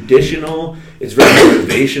very traditional. It's very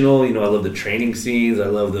motivational. You know, I love the training scenes. I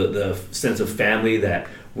love the sense of family that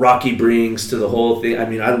Rocky brings to the whole thing. I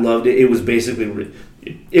mean, I loved it. It was basically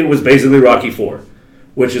Rocky IV,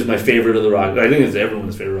 which is my favorite of the Rocky. I think it's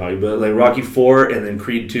everyone's favorite Rocky. But like Rocky IV and then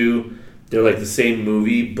Creed II, they're like the same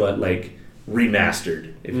movie, but like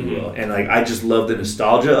remastered, if you will. And like I just love the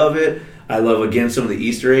nostalgia of it. I love, again, some of the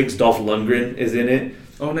Easter eggs. Dolph Lundgren is in it.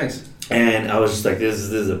 Oh, nice. And I was just like, this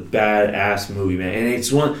is a badass movie, man. And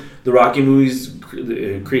it's the Rocky movies,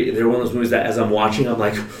 they're one of those movies that as I'm watching, I'm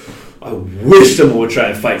like, I wish someone would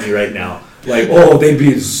try and fight me right now. Like, they'd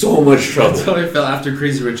be in so much trouble. That's how I felt after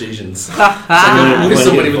Crazy Rich Asians. I wish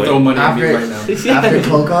somebody would throw money at me right now. After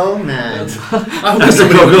Coco, man. I wish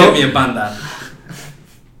somebody would get me a banda.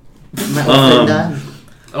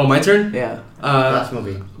 Oh, my turn? Yeah. Last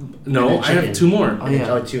movie. No, I have two more. Oh,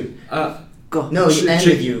 yeah. Oh, two. Go. No, you end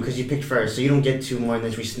with you because you picked first, so you don't get two more, and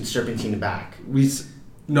then we serpentine back.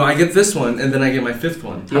 No, I get this one, and then I get my fifth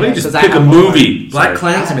one. How about you just pick a movie? Black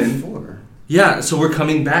Klansman. Yeah, so we're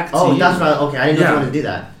coming back to Oh, you. that's right. Okay, I didn't know you wanted to do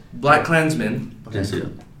that. Black Klansman. Okay.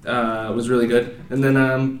 Was really good. And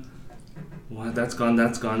then, what? That's gone.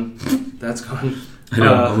 I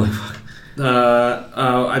know.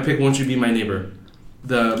 I picked Won't You Be My Neighbor.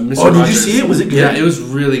 The Mr. Oh, did Rogers. you see it? Was it good? Yeah, it was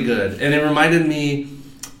really good. And it reminded me,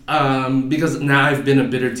 because now I've been a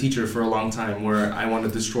bitter teacher for a long time where I want to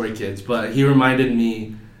destroy kids, but he reminded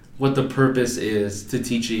me what the purpose is to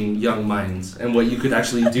teaching young minds and what you could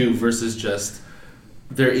actually do versus just,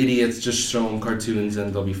 they're idiots, just show them cartoons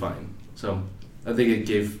and they'll be fine. So I think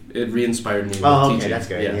it re-inspired me with Oh, okay, teaching. that's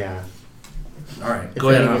good, yeah. All right, go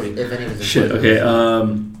ahead, Javi. If any was Shit, okay.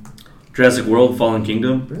 Jurassic World, Fallen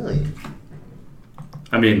Kingdom. Really?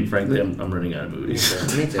 I mean, frankly, I'm running out of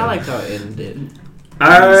movies. Me too. I liked how it ended.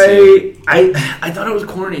 I thought it was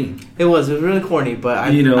corny. It was really corny, but I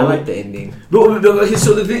liked the ending. But okay,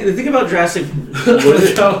 so the thing about Jurassic,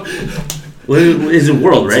 what is it?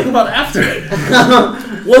 World, right? Talk about after it.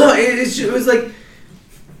 Well, it was like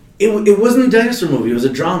it wasn't a dinosaur movie. It was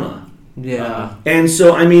a drama. Yeah. And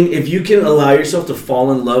so, I mean, if you can allow yourself to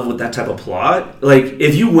fall in love with that type of plot, like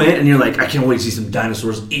if you went and you're like, I can't wait to see some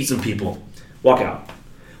dinosaurs eat some people, walk out.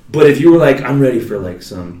 But if you were like, I'm ready for like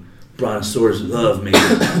some brontosaurus love, maybe,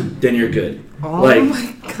 then you're good. Oh like,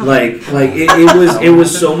 my God. like it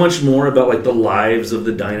was so much more about like the lives of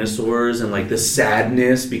the dinosaurs and like the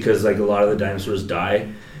sadness because like a lot of the dinosaurs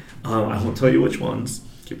die. I won't tell you which ones.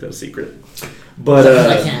 Keep that a secret. But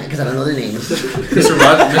I can't because I don't know their names. Mr.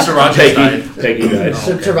 Rogers died. Peggy died.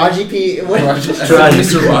 So Taraji P. What? Mr.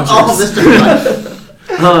 Rogers. Oh, Mr.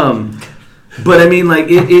 Rogers. But I mean, like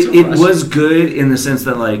it was good in the sense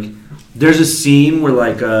that like there's a scene where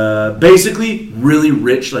like basically really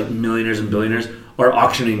rich like millionaires and billionaires are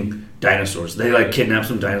auctioning dinosaurs. They like kidnap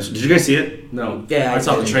some dinosaurs. Did you guys see it? No. Yeah, I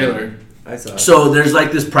saw the trailer. I saw it. So there's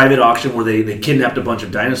like this private auction where they kidnapped a bunch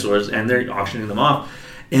of dinosaurs and they're auctioning them off.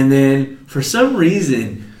 And then for some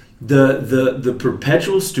reason the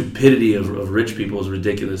perpetual stupidity of rich people is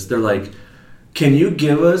ridiculous. They're like, can you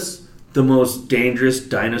give us the most dangerous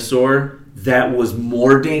dinosaur that was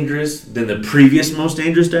more dangerous than the previous most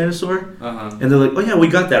dangerous dinosaur? Uh-huh. And they're like, oh yeah, we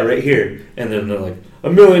got that right here. And then they're like,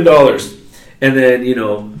 $1 million. And then, you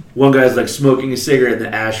know, one guy's like smoking a cigarette and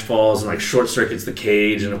the ash falls and like short circuits the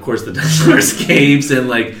cage. And of course the dinosaur escapes. And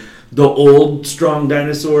like the old strong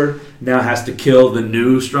dinosaur now has to kill the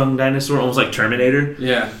new strong dinosaur, almost like Terminator.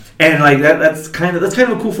 Yeah. And like that's kind of a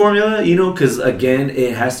cool formula, you know, because again,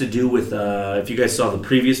 it has to do with if you guys saw the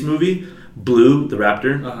previous movie, Blue the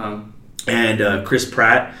Raptor, and Chris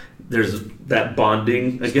Pratt. There's that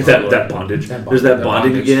bonding, I guess that bondage. There's that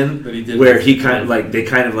bonding again, where he kind of like they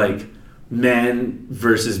kind of like man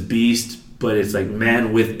versus beast, but it's like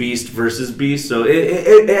man with beast versus beast. So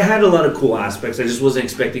it had a lot of cool aspects. I just wasn't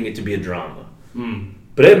expecting it to be a drama.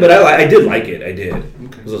 But I did like it. I did.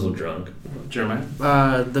 Okay. I was a little drunk. Jeremiah?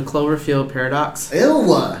 The Cloverfield Paradox. Ew.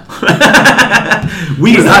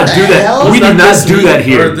 We did not do that. We did not do that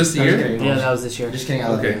here. Or this year? Yeah, that was this year. Just kidding.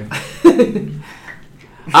 Okay.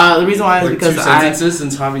 The reason why is Like because two sentences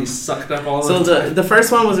since Javi sucked up all So of the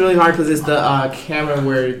first one was really hard because it's the camera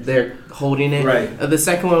where they're holding it. Right. The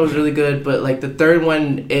second one was really good, but like the third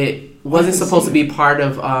one, it wasn't supposed to be part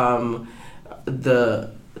of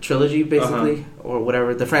the trilogy, basically, or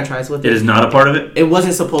whatever the franchise with It is not a part of it. It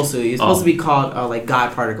wasn't supposed to. It's supposed Oh. to be called like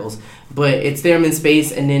God Particles, but it's them in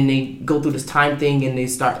space, and then they go through this time thing, and they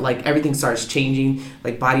start like everything starts changing,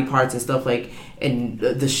 like body parts and stuff, like and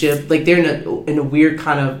the ship, like they're in a weird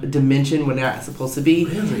kind of dimension where they're not supposed to be,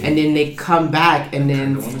 Really? and then they come back, and I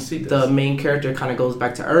then wanna see this. the main character kind of goes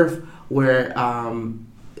back to Earth where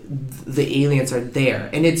the aliens are there,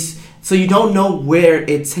 and it's. So you don't know where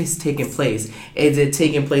it's taking place. Is it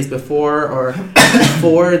taking place before or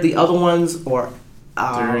before the other ones, or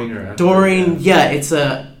During or after, during? Yeah,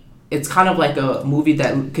 it's kind of like a movie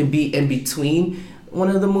that can be in between one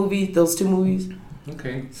of the movies, those two movies.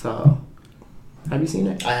 Okay. So, have you seen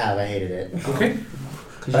it? I have. I hated it. Okay.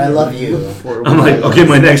 But I love you. I'm like, okay,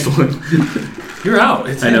 my next one. You're out.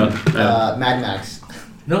 It's I in. know. Mad Max.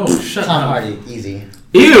 No, shut Tom up. Hardy. Easy.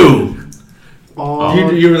 Ew. Oh,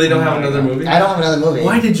 You really don't have another movie? I don't have another movie.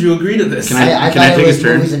 Why did you agree to this? Can I thought it take a was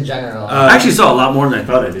turn? movies in general. I actually saw a lot more than I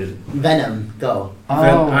thought I did. Venom. Go.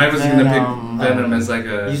 I was gonna pick Venom. Venom as like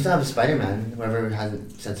You a. still have Spider-Man. Whoever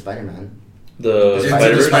hasn't said Spider-Man. The Into the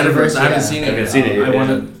Spider-Verse? Spider-Verse. I haven't Yeah. seen I it. haven't seen it yet, I yeah. want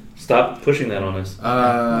to. Stop pushing that on us.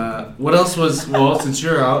 What else was? Well, since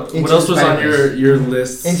you're out, Into what else the was on Spider-Verse. your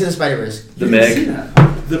list? Into the Spider-Verse. The You didn't Meg. see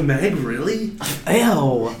that. The Meg, really?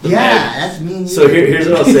 Ew. Yeah, that's me. So here's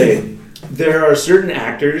what I'll say. There are certain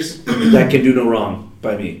actors that can do no wrong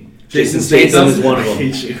by me. Jason Statham is one of I them.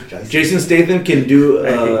 hate you. Jason Statham can do,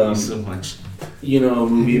 I hate you so much. a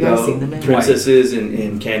movie you guys about seen The Meg? princesses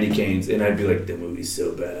and candy canes, and I'd be like, the movie's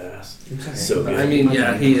so badass, so good. I mean,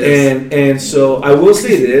 yeah, he is. And so I will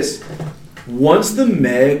say this: once the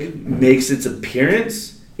Meg makes its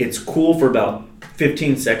appearance, it's cool for about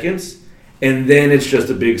 15 seconds, and then it's just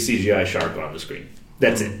a big CGI shark on the screen.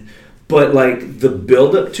 That's it. But like the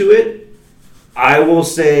build up to it, I will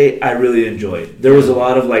say I really enjoyed. There was a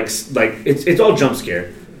lot of like it's all jump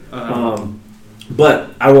scare. But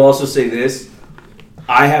I will also say this: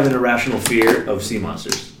 I have an irrational fear of sea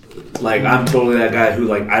monsters. Like I'm totally that guy who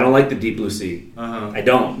like I don't like the deep blue sea. I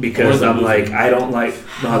don't because Or the I'm movie. like I don't like.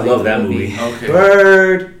 No, I love that movie. Okay.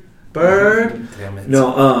 Bird. Damn it.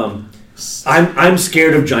 No, I'm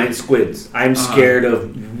scared of giant squids. I'm scared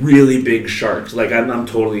of really big sharks. Like I'm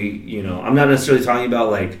totally, I'm not necessarily talking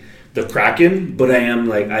about like the Kraken, but I am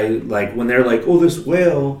like when they're like, oh, this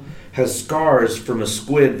whale has scars from a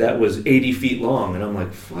squid that was 80 feet long, and I'm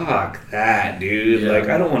like, fuck that, dude. Yeah. Like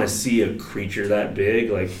I don't want to see a creature that big.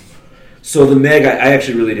 Like, so the Meg, I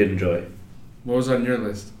actually really did enjoy. What was on your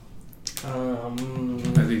list?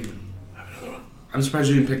 I think. I'm surprised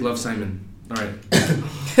you didn't pick Love, Simon. All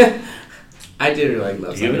right. I did really like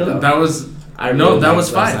Love Do you Simon, know? though. That was. I No, really that liked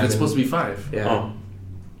was Love 5. Simon. It's supposed to be 5. Yeah. Oh,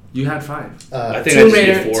 You had 5. I think Tomb I just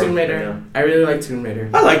Raider. did 4. Tomb Raider. Yeah. I really like Tomb Raider.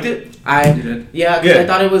 I liked it. You did. Yeah, 'cause Good. I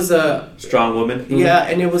thought it was Strong woman. yeah,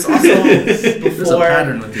 and it was also There's a before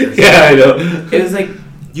pattern with this. Yeah, I know. it was like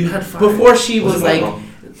You had 5. before she was Wasn't like wrong.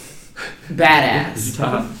 badass.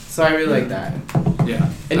 Uh-huh. So I really like that. Yeah.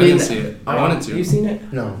 And I didn't then- see it. I wanted to. You seen it?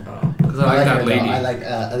 No. Because I like that her, lady. though. I like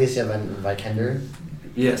Alicia Vikander.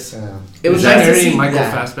 Yes. It was Is that nice to marrying see. Michael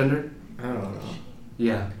Yeah. Fassbender? I don't know.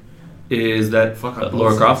 Yeah. Is that Fuck up Laura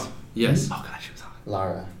both Croft? Yes. Oh god, she was hot.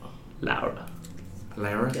 Laura. Laura.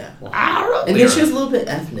 Lara? Yeah. Laura. And then she was a little bit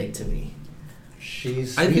ethnic to me.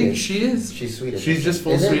 She's I Swedish. think she is. She's Swedish. She's just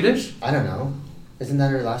full Is it? Swedish? I don't know. Isn't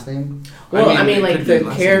that her last name? Well, I mean, it like could be the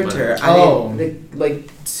last character. name, I Oh. didn't, like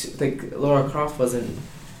Laura Croft wasn't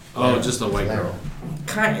Oh, just a white girl.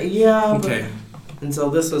 kind. Yeah. Okay. But, and so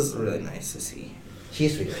this was really nice to see.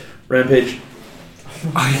 She's Swedish. Rampage.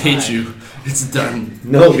 I hate you. It's done.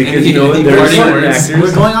 No, because you know what? Any There's parting certain words? actors.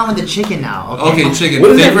 We're going on with the chicken now. Okay. Okay, chicken. What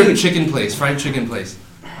does that Favorite mean? chicken place? Fried chicken place. Is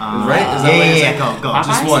Right? Is that what yeah, you're yeah, saying? Go. Popeyes?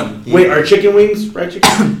 Just one. Wait, are chicken wings fried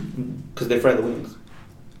chicken? Because they fry the wings.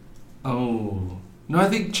 Oh. No, I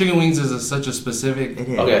think chicken wings is such a specific It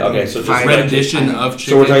is. Okay, so just fried like- edition of So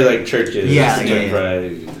chicken. we're talking like churches. Yeah, chicken yeah.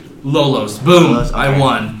 fried. Lolo's. Boom. Lolo's, I okay.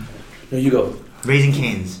 won. No, you go. Raising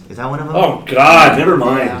Cane's. Is that one of them? Oh God, never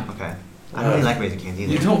mind. Okay. I don't really like Raising Cane's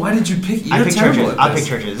either. You don't. Why did you pick? You're I pick terrible churches. at I'll this. pick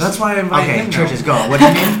churches. That's why I invited Okay, him now. churches. Go. What's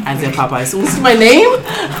your name? I said Popeye. So what's my name?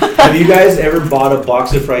 Have you guys ever bought a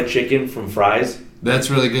box of fried chicken from Fry's? That's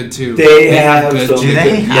really good too. They have good some. Do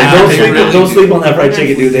they? Yeah, don't they sleep. really Don't do. sleep on that fried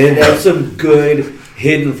chicken, dude. They have some good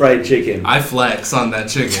hidden fried chicken. I flex on that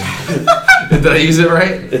chicken. Did I use it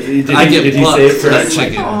right? Did I get did he plucked say it for that correctly?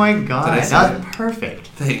 chicken. Oh my god. Did I say That was that? perfect.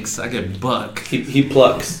 Thanks. I get buck. He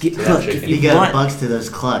plucks Get to that plucked chicken. if You You got want- bugs to those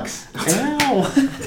clucks. Ow.